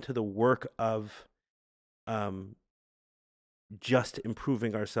we go into the work of um, just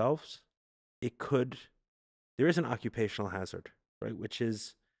improving ourselves, it could, there is an occupational hazard, right? Which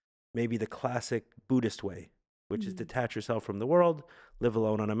is maybe the classic Buddhist way, which is Mhm. detach yourself from the world, live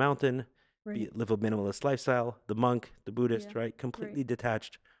alone on a mountain, Right. live a minimalist lifestyle. The monk, the Yeah. Buddhist, right? Right. Completely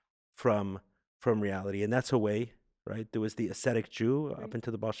detached from reality. And that's a way, right? There was the ascetic Jew up Right. into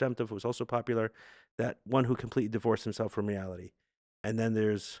the Baal Shem Tov, who was also popular, that one who completely divorced himself from reality. And then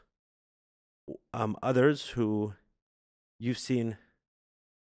there's others who you've seen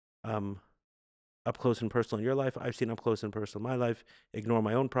um, up close and personal in your life. I've seen up close and personal in my life. Ignore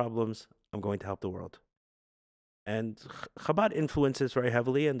my own problems. I'm going to help the world. And Chabad influences very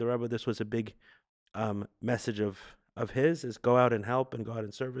heavily. And the Rebbe, this was a big message of his, is go out and help and go out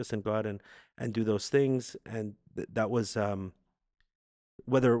in service and go out and do those things. And that was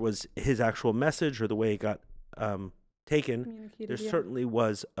whether it was his actual message or the way it got taken. There Communicated. Yeah. certainly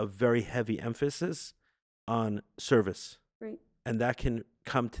was a very heavy emphasis on service, Right. and that can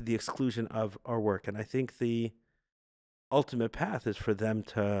come to the exclusion of our work. And I think the ultimate path is for them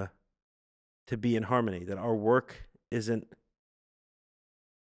to be in harmony. That our work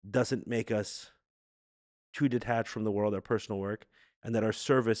doesn't make us too detached from the world, our personal work, and that our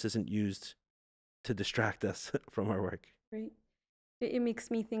service isn't used to distract us from our work. Right. It makes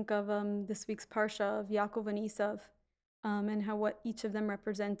me think of this week's parsha of Yaakov and Esav, and how what each of them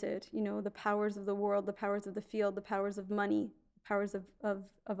represented. The powers of the world, the powers of the field, the powers of money, the powers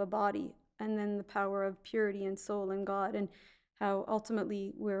of a body, and then the power of purity and soul and God, and how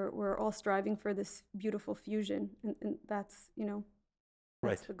ultimately we're all striving for this beautiful fusion, and that's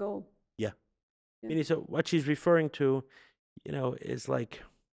Right. the goal. Yeah. Yeah. Meaning, so what she's referring to, is like,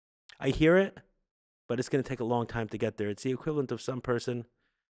 I hear it, but it's going to take a long time to get there. It's the equivalent of some person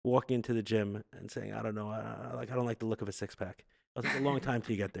walking into the gym and saying, I don't know, I don't like the look of a six pack. It'll take a long time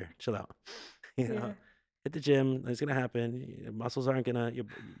till you get there. Chill out. Yeah. Hit the gym. It's gonna happen. Your muscles aren't gonna.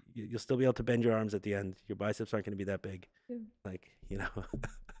 You'll still be able to bend your arms at the end. Your biceps aren't gonna be that big. Yeah. Like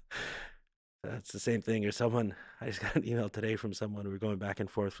that's the same thing. Or someone. I just got an email today from someone. We were going back and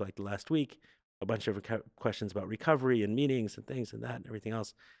forth for like the last week. A bunch of questions about recovery and meetings and things and that and everything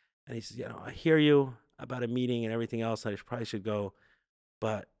else. And he says, I hear you about a meeting and everything else. I probably should go,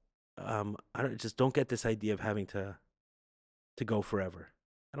 but don't get this idea of having to go forever.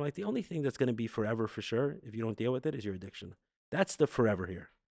 And I'm like, the only thing that's going to be forever for sure, if you don't deal with it, is your addiction. That's the forever here,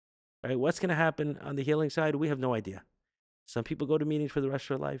 right? What's going to happen on the healing side? We have no idea. Some people go to meetings for the rest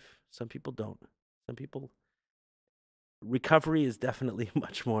of their life. Some people don't. Some people, recovery is definitely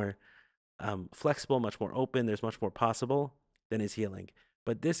much more flexible, much more open. There's much more possible than is healing.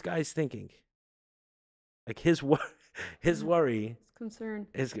 But this guy's thinking, like his Yeah. worry It's concern.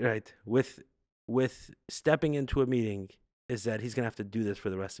 is right with stepping into a meeting is that he's gonna have to do this for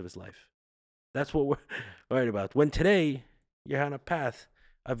the rest of his life. That's what we're worried about. When today you're on a path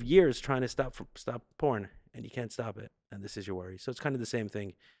of years trying to stop porn and you can't stop it, and this is your worry. So it's kind of the same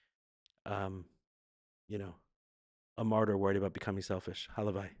thing. Um, you know, a martyr worried about becoming selfish.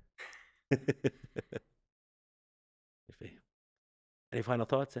 Halavai. Any final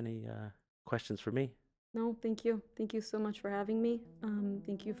thoughts? Any questions for me? No, thank you. Thank you so much for having me.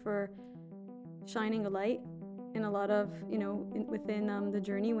 Thank you for shining a light in a lot of, within the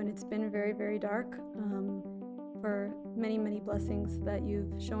journey when it's been very, very dark. For many, many blessings that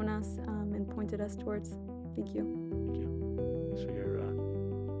you've shown us and pointed us towards. Thank you. Thank you.